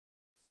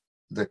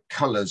the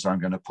colors I'm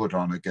going to put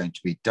on are going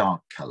to be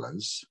dark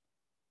colors,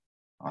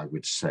 I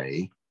would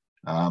say.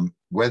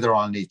 Whether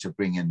I'll need to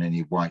bring in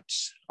any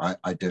whites,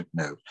 I don't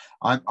know.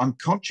 I'm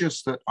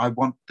conscious that I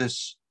want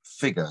this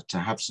figure to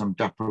have some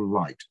dapple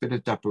light, a bit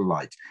of dapple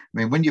light. I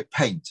mean, when you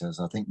paint, as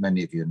I think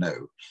many of you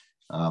know,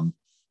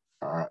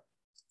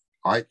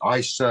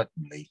 I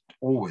certainly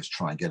always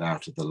try and get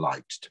out of the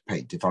light to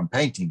paint. If I'm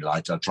painting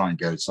light, I try and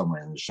go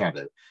somewhere in the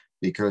shadow,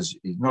 because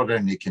not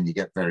only can you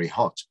get very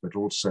hot, but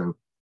also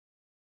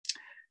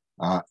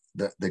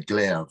the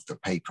glare of the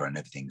paper and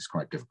everything is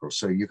quite difficult.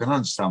 So you can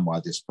understand why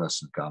this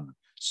person's gun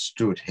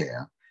stood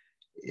here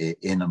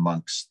in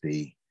amongst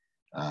the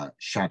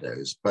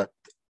shadows. But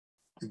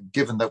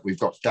given that we've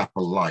got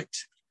dapple light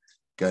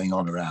going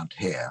on around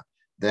here,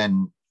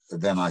 then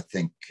I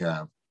think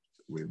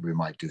we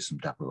might do some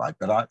dapple light.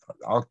 But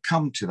I'll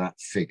come to that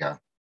figure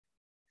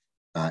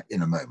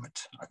in a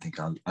moment. I think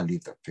I'll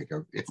leave that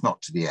figure, if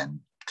not to the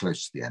end,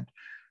 close to the end.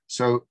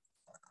 So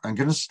I'm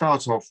going to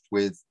start off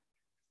with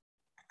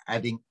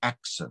adding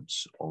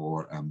accents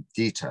or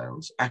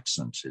details.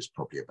 Accents is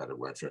probably a better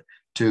word for it,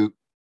 to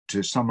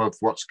some of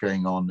what's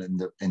going on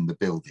in the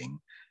building,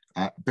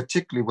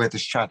 particularly where the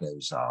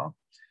shadows are,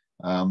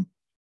 and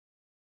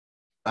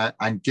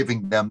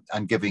giving them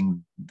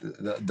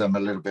a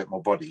little bit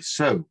more body.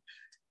 So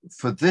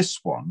for this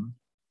one,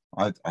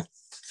 for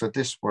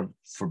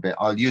a bit,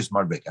 I'll use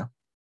my rigger,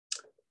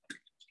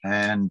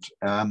 and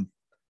I'm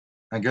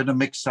going to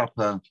mix up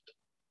a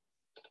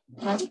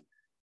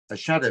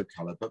shadow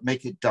color, but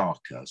make it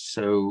darker.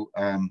 So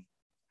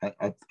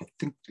I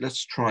think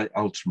let's try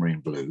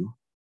ultramarine blue.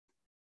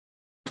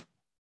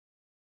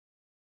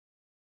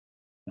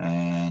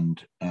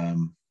 And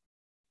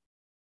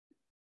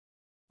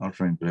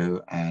ultramarine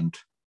blue, and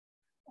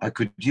I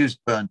could use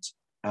burnt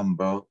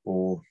umber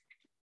or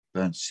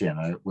burnt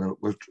sienna. We'll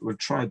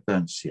try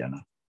burnt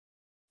sienna.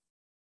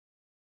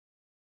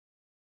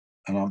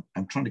 And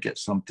I'm trying to get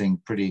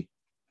something pretty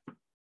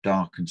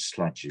dark and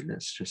sludgy.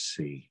 Let's just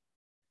see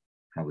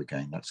how we're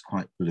going. That's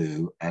quite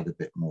blue. Add a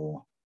bit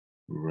more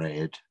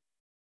red.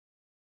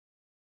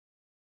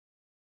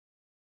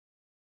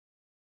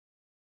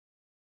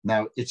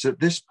 Now, it's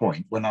at this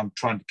point when I'm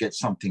trying to get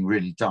something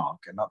really dark,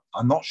 and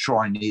I'm not sure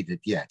I need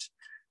it yet,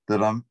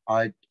 that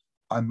I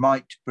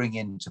might bring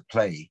into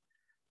play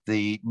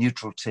the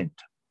neutral tint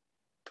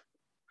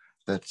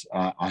that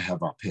I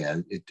have up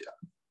here.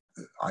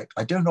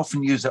 I don't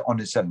often use it on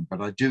its own, but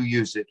I do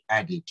use it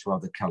added to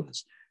other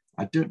colors.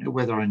 I don't know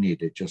whether I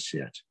need it just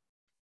yet.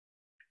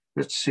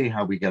 Let's see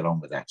how we get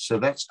on with that. So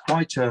that's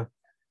quite a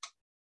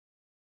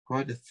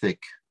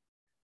thick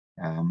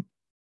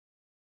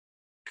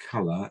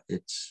color.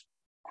 It's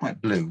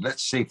quite blue.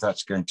 Let's see if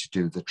that's going to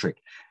do the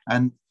trick.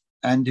 And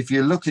And if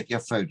you look at your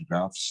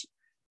photographs,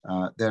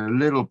 there are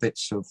little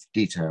bits of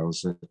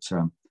details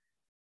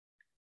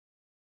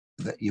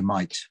that you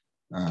might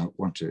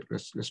want to.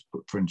 Let's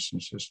put, for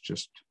instance,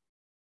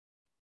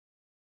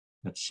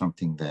 that's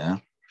something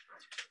there.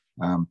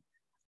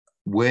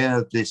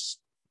 Where this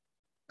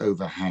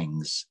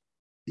overhangs,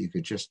 you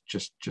could just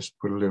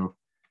put a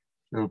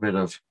little bit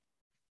of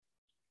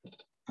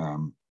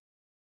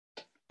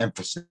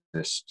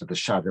emphasis to the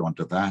shadow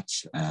under that,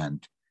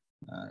 and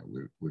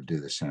we'll do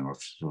the same. I've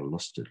sort of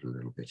lost it a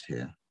little bit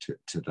here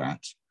to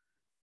that.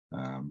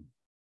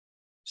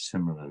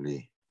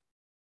 Similarly,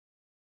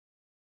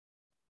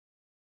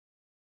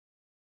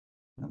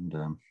 and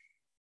I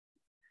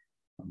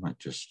might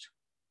just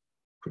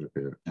put a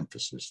bit of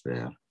emphasis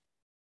there.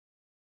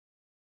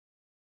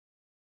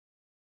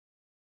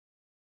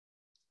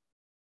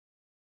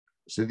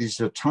 So these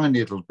are tiny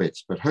little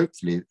bits, but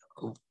hopefully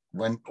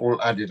when all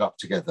added up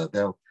together,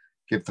 they'll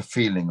give the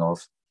feeling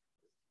of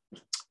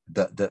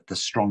the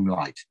strong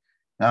light.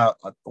 Now,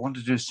 I want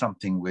to do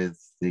something with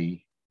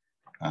the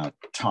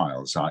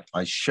tiles.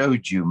 I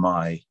showed you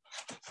my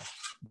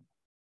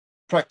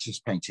practice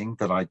painting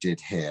that I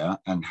did here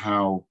and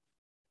how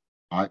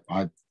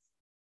I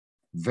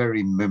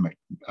very minimally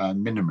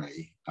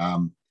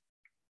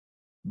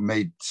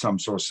made some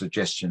sort of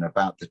suggestion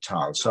about the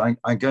tiles. So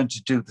I'm going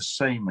to do the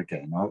same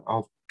again.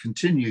 I'll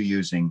continue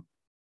using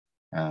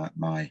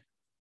my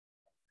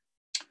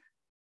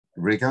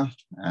rigger,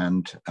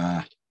 and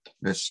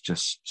let's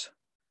just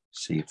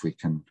see if we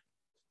can.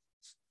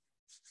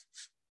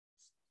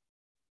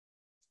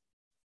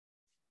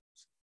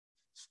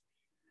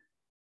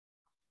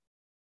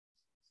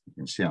 You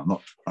can see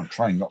I'm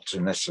trying not to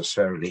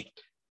necessarily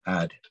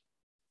add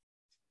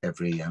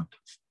every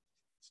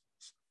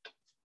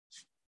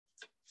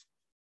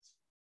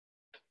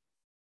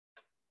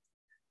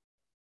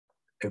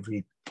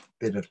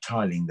bit of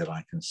tiling that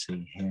I can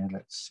see here.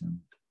 Let's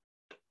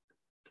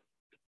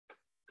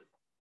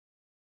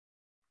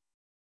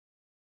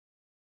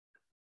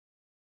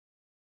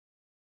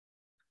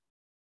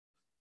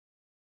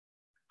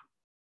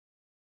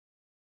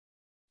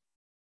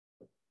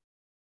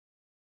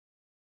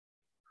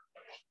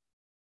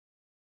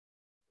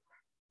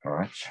all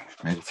right,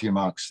 made a few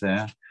marks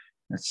there.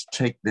 Let's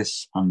take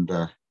this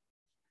under,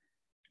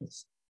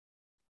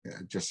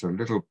 just a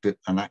little bit,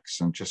 an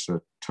accent, just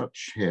a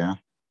touch here.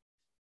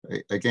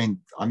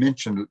 Again, I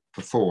mentioned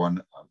before, and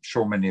I'm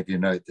sure many of you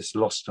know, this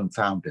lost and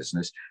found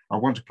business. I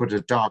want to put a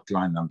dark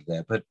line under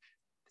there, but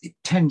it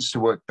tends to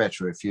work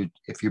better if you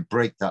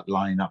break that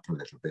line up a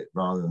little bit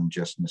rather than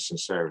just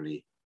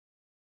necessarily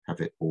have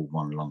it all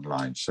one long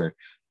line. So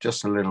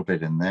just a little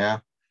bit in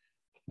there.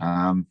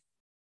 I'm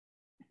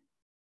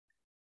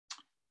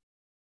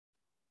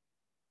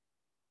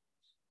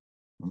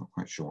not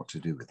quite sure what to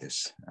do with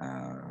this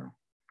for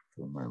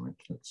a moment.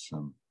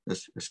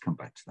 Let's come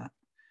back to that.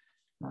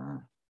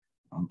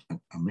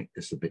 I'll make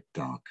this a bit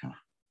darker.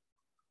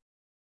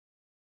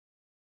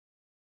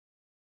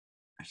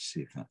 Let's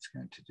see if that's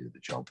going to do the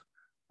job,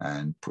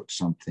 and put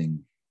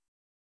something.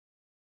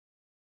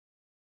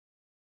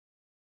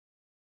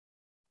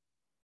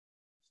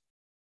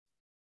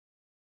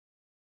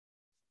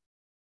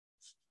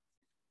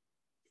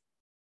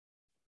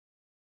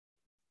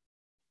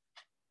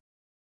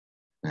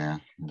 There,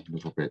 a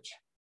little bit.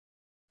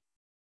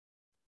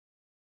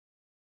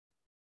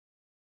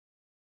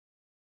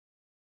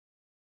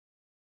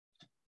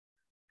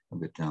 A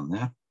bit down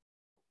there.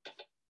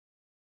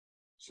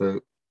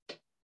 So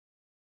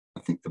I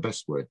think the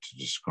best word to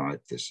describe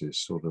this is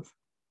sort of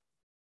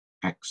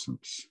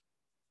accents.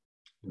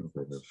 A little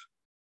bit of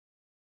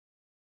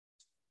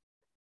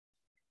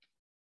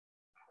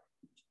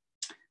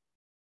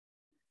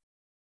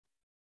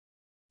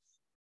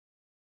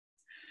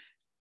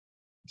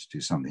let's do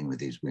something with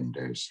these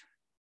windows.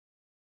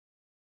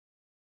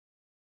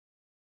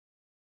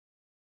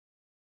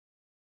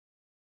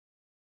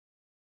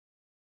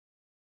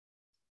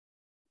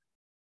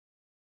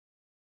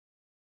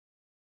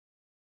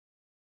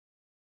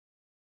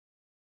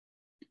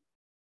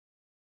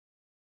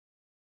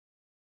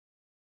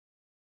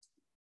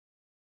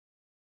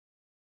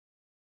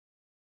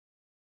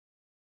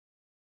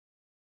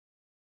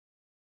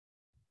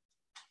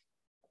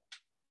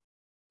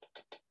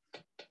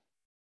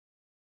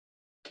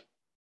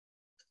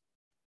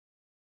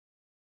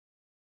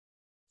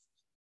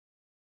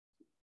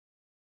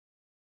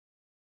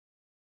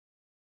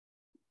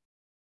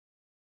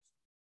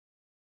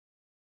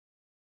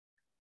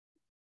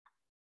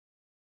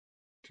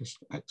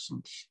 Just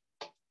accents.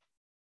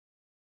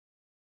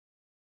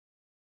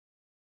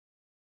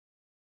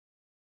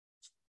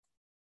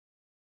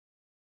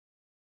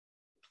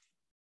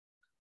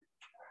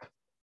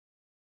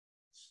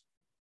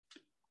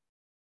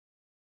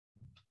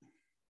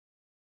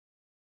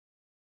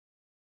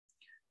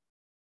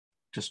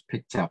 Just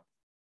picked up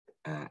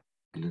a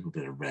little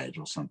bit of red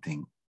or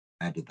something,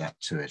 added that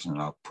to it,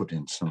 and I'll put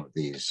in some of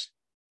these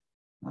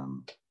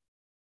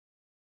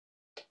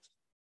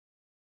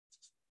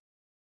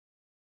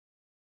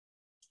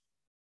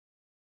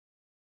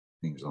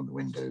things on the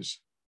windows.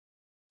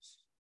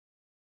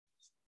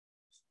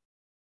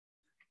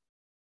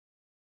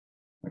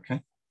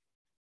 Okay.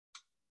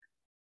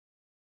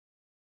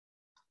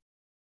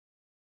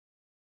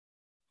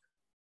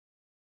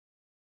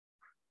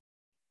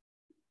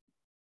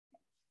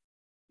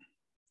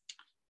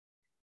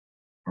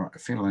 Right, I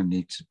feel I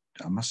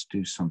must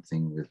do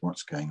something with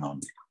what's going on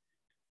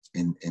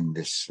in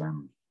this.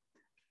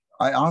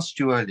 I asked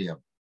you earlier,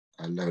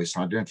 Lois,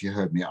 I don't know if you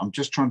heard me. I'm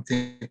just trying to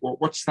think,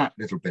 what's that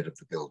little bit of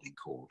the building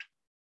called?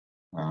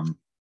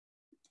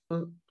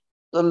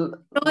 The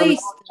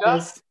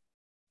Cloisters.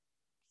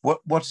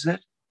 What is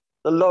it?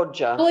 The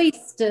loggia.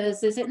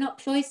 Cloisters, is it not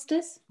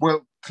cloisters?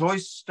 Well,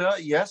 cloister,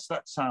 yes,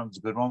 that sounds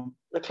a good one.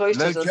 The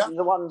cloisters Loggia? are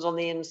the ones on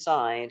the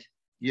inside.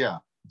 Yeah.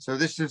 So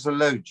this is a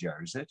loggia,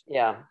 is it?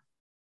 Yeah.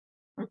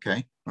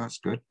 Okay, that's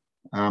good.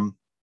 Right,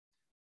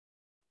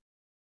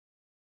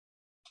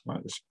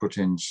 let's put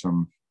in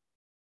some.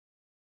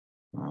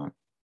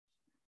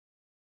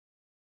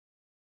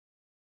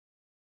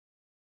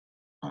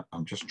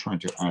 I'm just trying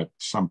to add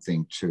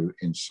something to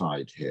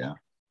inside here.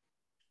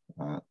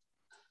 So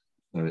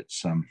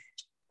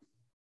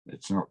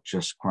it's not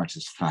just quite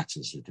as flat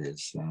as it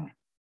is.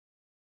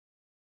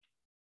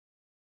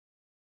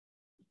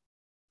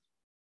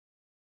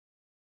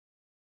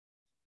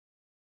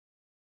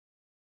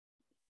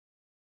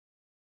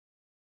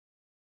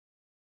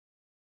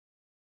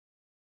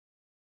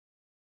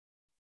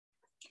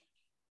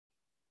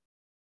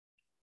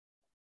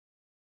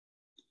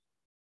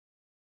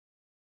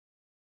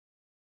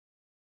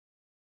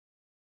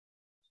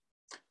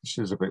 This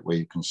is a bit where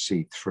you can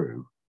see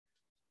through.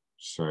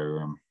 So,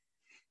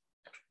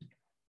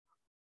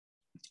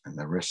 and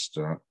the rest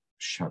are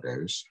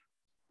shadows.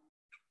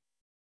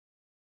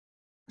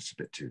 It's a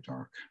bit too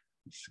dark.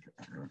 Let's get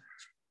that right.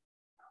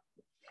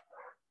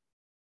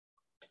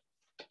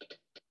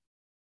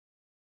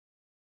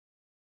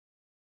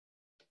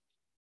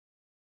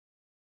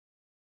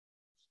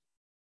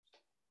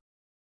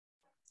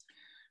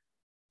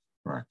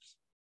 Right,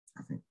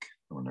 I think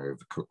I want to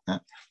overcook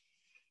that.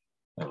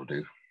 That'll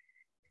do.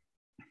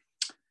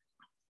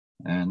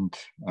 And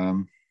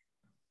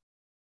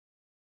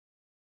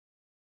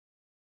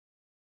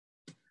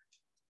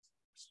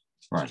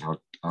right,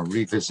 I'll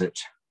revisit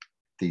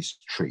these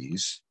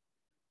trees,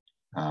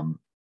 and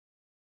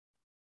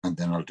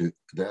then I'll do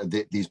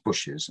these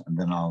bushes, and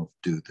then I'll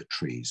do the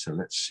trees. So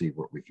let's see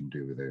what we can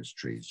do with those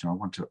trees. Do I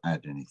want to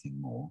add anything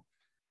more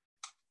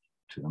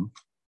to them?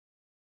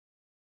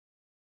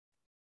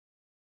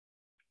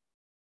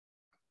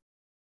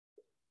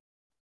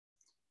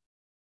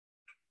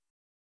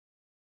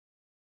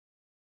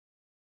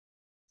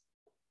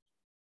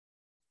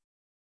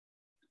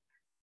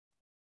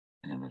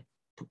 I'm going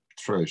to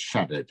throw a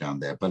shadow down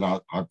there,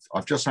 but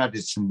I've just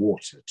added some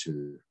water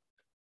to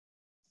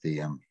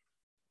the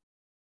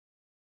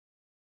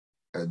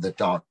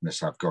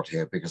darkness I've got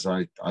here, because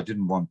I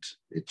didn't want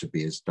it to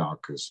be as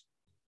dark as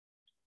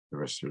the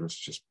rest of it. Let's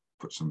just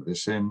put some of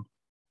this in.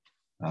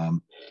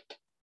 I'm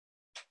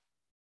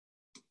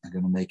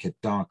going to make it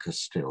darker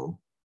still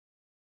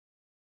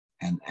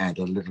and add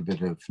a little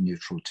bit of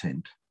neutral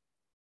tint.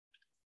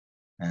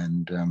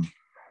 And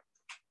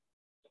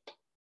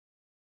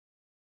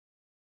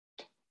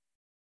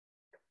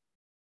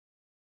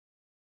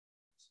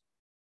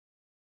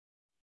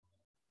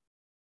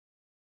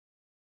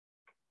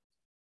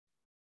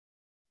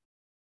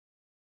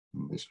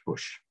this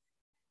bush.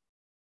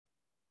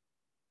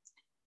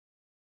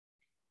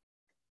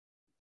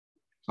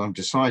 So I'm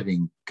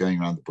deciding, going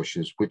around the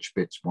bushes, which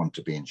bits want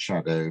to be in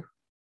shadow,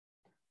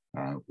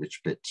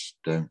 which bits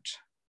don't.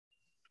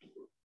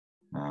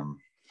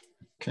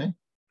 Okay.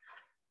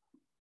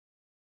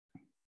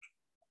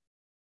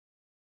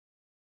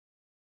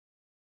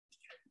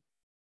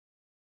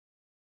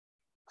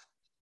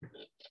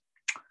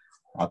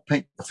 I'll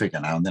paint the figure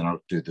now, and then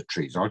I'll do the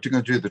trees. I'm going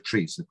to do the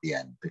trees at the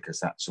end,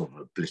 because that sort of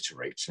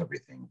obliterates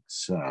everything.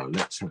 So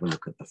let's have a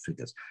look at the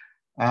figures.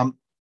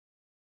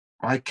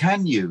 I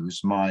can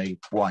use my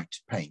white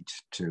paint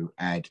to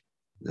add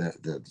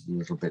the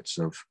little bits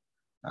of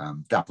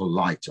dapple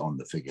light on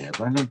the figure,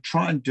 but I'm going to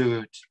try and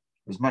do it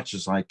as much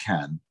as I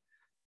can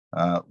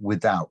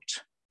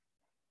without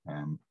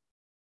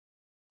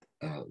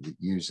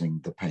using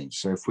the paint.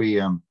 So if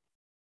we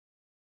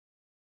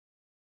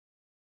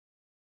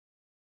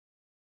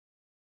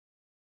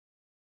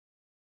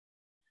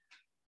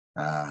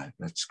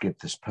let's give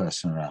this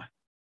person a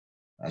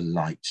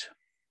light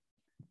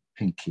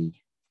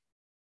pinky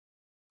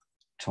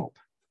top.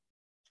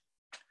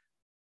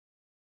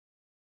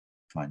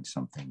 Find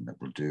something that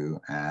will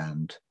do.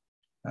 And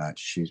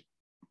she's,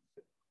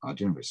 I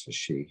don't know if it's a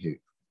she, who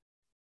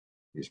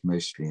is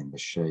mostly in the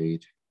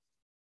shade.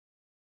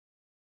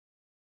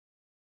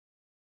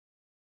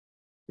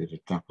 Bit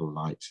of dapple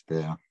light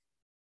there.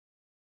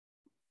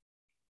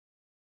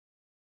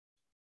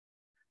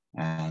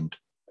 And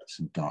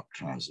some dark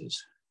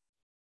trousers.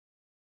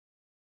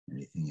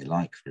 Anything you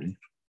like, really.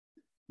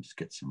 Let's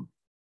get some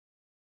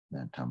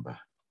burnt umber.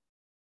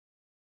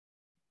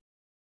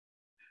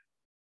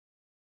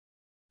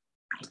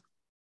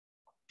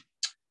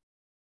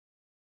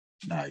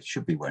 Now it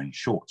should be wearing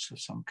shorts of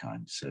some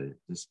kind. So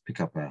let's pick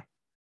up a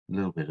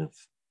little bit of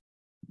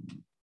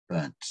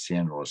burnt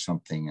sienna or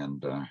something,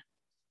 and the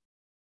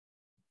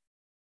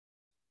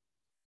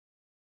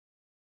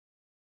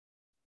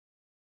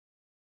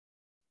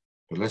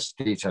less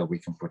detail we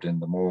can put in,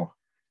 the more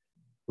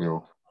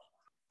we'll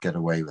get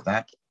away with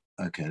that.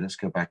 Okay, let's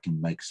go back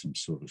and make some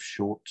sort of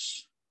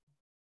shorts.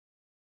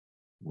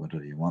 What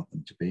do you want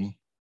them to be?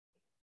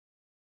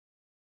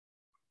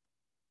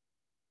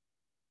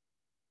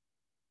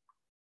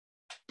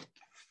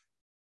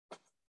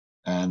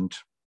 And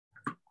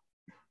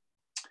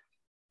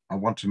I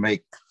want to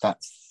make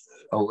that,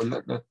 oh,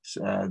 look,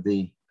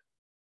 the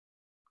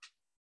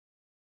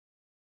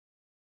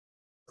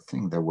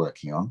thing they're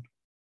working on.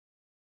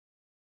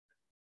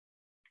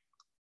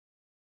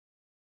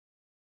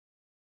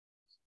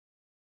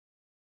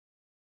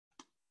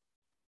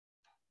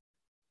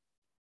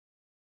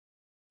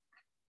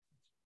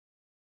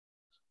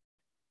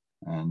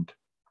 And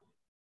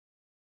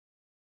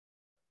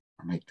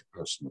I make the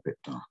person a bit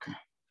darker.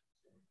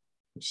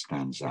 It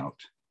stands out.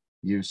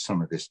 Use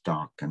some of this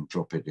dark and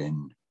drop it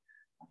in.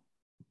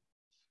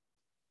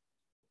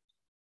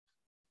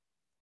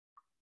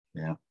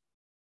 Yeah.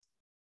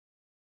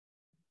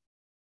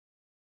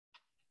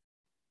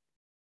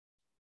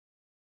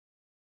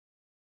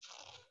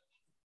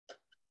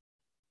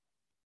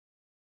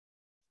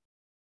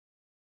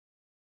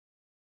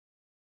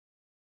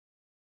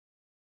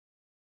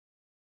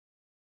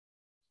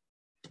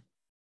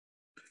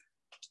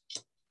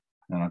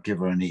 And I'll give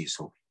her an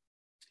easel,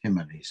 him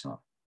an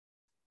easel.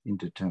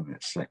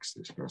 Indeterminate sex,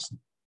 this person.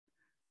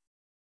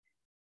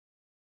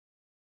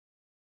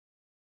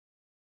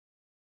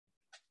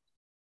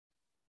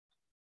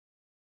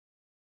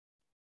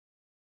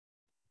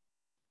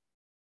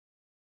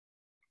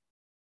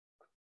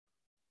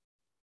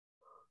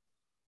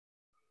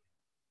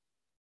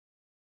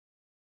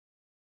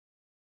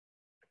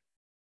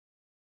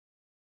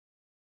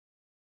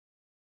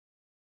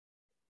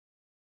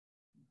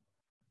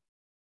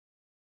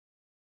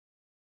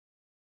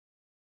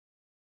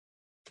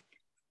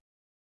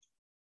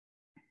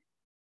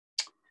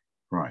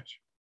 Right,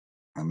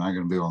 I'm now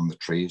going to be on the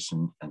trees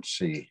and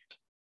see.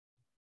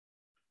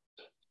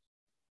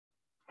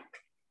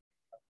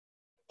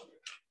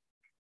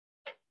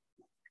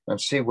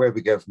 And see where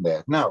we go from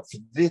there. Now, for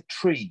the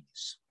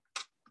trees,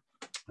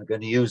 I'm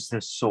going to use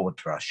this sword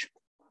brush.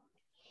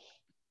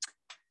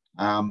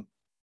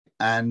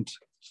 Let's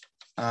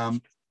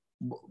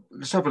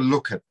have a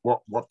look at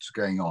what's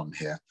going on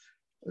here.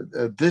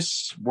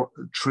 This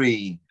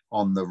tree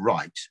on the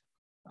right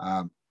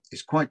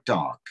is quite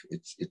dark.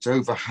 It's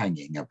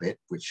overhanging a bit,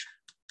 which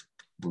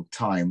will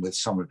tie in with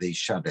some of these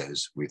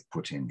shadows we've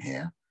put in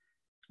here.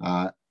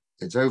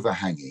 It's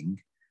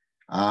overhanging,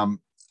 and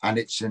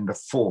it's in the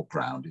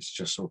foreground. It's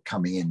just sort of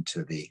coming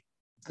into the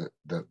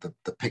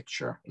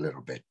picture a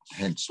little bit,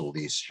 hence all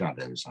these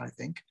shadows, I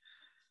think.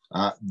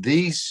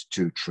 These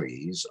two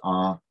trees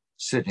are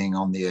sitting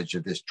on the edge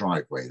of this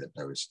driveway that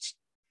I was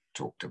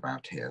talked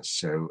about here.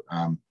 So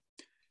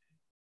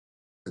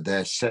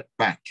they're set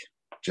back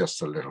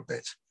just a little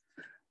bit.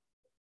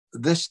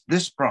 This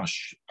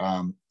brush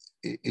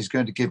is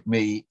going to give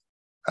me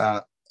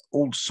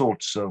all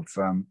sorts of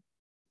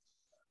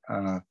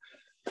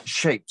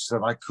shapes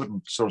that I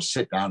couldn't sort of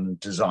sit down and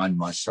design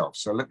myself.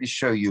 So let me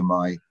show you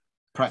my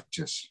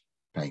practice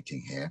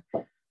painting here.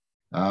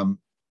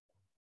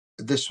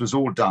 This was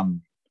all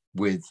done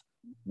with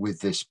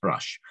this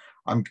brush.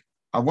 I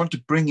want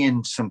to bring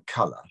in some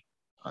color.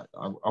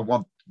 I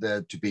want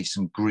there to be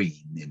some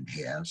green in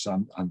here.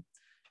 So I'm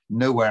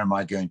nowhere am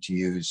I going to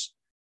use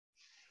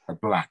a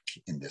black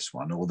in this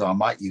one, although I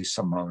might use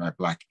some of my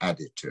black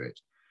added to it.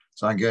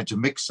 So I'm going to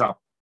mix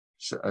up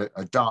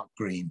a dark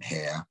green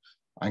here.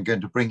 I'm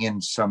going to bring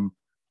in some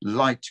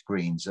light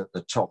greens at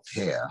the top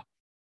here,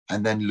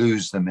 and then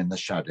lose them in the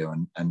shadow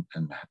and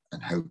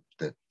hope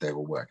that they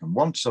will work. And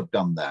once I've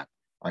done that,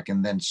 I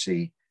can then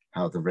see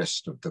how the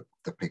rest of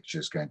the picture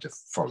is going to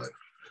follow.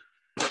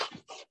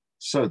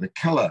 So the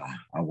color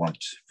I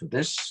want for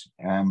this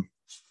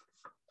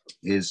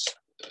is,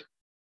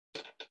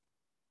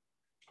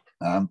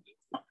 I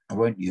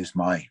won't use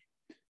my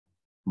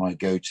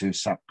go-to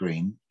sap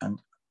green, and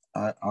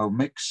I'll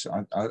mix,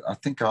 I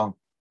think I'll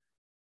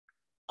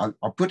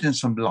put in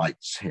some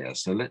lights here.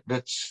 So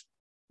let's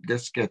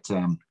get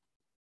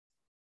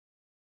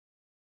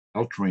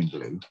ultramarine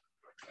blue,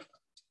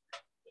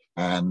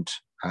 and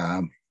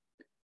I'll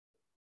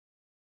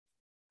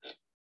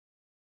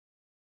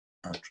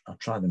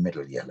try the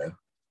middle yellow.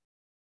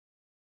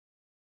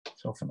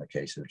 It's often a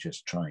case of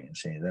just trying and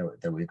seeing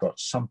that we've got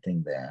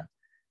something there.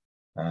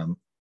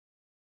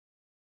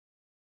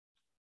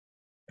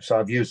 So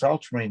I've used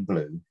ultramarine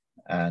blue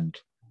and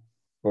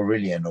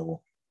Aurelian or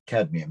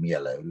cadmium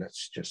yellow.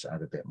 Let's just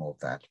add a bit more of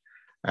that.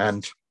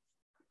 And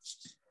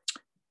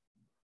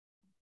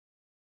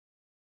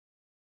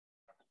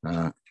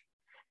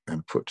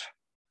put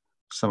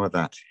some of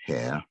that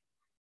here.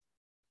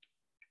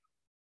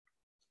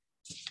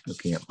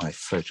 Looking at my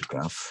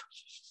photograph,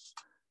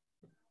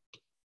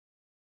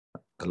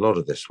 a lot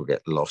of this will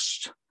get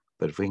lost,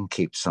 but if we can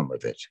keep some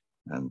of it,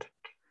 and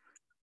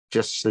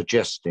just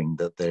suggesting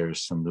that there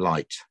is some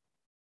light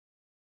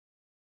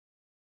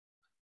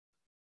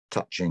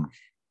touching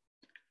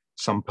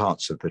some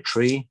parts of the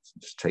tree.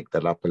 Let's take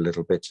that up a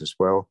little bit as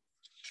well.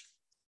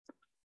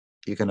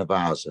 You can have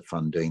hours of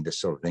fun doing this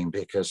sort of thing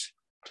because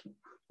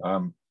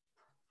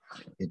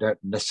you don't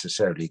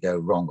necessarily go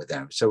wrong with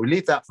them. So we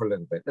leave that for a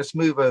little bit. Let's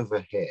move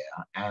over here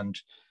and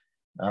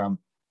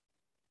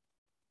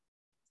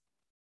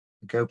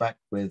go back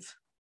with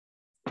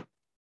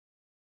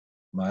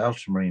my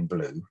ultramarine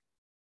blue.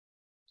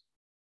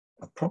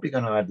 I'm probably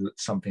going to add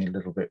something a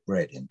little bit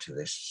red into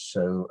this.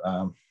 So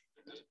I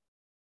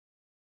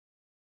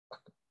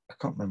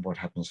can't remember what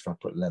happens if I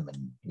put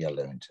lemon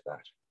yellow into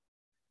that.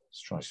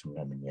 Let's try some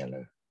lemon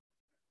yellow.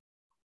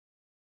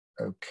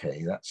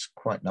 Okay, that's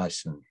quite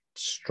nice and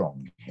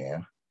strong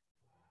here.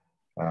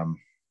 A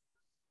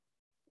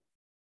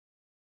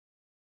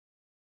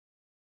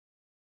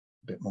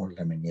bit more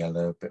lemon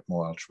yellow, a bit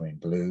more ultramarine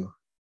blue.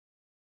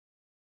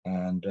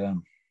 And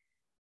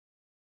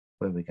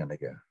where are we going to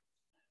go?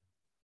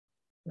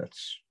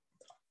 That's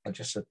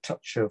just a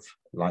touch of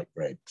light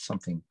red,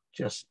 something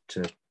just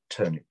to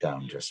turn it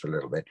down just a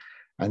little bit.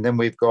 And then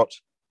we've got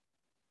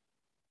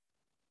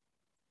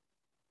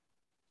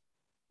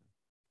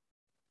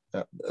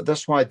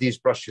that's why these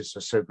brushes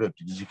are so good,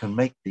 because you can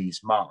make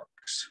these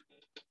marks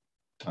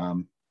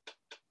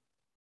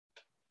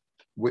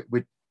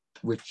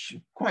which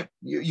quite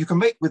you can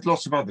make with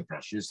lots of other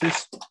brushes.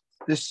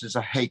 This is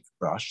a Hake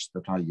brush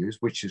that I use,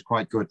 which is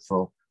quite good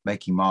for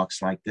making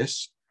marks like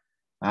this.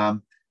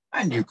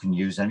 And you can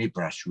use any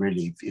brush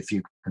really if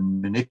you can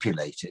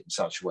manipulate it in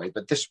such a way.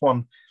 But this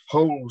one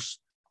holds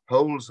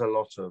a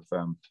lot of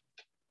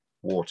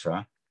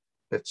water.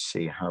 Let's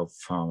see how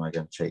far am I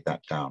going to take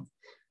that down.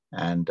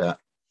 And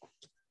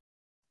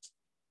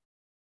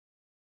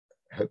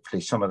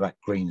hopefully some of that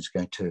green is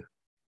going to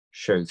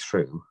show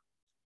through.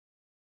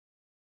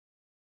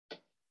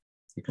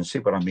 You can see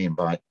what I mean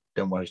by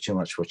don't worry too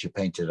much what you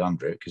painted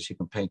under it, because you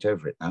can paint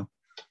over it now.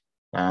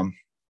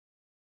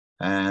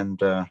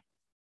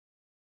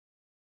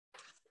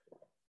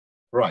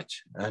 Right,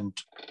 and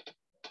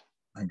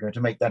I'm going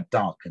to make that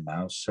darker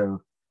now.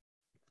 So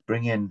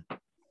bring in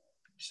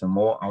some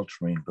more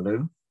ultramarine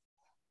blue.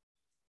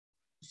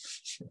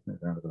 Move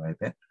out of the way a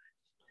bit.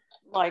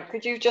 Mike,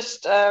 could you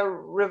just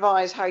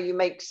revise how you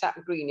make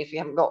sap green if you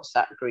haven't got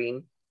sap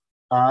green?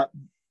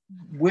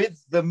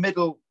 With the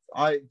middle,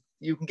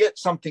 you can get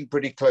something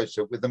pretty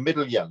closer with the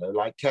middle yellow,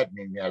 like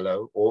cadmium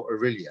yellow or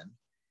Aurelian,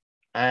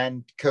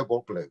 and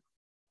cobalt blue.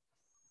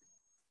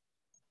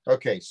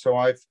 Okay, so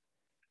I've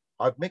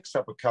mixed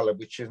up a color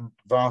which isn't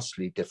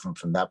vastly different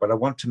from that, but I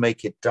want to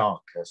make it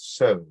darker.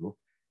 So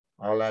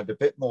I'll add a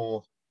bit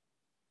more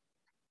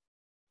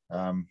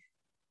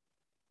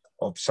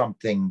of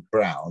something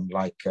brown,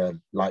 like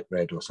light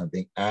red or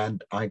something.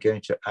 And I'm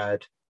going to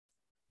add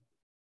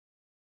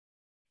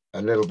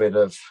a little bit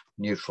of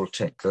neutral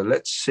tint. So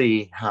let's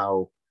see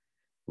how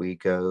we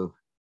go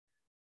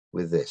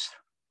with this.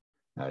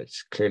 Now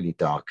it's clearly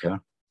darker.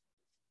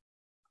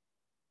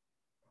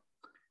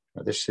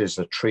 Now this is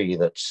a tree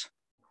that's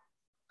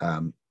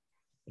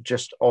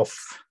just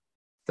off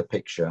the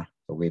picture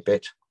a wee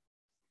bit.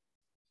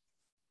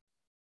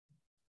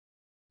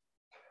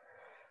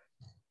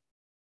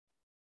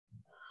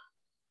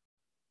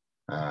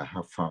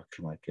 How far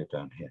can I go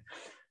down here?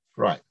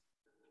 Right,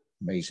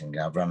 amazingly,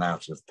 I've run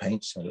out of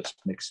paint, so let's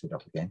mix it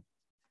up again.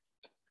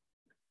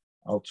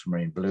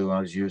 Ultramarine blue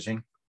I was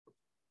using.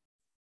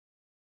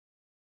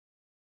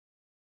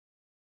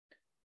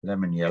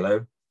 Lemon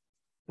yellow.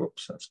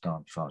 Whoops, that's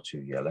gone far too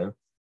yellow.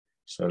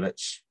 So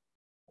let's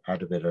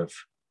add a bit of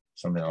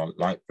something like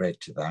light red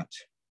to that.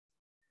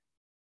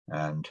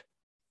 And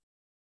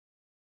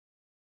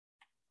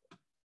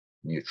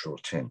neutral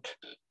tint.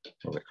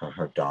 Look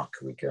how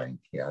dark are we going?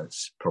 Yeah,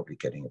 it's probably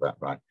getting about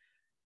right.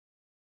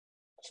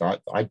 So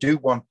I do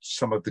want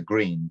some of the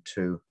green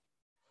to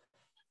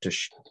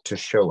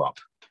show up,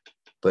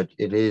 but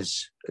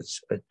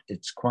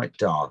it's quite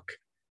dark,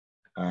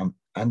 and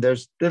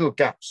there's little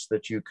gaps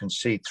that you can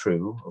see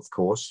through, of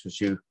course, as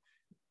you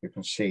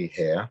can see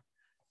here.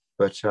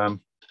 But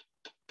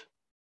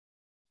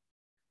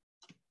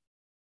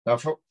now,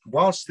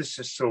 whilst this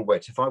is still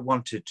wet, if I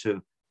wanted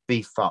to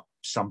beef up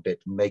some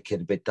bit and make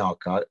it a bit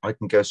darker, I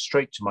can go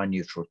straight to my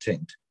neutral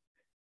tint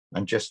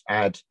and just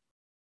add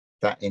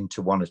that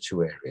into one or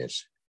two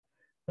areas.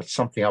 That's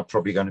something I'm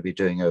probably going to be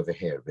doing over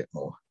here a bit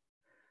more.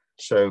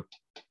 So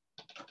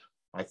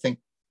I think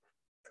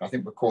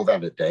we'll call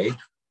that a day.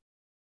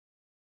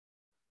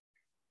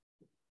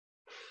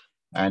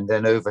 And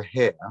then over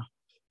here,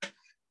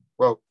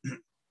 well,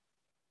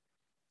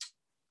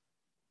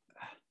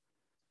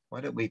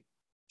 why don't we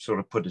sort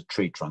of put a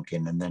tree trunk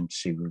in and then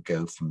see where we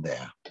go from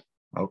there.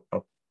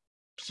 I'll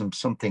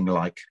something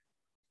like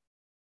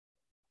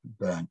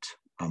burnt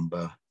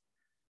umber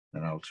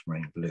and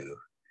ultramarine blue,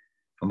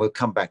 and we'll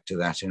come back to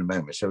that in a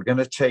moment. So we're going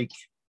to take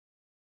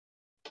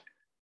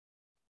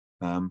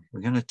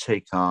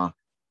our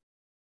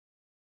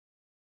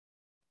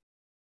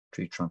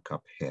tree trunk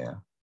up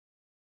here.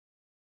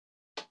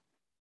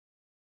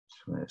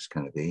 where it's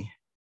going to be.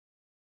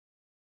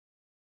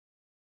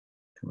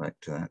 Come back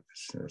to that.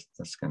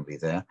 That's going to be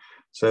there.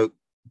 So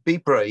be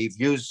brave,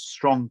 use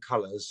strong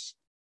colors.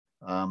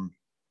 And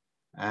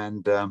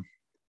I'm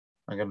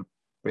going to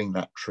bring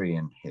that tree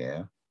in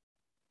here.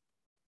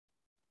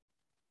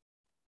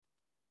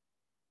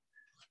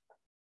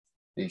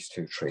 These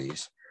two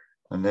trees.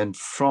 And then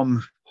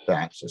from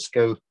that, let's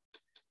go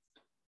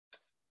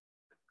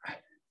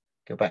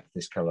back to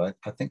this color.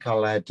 I think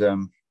I'll add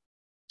some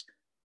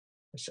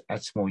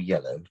more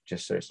yellow,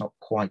 just so it's not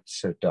quite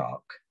so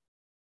dark.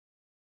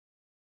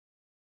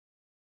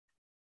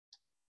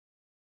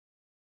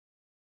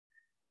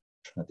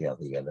 Try the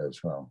other yellow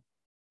as well.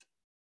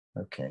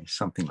 Okay,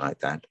 something like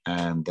that.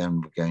 And then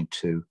we're going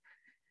to,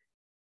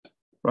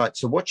 right,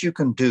 so what you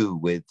can do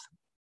with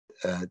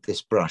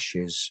this brush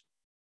is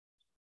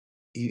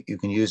you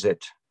can use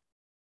it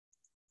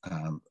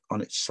on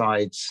its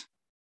sides,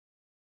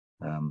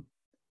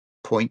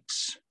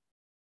 points.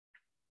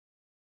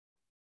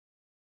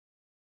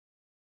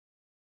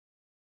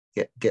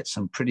 Get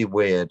some pretty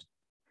weird,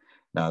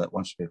 now that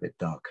wants to be a bit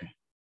darker.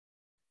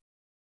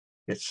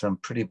 Get some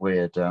pretty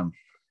weird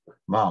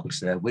marks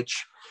there,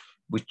 which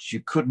you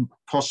couldn't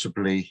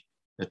possibly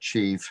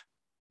achieve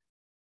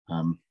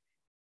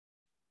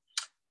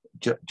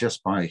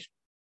just by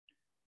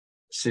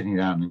sitting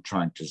down and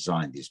trying to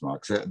design these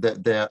marks.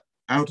 They're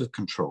out of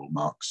control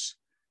marks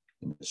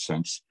in a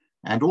sense.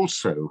 And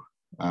also,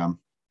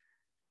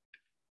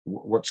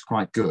 what's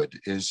quite good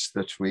is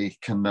that we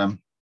can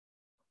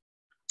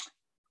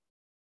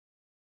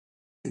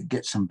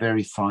get some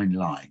very fine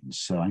lines.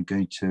 So I'm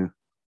going to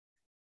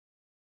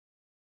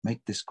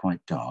make this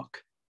quite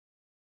dark.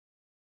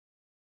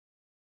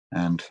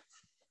 And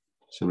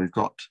so we've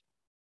got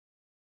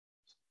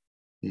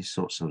these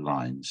sorts of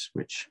lines,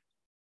 which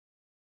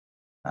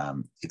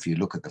if you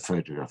look at the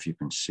photograph, you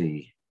can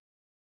see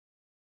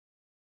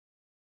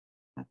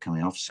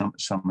coming off. Some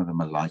of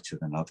them are lighter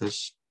than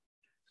others.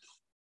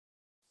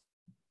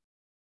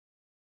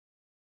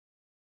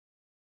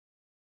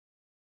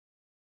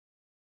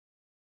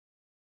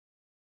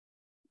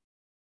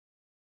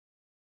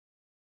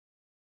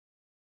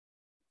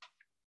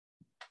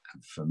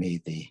 And for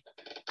me, the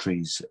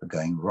trees are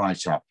going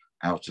right up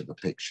out of the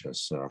picture,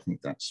 so I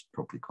think that's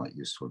probably quite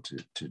useful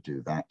to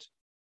do that.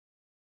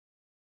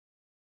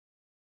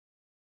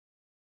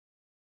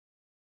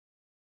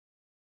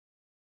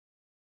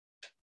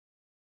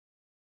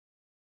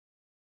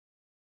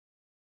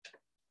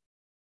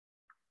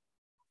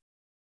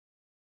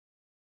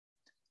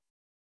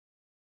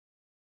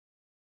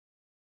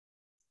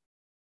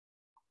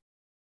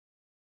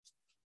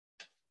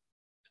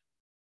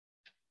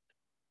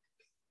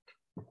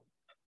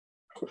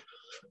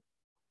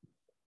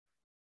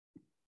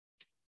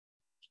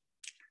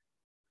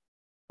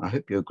 I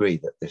hope you agree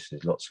that this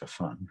is lots of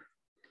fun.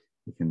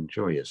 You can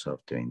enjoy yourself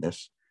doing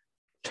this,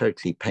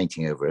 totally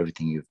painting over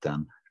everything you've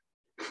done. I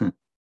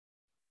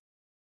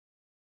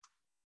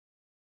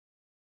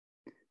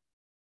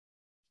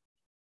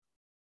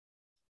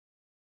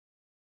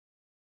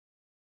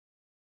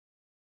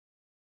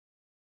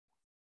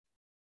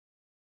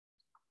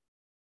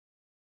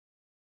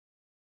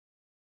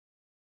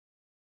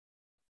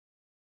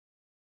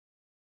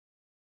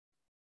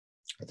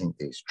think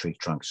these tree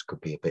trunks could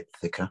be a bit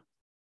thicker.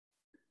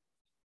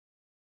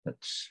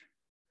 Let's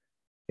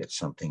get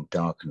something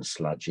dark and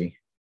sludgy.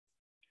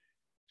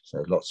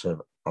 So lots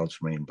of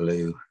ultramarine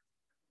blue.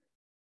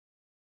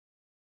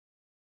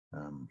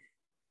 And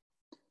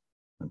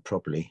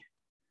probably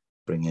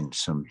bring in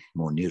some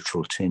more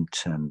neutral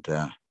tint and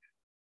can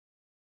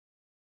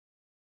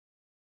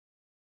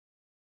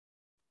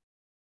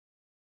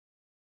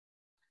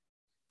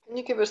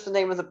you give us the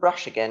name of the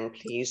brush again,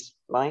 please,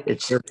 Mike?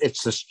 It's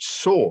a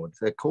sword.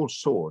 They're called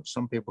swords.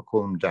 Some people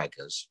call them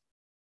daggers.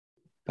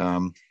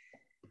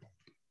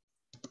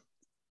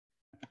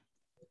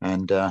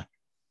 And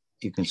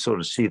you can sort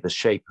of see the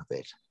shape of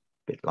it,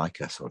 a bit like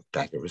a sort of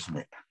dagger, isn't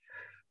it?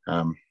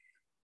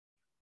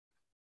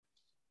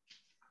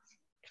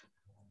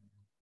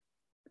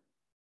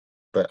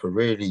 But a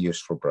really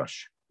useful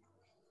brush.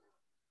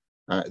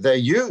 They're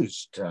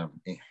used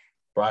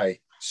by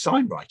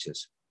sign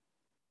writers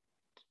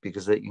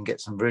because they can get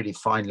some really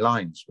fine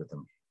lines with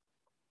them.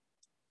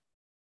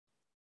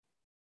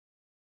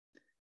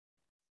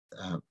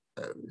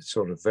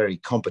 Sort of very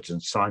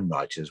competent sign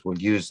writers will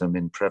use them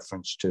in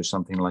preference to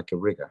something like a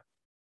rigger.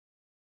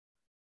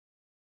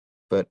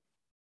 But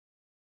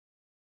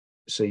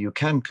so you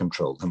can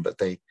control them, but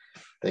they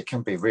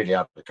can be really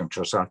out of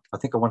control. So I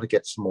think I want to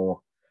get some more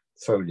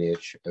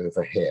foliage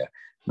over here.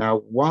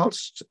 Now,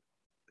 whilst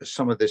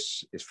some of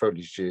this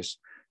foliage is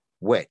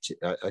wet,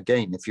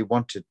 again, if you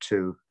wanted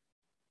to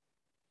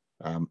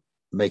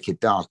make it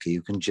darker,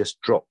 you can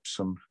just drop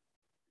some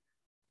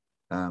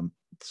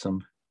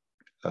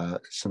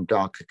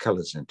darker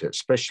colors into it,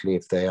 especially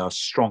if they are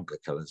stronger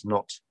colors,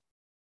 not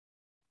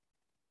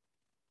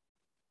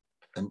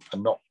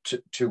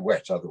too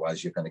wet.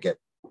 Otherwise, you're going to get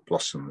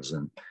blossoms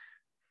and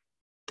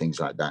things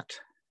like that.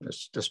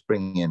 Let's just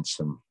bring in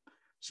some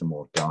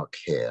more dark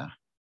here.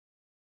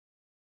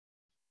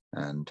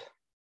 and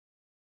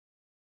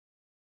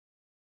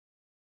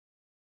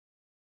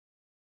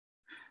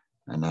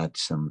add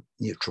some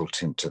neutral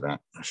tint to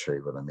that. I'll show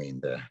you what I mean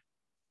there.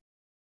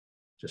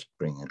 Just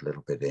bring it a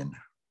little bit in.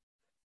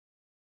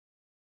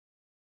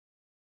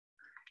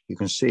 You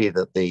can see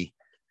that the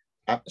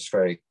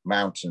atmospheric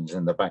mountains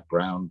in the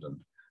background and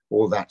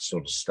all that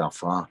sort of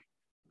stuff are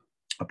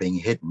being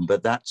hidden,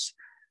 but that's,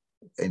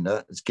 you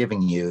know, it's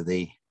giving you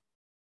the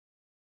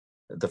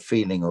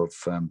feeling of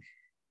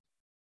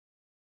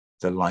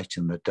the light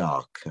and the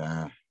dark.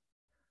 I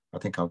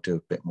think I'll do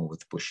a bit more with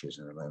the bushes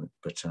in a moment,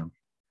 but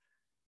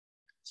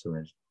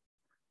so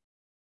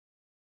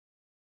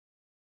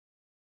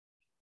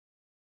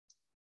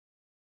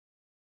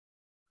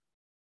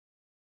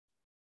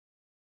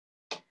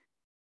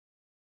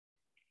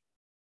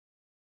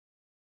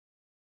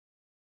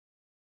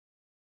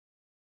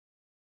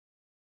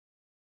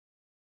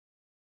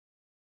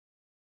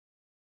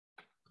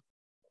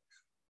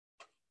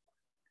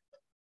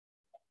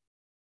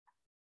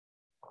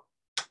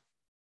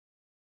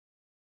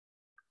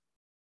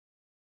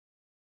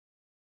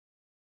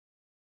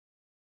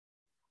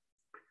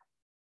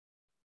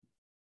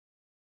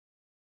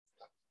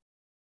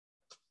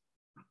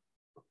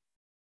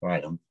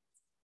right, I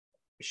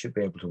should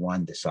be able to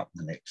wind this up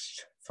in the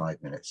next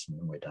 5 minutes and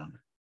then we're done.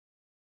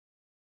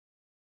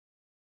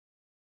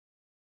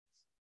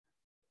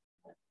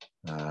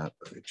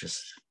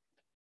 Just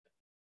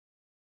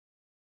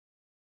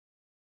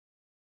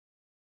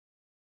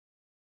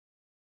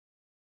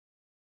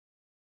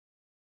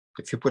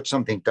if you put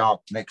something dark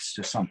next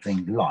to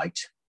something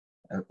light,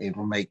 it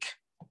will make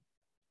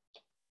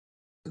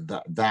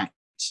that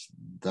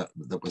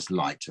was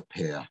light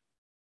appear.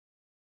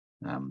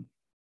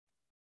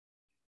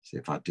 See,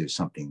 if I do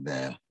something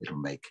there, it'll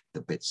make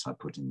the bits I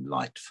put in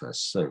light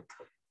first. So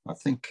I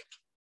think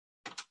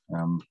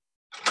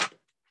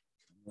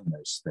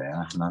almost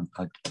there, and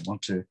I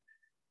want to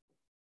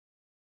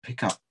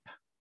pick up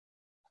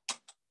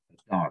the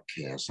dark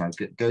here. So I'll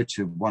go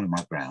to one of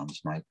my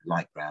browns, my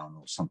light brown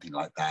or something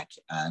like that,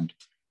 and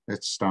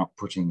let's start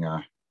putting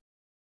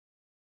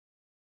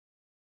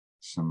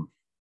some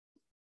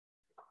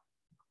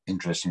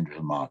interesting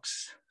little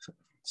marks. So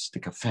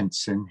stick a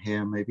fence in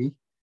here, maybe.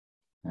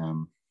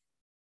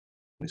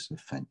 Where's the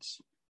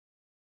fence?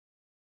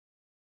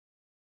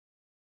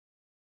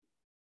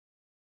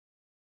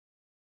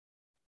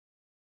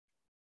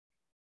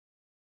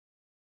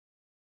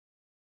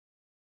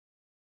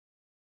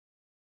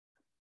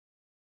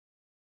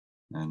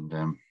 And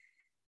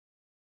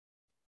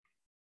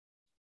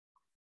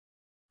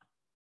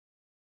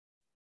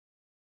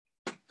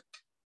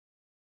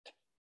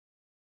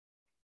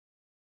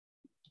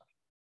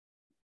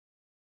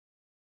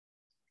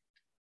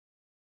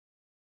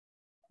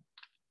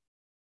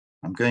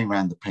I'm going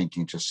around the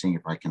painting, just seeing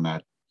if I can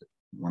add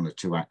one or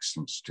two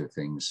accents to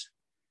things.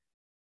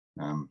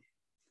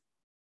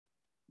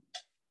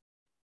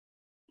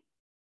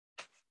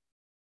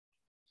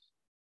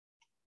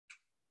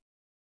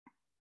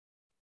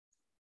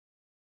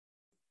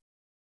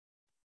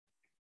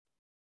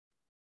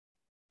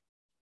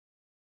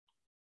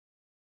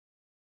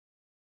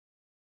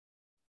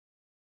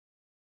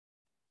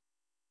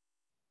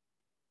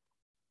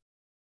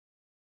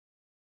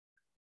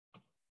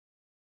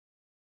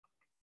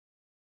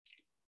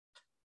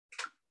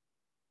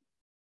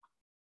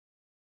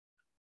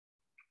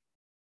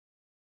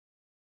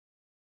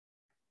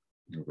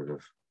 A little bit of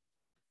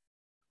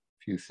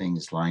a few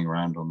things lying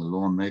around on the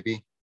lawn,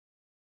 maybe.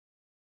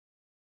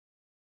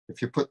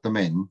 If you put them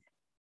in,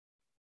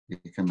 you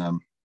can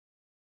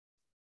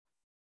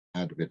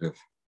add a bit of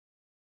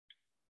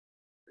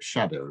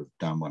shadow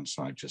down one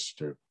side just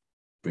to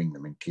bring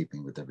them in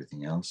keeping with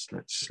everything else.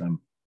 Let's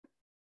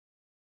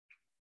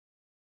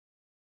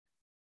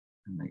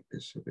make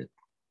this a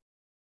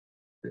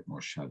bit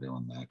more shadow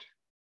on that.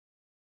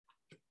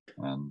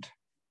 And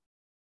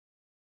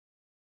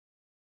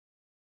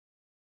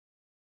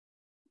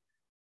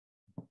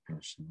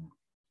personal.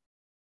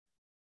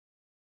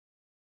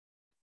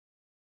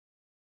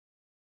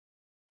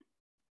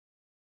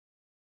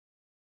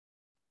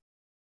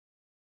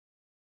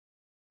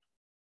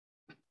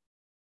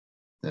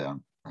 There,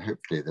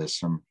 hopefully there's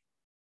some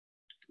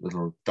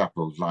little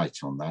dappled light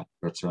on that,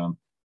 but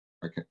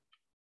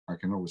I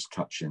can always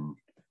touch in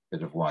a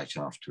bit of white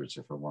afterwards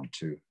if I want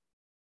to.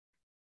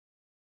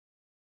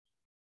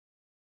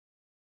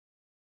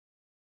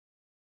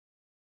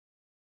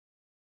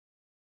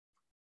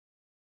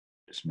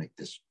 Just make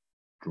this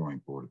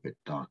drawing board a bit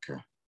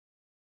darker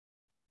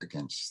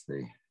against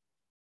the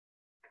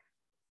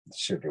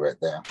silhouette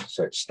there,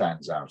 so it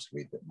stands out a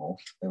wee bit more.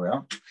 There we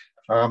are.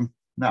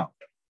 Now,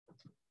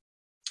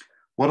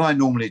 what I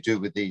normally do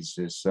with these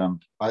is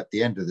at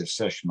the end of this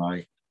session,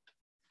 I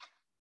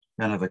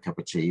then have a cup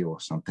of tea or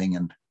something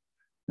and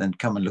then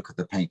come and look at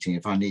the painting.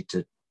 If I need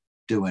to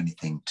do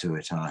anything to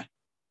it, I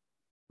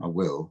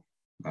will.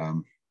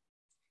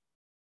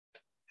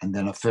 And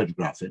then I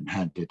photograph it and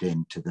hand it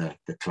in to the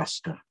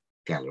cluster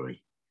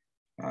gallery.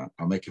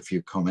 I'll make a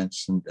few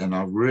comments and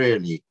I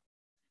really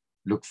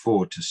look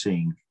forward to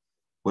seeing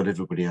what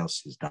everybody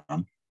else has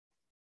done.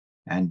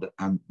 And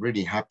I'm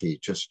really happy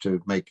just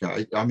to make,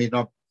 I mean,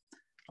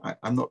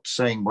 I'm not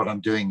saying what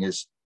I'm doing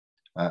is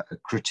a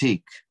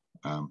critique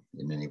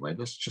in any way.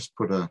 Let's just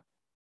put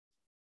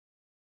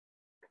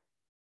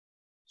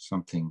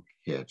something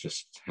here,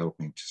 just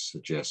helping to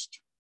suggest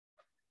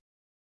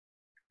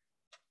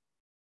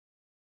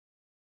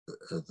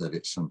that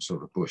it's some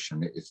sort of bush,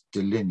 and it's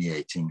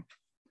delineating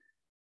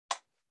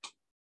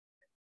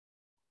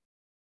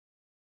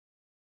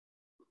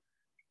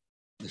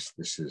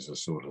this is a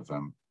sort of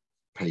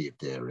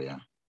paved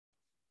area.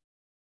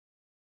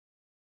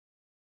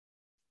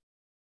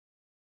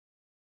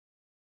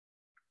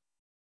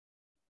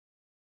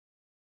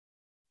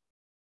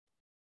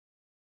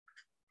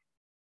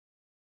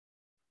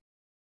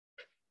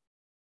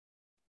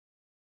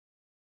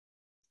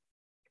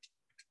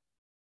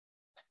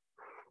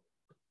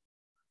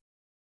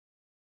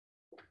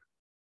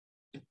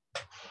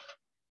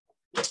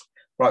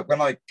 Right,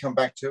 when I come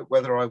back to it,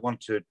 whether I want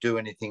to do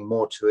anything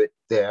more to it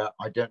there,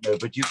 I don't know.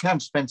 But you can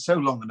spend so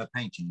long on a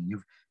painting,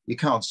 you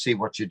can't see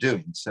what you're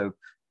doing. So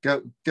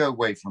go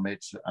away from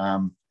it.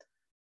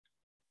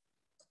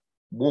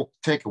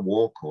 Take a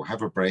walk or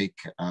have a break,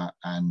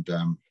 and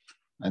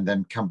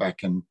then come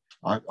back, and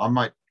I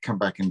might come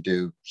back and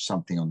do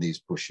something on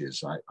these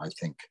bushes. I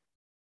think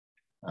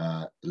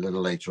a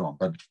little later on.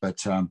 But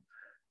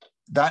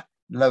that,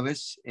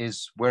 Lois,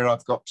 is where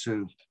I've got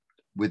to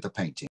with the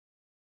painting.